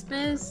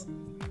 graspers,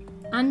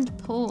 and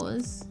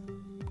paws.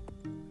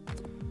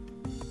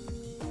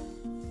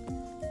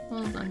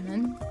 Hold on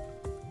then.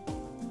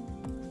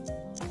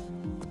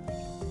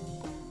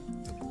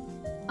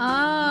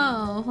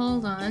 Oh,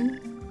 hold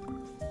on.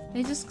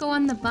 They just go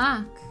on the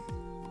back.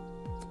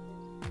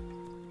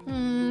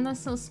 That's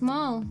so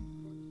small.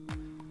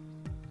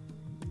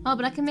 Oh,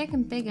 but I can make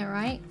them bigger,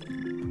 right?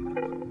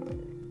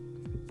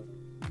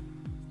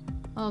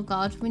 Oh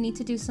god, we need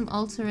to do some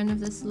altering of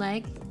this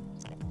leg.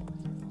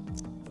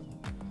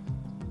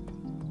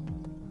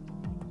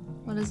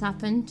 What has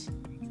happened?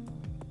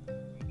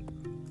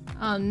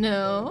 Oh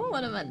no,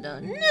 what have I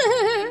done?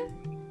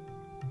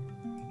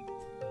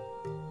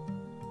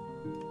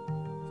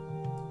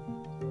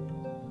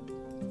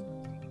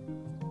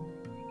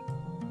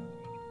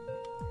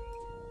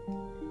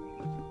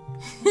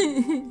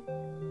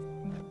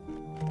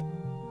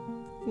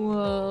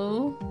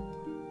 Whoa.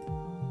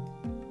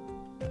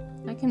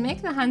 I can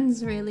make the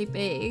hands really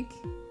big,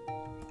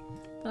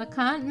 but I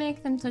can't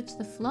make them touch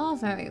the floor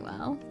very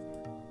well.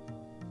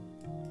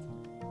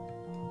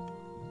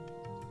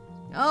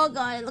 Oh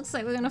god, it looks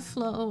like we're gonna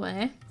float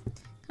away.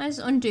 Can I just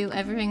undo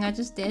everything I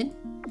just did?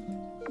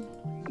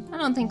 I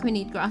don't think we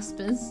need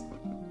graspers.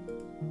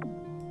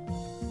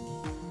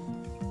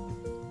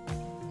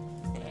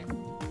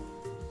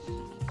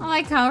 I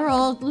like our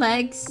old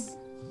legs.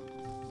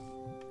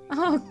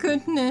 Oh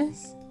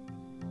goodness.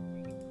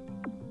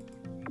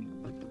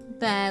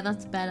 There,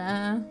 that's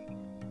better.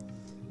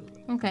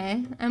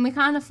 Okay, and we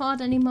can't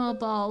afford any more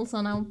balls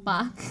on our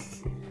back.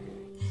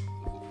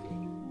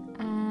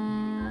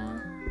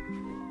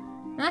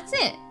 That's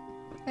it.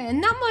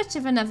 Not much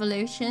of an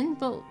evolution,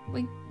 but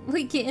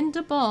we gained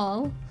a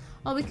ball.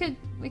 Or we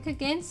could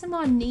gain some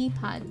more knee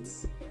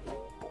pads.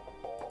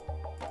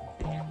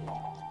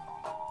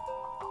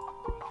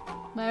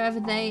 Wherever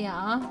they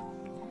are.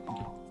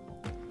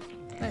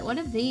 Wait, what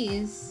are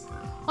these?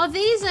 Oh,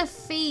 these are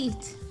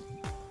feet.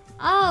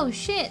 Oh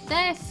shit,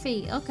 they're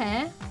feet.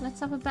 Okay, let's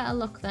have a better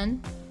look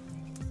then.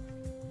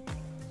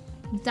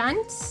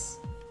 Dance.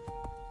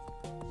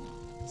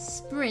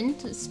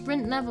 Sprint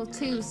level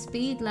 2,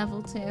 speed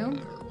level 2.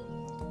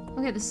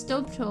 Okay, the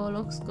stub toe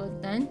looks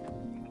good then.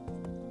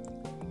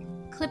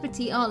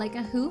 Clippity, oh, like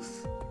a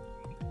hoof.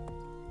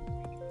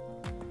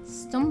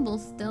 Stumble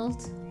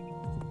stilt.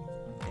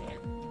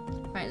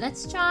 Right,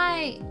 let's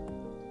try...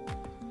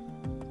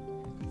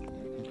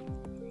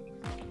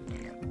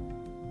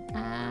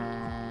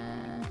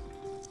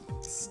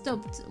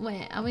 Stubbed.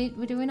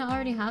 Wait, do we not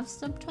already have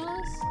stub toes?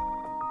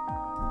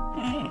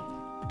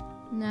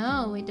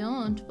 No, we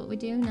don't, but we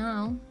do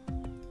now.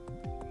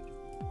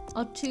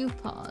 Or 2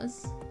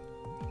 paws.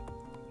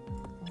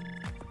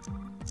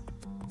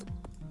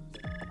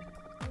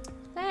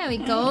 There we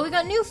go, we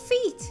got new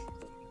feet!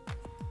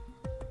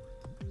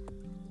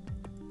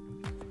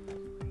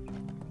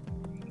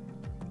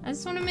 I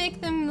just want to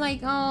make them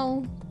like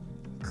all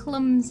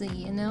clumsy,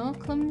 you know?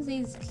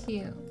 Clumsy's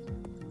cute.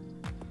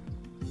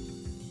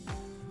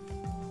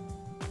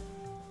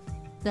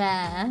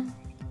 There.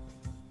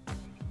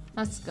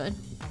 That's good.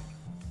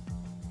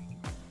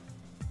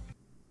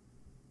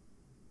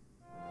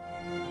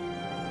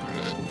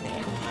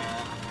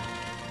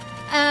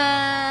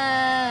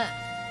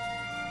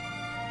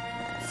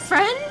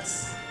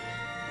 Friends?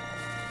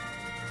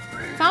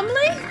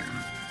 Family?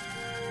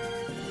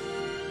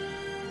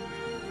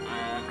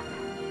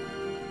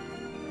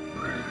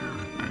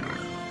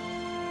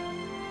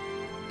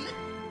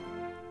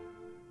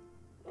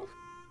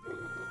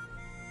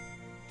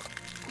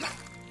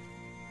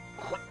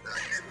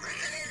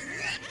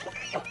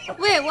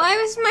 Wait, why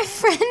was my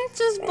friend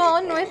just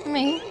born with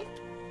me?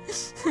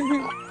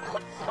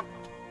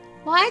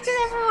 Why did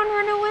everyone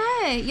run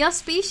away? Your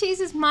species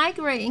is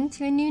migrating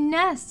to a new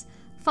nest.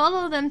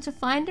 Follow them to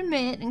find a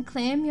mate and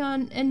claim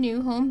a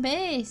new home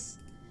base.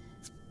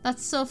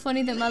 That's so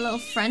funny that my little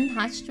friend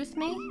hatched with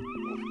me.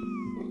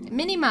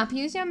 Minimap.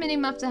 Use your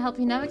minimap to help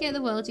you navigate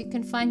the world. You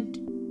can find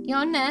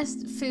your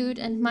nest, food,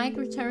 and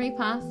migratory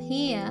path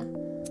here.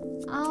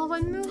 Oh,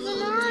 we're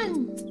moving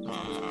on.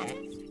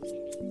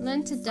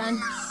 Learn to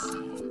dance.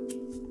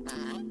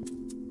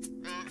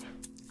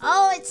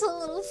 Oh, it's a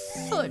little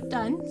foot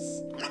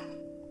dance.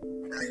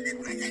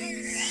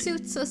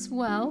 Suits us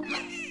well.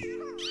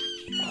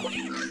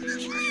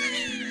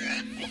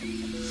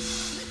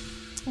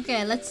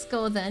 Okay, let's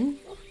go then.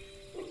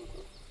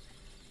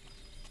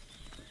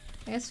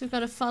 I guess we've got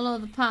to follow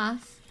the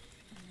path.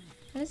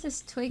 What is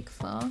this twig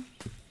for?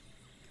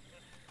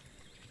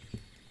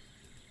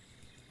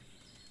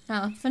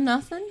 Oh, for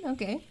nothing?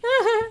 Okay.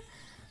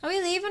 Are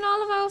we leaving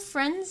all of our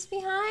friends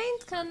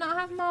behind? Can I not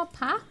have more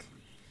pack?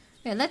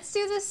 Okay, let's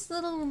do this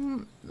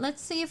little...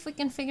 Let's see if we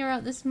can figure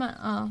out this map.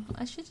 Oh,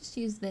 I should just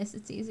use this.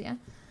 It's easier.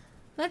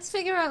 Let's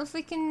figure out if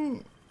we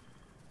can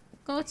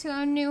go to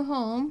our new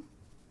home.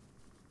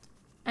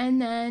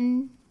 And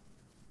then...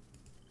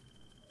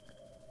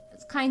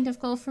 let's kind of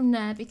go from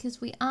there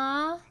because we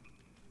are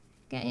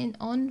getting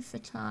on for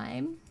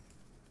time.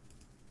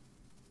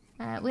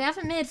 We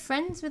haven't made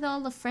friends with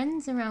all the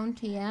friends around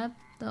here,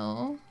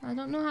 though. I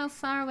don't know how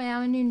far away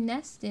our new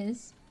nest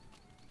is.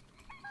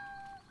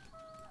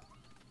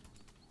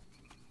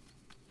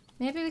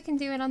 Maybe we can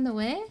do it on the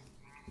way?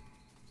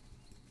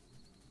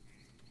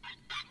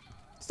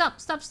 Stop,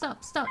 stop,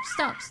 stop, stop,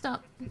 stop,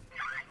 stop.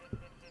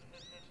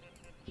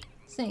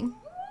 Sing.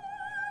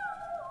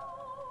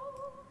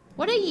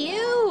 What are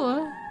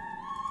you?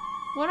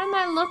 What am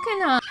I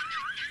looking at?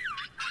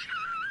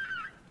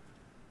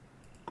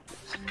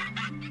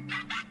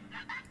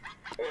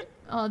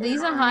 Oh,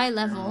 these are high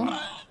level.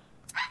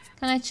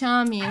 Can I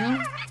charm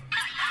you?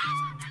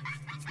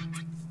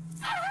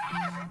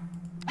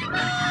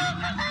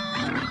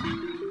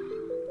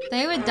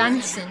 They were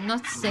dancing,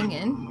 not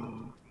singing.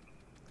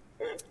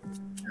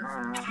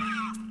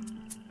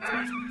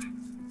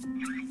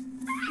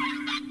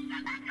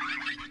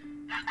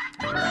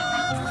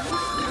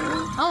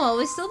 Oh well,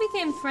 we still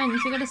became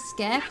friends. We got a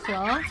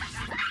scarecrow.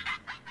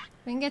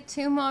 We can get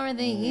 2 more of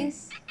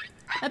these.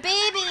 A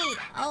baby!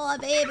 Oh, a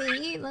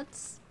baby!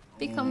 Let's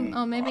become...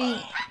 oh,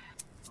 maybe...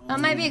 that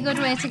might be a good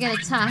way to get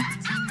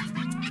attacked.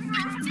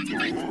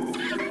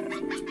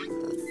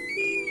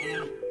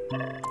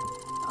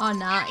 Oh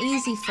nah,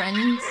 easy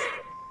friends.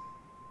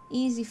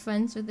 Easy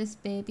friends with this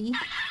baby.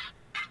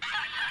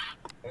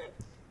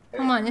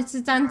 Come on, it's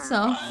a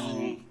dance-off.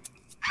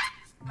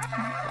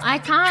 I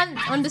can't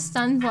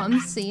understand what I'm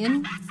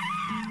seeing.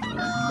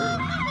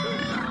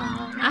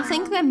 I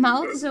think their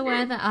mouths are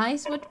where their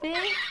eyes would be.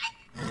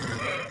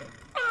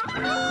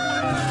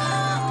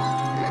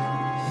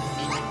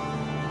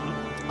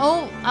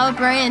 Oh, our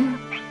brain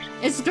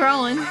is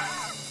growing.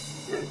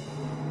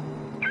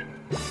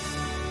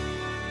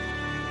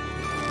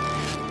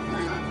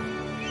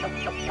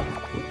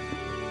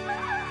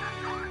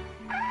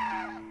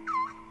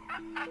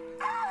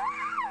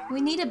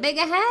 We need a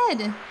bigger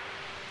head.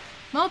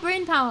 More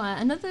brain power.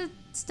 Another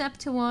step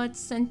towards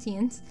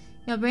sentience.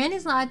 Your brain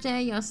is larger,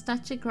 your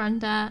stature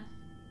grander.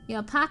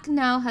 Your pack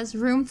now has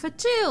room for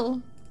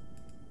 2.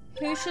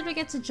 Who should we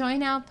get to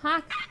join our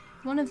pack?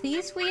 One of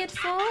these weird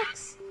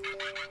folks?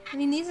 I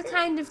mean, these are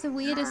kind of the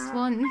weirdest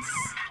ones.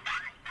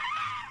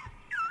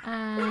 Do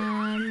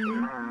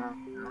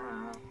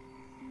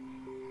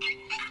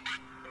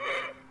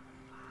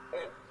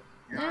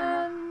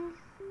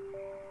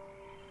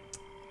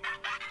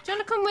you want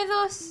to come with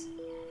us?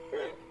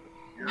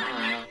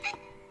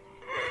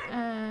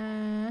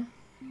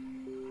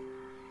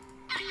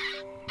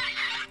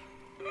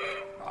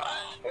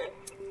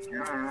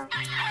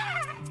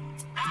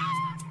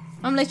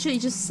 I'm literally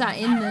just sat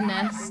in the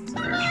nest.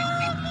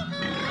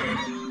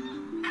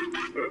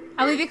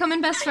 Are we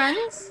becoming best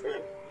friends?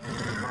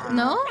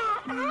 No?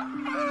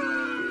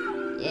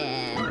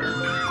 Yeah.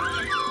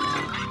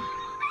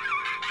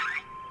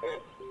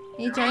 Are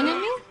you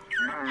joining me?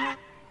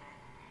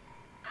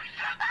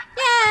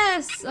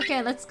 Yes!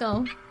 Okay, let's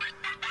go.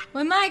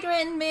 We're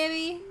migrating,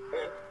 baby.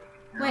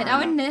 Wait,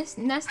 our nest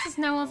is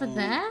now over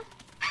there?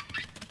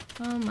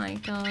 Oh my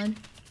god.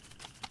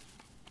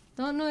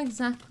 Don't know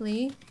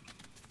exactly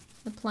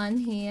the plan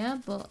here,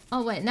 but...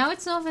 Oh wait, now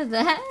it's over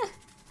there?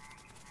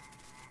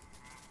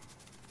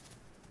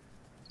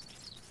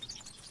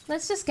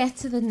 Let's just get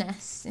to the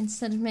nest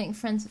instead of making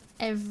friends with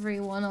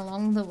everyone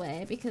along the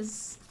way,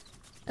 because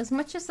as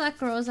much as that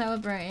grows our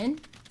brain,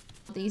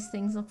 these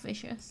things look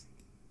vicious.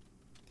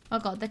 Oh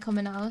god, they're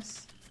coming at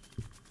us.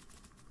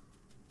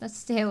 Let's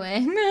stay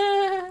away.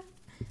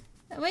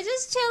 We're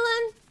just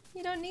chilling.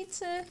 You don't need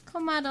to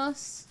come at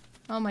us.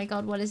 Oh my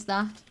god, what is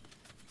that?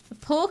 A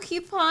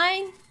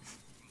porcupine?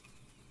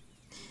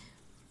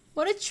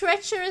 What a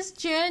treacherous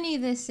journey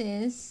this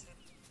is.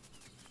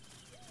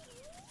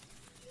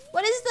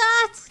 What is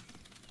that?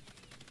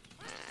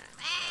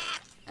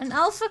 An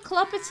alpha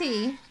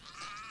clopity.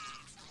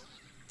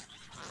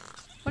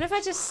 What if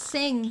I just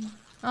sing?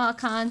 Oh, I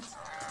can't.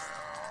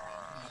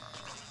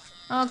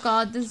 Oh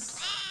god, there's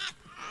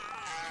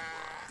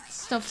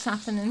stuff's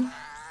happening.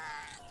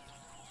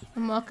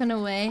 I'm walking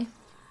away.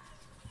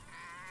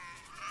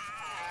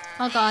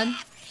 Oh god.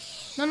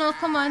 No, no,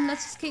 come on,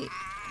 let's just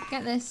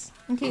get this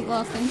and keep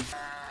walking.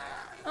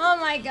 Oh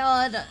my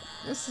god,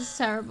 this is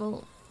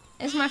terrible.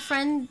 Is my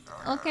friend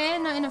okay?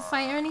 Not in a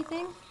fight or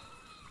anything?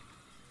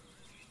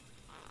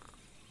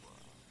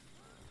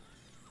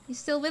 You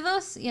still with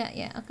us? Yeah,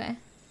 yeah, okay.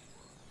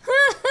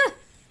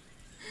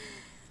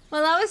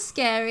 Well, that was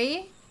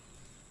scary.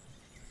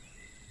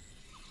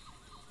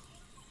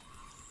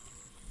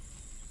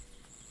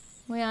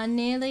 We are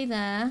nearly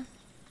there.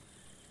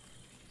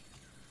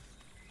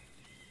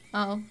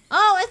 Oh.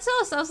 Oh, it's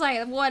us! I was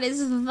like, what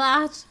is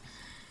that?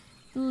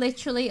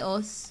 Literally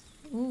us.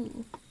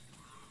 Ooh.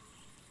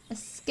 A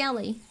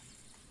skelly.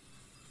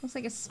 Looks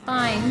like a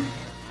spine.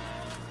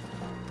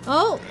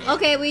 Oh,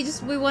 okay, we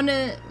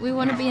wanna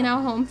be in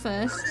our home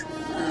first.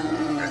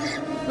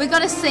 We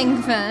gotta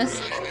sing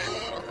first.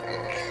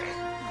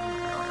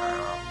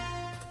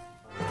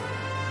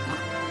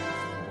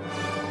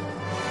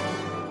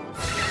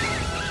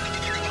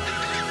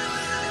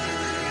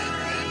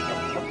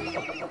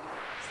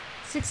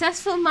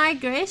 Successful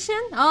migration?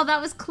 Oh, that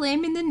was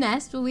claiming the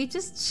nest, but we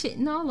just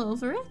shitting all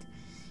over it.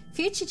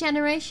 Future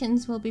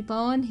generations will be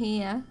born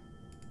here.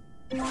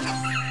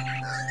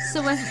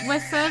 So we're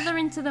further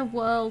into the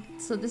world,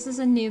 so this is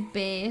a new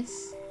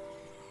base.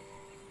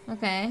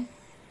 Okay.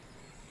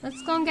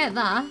 Let's go and get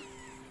that.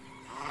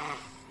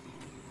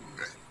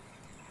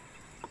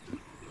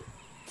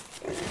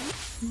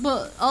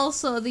 But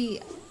also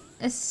the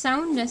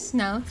soundness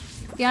now.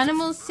 The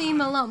animals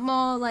seem a lot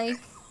more like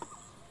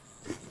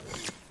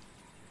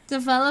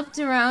developed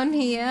around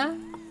here.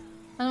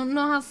 I don't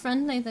know how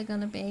friendly they're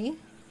gonna be.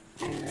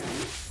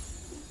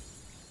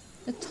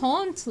 The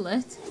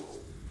Tauntlet.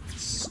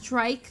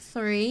 Strike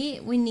 3.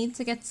 We need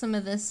to get some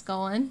of this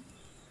going.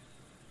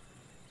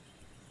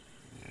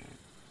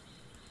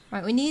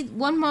 Right, we need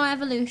one more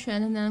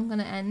evolution and then I'm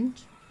gonna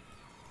end.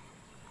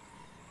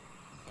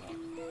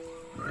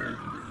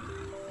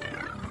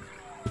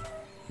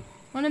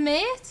 Want a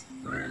mate?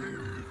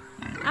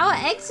 Our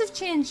eggs have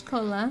changed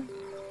colour.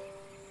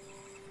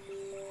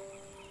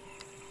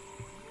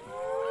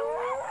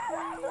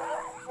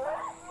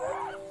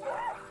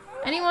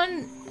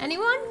 Anyone?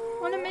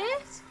 Want a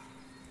mate?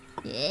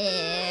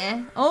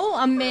 Yeah. Oh,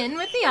 I'm mating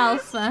with the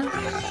alpha.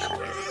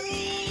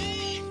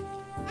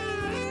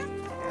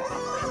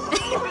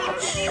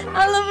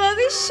 I love how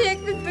they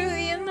shake the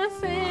booty in the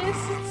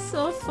face. It's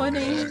so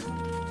funny.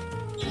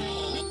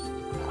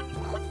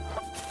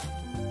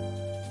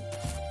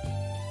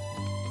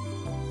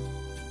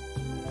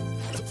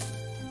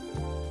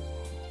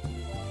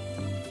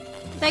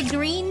 They're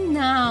green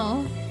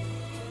now.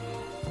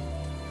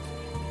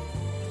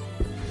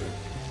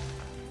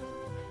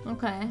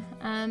 Okay,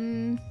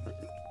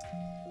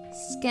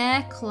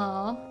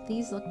 Scareclaw.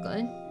 These look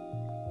good.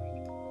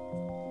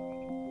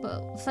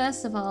 But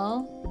first of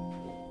all,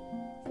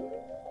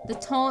 the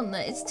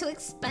Tauntlet. It's too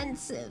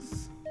expensive.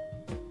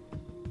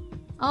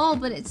 Oh,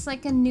 but it's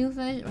like a new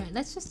version. Right,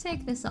 let's just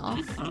take this off.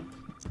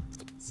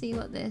 See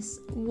what this...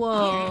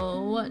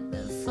 Whoa, what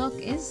the fuck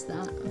is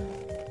that?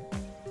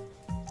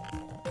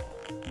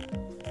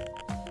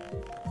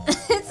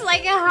 It's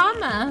like a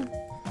hammer.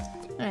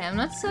 Alright, I'm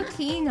not so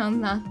keen on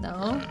that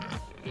though.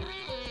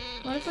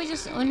 What if we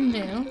just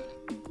undo?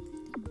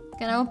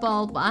 Get our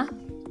ball back.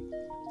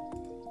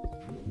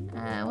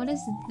 What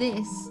is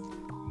this?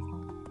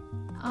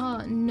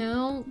 Oh,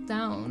 null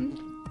down.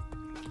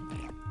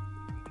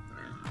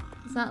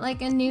 Is that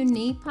like a new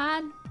knee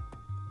pad?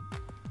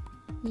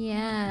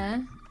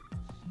 Yeah.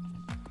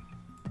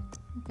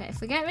 Okay,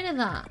 if we get rid of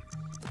that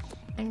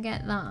and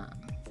get that,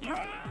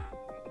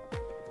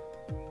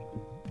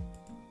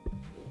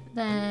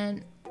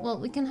 then, well,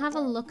 we can have a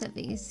look at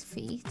these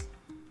feet.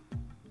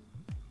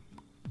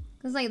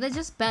 Because, like, they're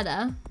just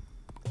better.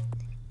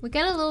 We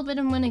get a little bit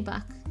of money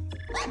back.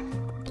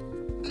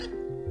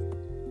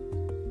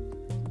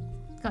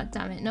 God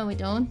damn it, no we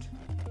don't.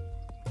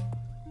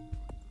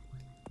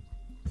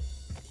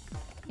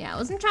 Yeah, I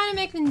wasn't trying to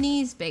make the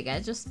knees bigger,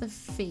 just the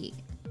feet.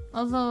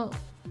 Although,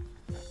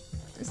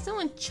 I still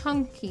want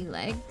chunky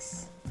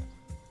legs.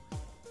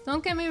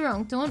 Don't get me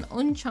wrong, don't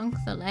unchunk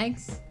the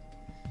legs.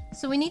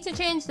 So we need to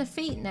change the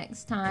feet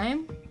next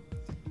time.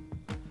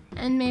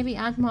 And maybe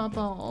add more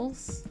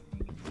balls.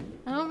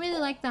 I don't really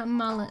like that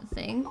mallet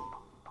thing.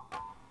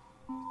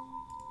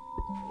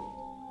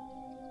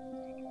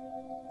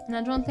 And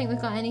I don't think we've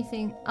got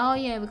anything... Oh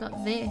yeah, we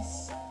got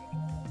this.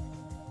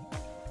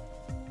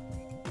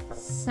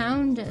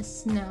 Sounder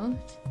snout.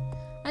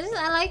 I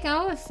like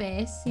our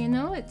face, you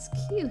know? It's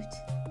cute.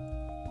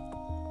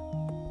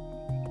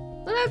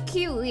 Look how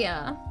cute we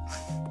are.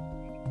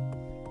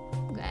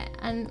 Okay,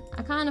 and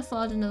I can't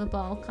afford another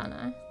ball, can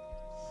I?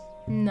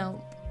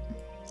 Nope.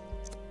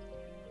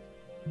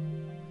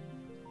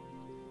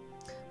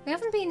 We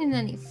haven't been in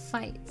any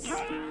fights.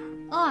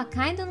 Oh, I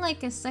kind of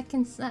like a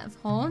second set of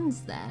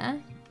horns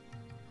there.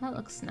 That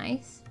looks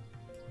nice.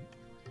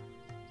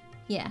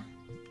 Yeah.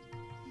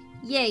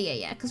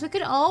 Yeah. Because we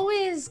could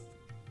always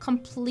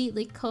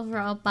completely cover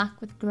our back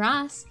with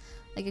grass.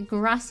 Like a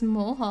grass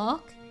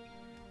mohawk.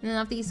 And then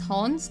have these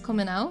horns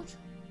coming out.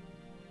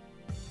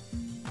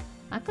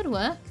 That could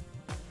work.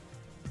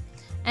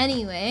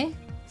 Anyway.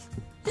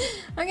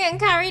 I'm getting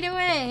carried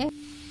away.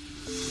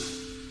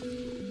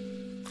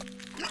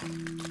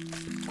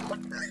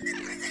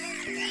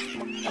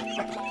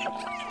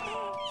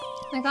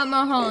 I got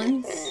more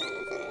horns.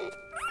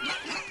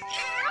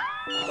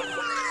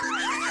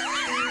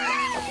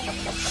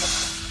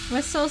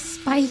 We're so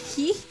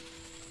spiky.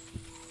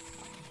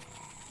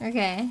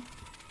 Okay.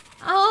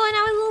 Oh, and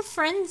our little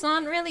friends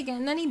aren't really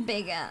getting any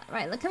bigger.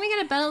 Right, look, can we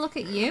get a better look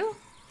at you?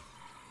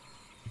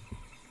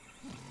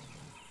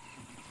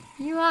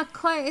 You are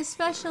quite a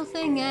special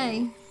thing,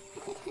 eh?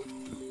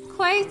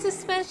 Quite a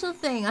special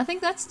thing. I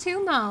think that's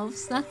two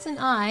mouths. That's an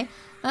eye.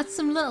 That's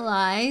some little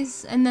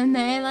eyes. And then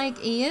they're like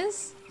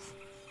ears.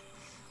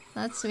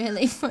 That's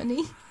really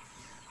funny.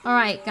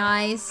 Alright,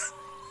 guys.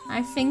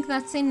 I think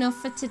that's enough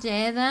for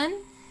today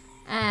then.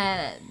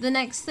 The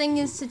next thing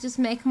is to just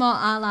make more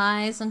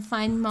allies and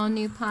find more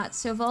new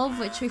parts to evolve,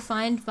 which we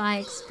find by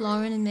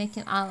exploring and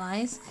making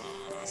allies.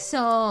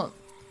 So,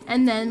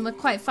 and then we're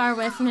quite far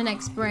away from the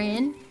next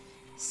brain.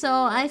 So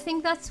I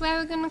think that's where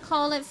we're going to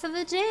call it for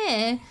the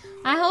day.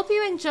 I hope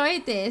you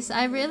enjoyed this.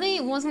 I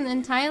really wasn't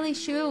entirely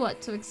sure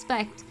what to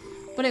expect,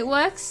 but it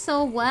works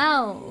so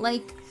well.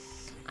 Like,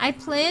 I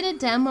played a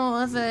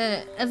demo of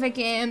a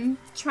game,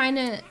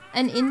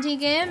 an indie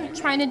game,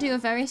 trying to do a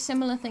very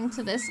similar thing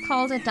to this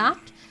called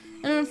Adapt.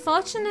 And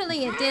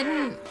unfortunately it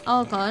didn't,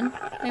 oh god,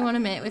 they want to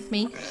mate with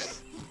me.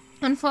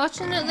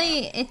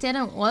 Unfortunately it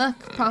didn't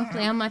work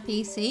properly on my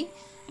PC.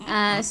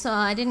 So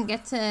I didn't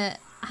get to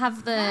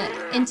have the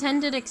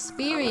intended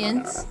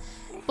experience.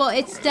 But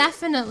it's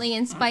definitely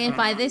inspired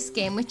by this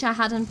game, which I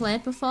hadn't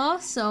played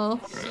before, so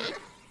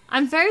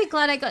I'm very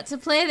glad I got to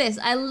play this.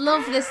 I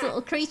love this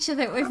little creature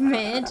that we've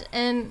made,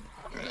 and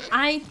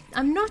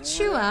I'm not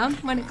sure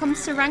when it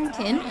comes to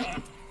ranking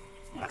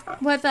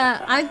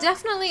whether I'm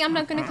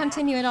not going to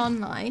continue it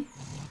online,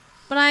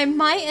 but I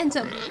might end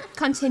up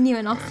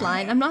continuing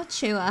offline. I'm not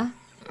sure,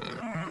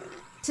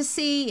 to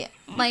see,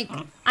 like,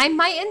 I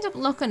might end up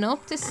looking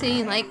up to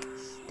see like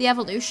the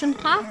evolution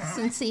paths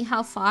and see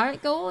how far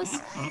it goes.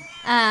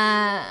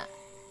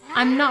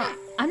 I'm not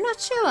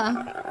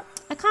sure.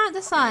 I can't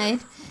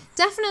decide.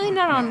 Definitely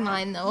not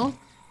online though.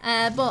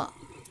 But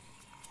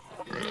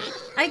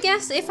I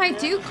guess if I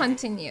do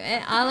continue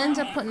it, I'll end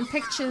up putting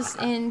pictures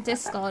in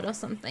Discord or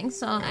something,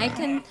 so I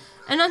can,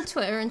 and on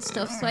Twitter and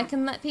stuff, so I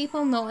can let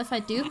people know if I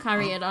do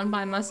carry it on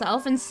by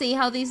myself and see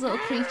how these little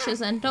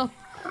creatures end up.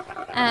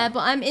 But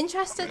I'm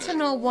interested to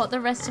know what the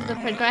rest of the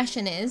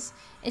progression is.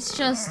 It's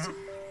just,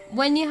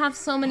 when you have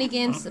so many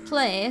games to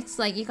play, it's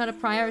like you gotta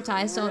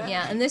prioritize, don't you?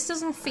 And this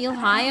doesn't feel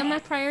high on my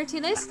priority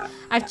list.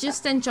 I've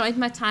just enjoyed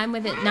my time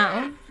with it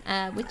now,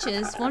 which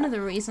is one of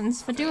the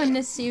reasons for doing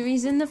this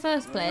series in the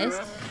first place.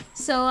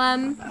 So,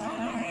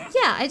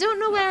 yeah, I don't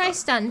know where I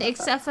stand,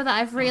 except for that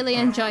I've really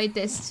enjoyed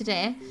this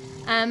today.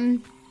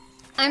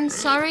 I'm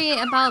sorry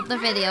about the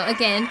video.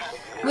 Again,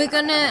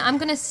 I'm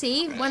gonna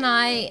see when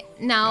I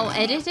now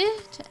edit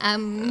it,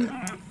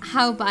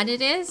 how bad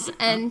it is,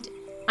 and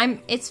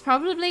it's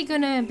probably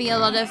gonna be a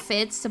lot of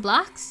fades to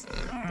blacks.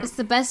 It's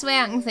the best way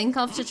I can think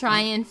of to try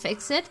and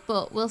fix it,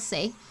 but we'll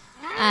see.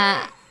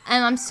 And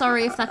I'm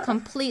sorry if that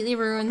completely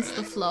ruins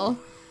the flow.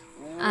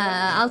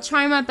 I'll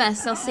try my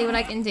best. I'll see what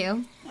I can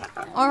do.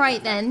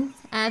 Alright then,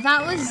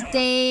 that was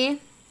day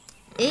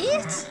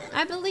 8,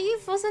 I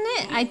believe, wasn't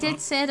it? I did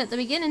say it at the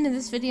beginning of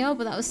this video,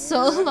 but that was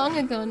so long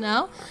ago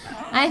now.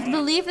 I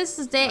believe this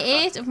is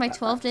day 8 of my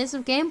 12 days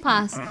of Game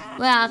Pass.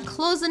 We are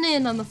closing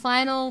in on the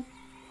final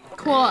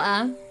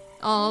quarter,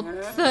 or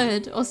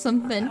third, or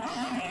something.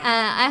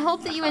 I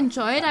hope that you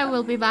enjoyed. I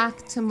will be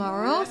back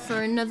tomorrow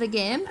for another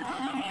game.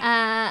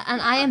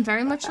 And I am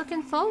very much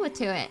looking forward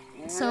to it.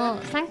 So,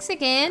 thanks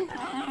again,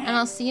 and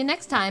I'll see you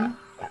next time.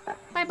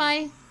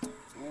 Bye-bye.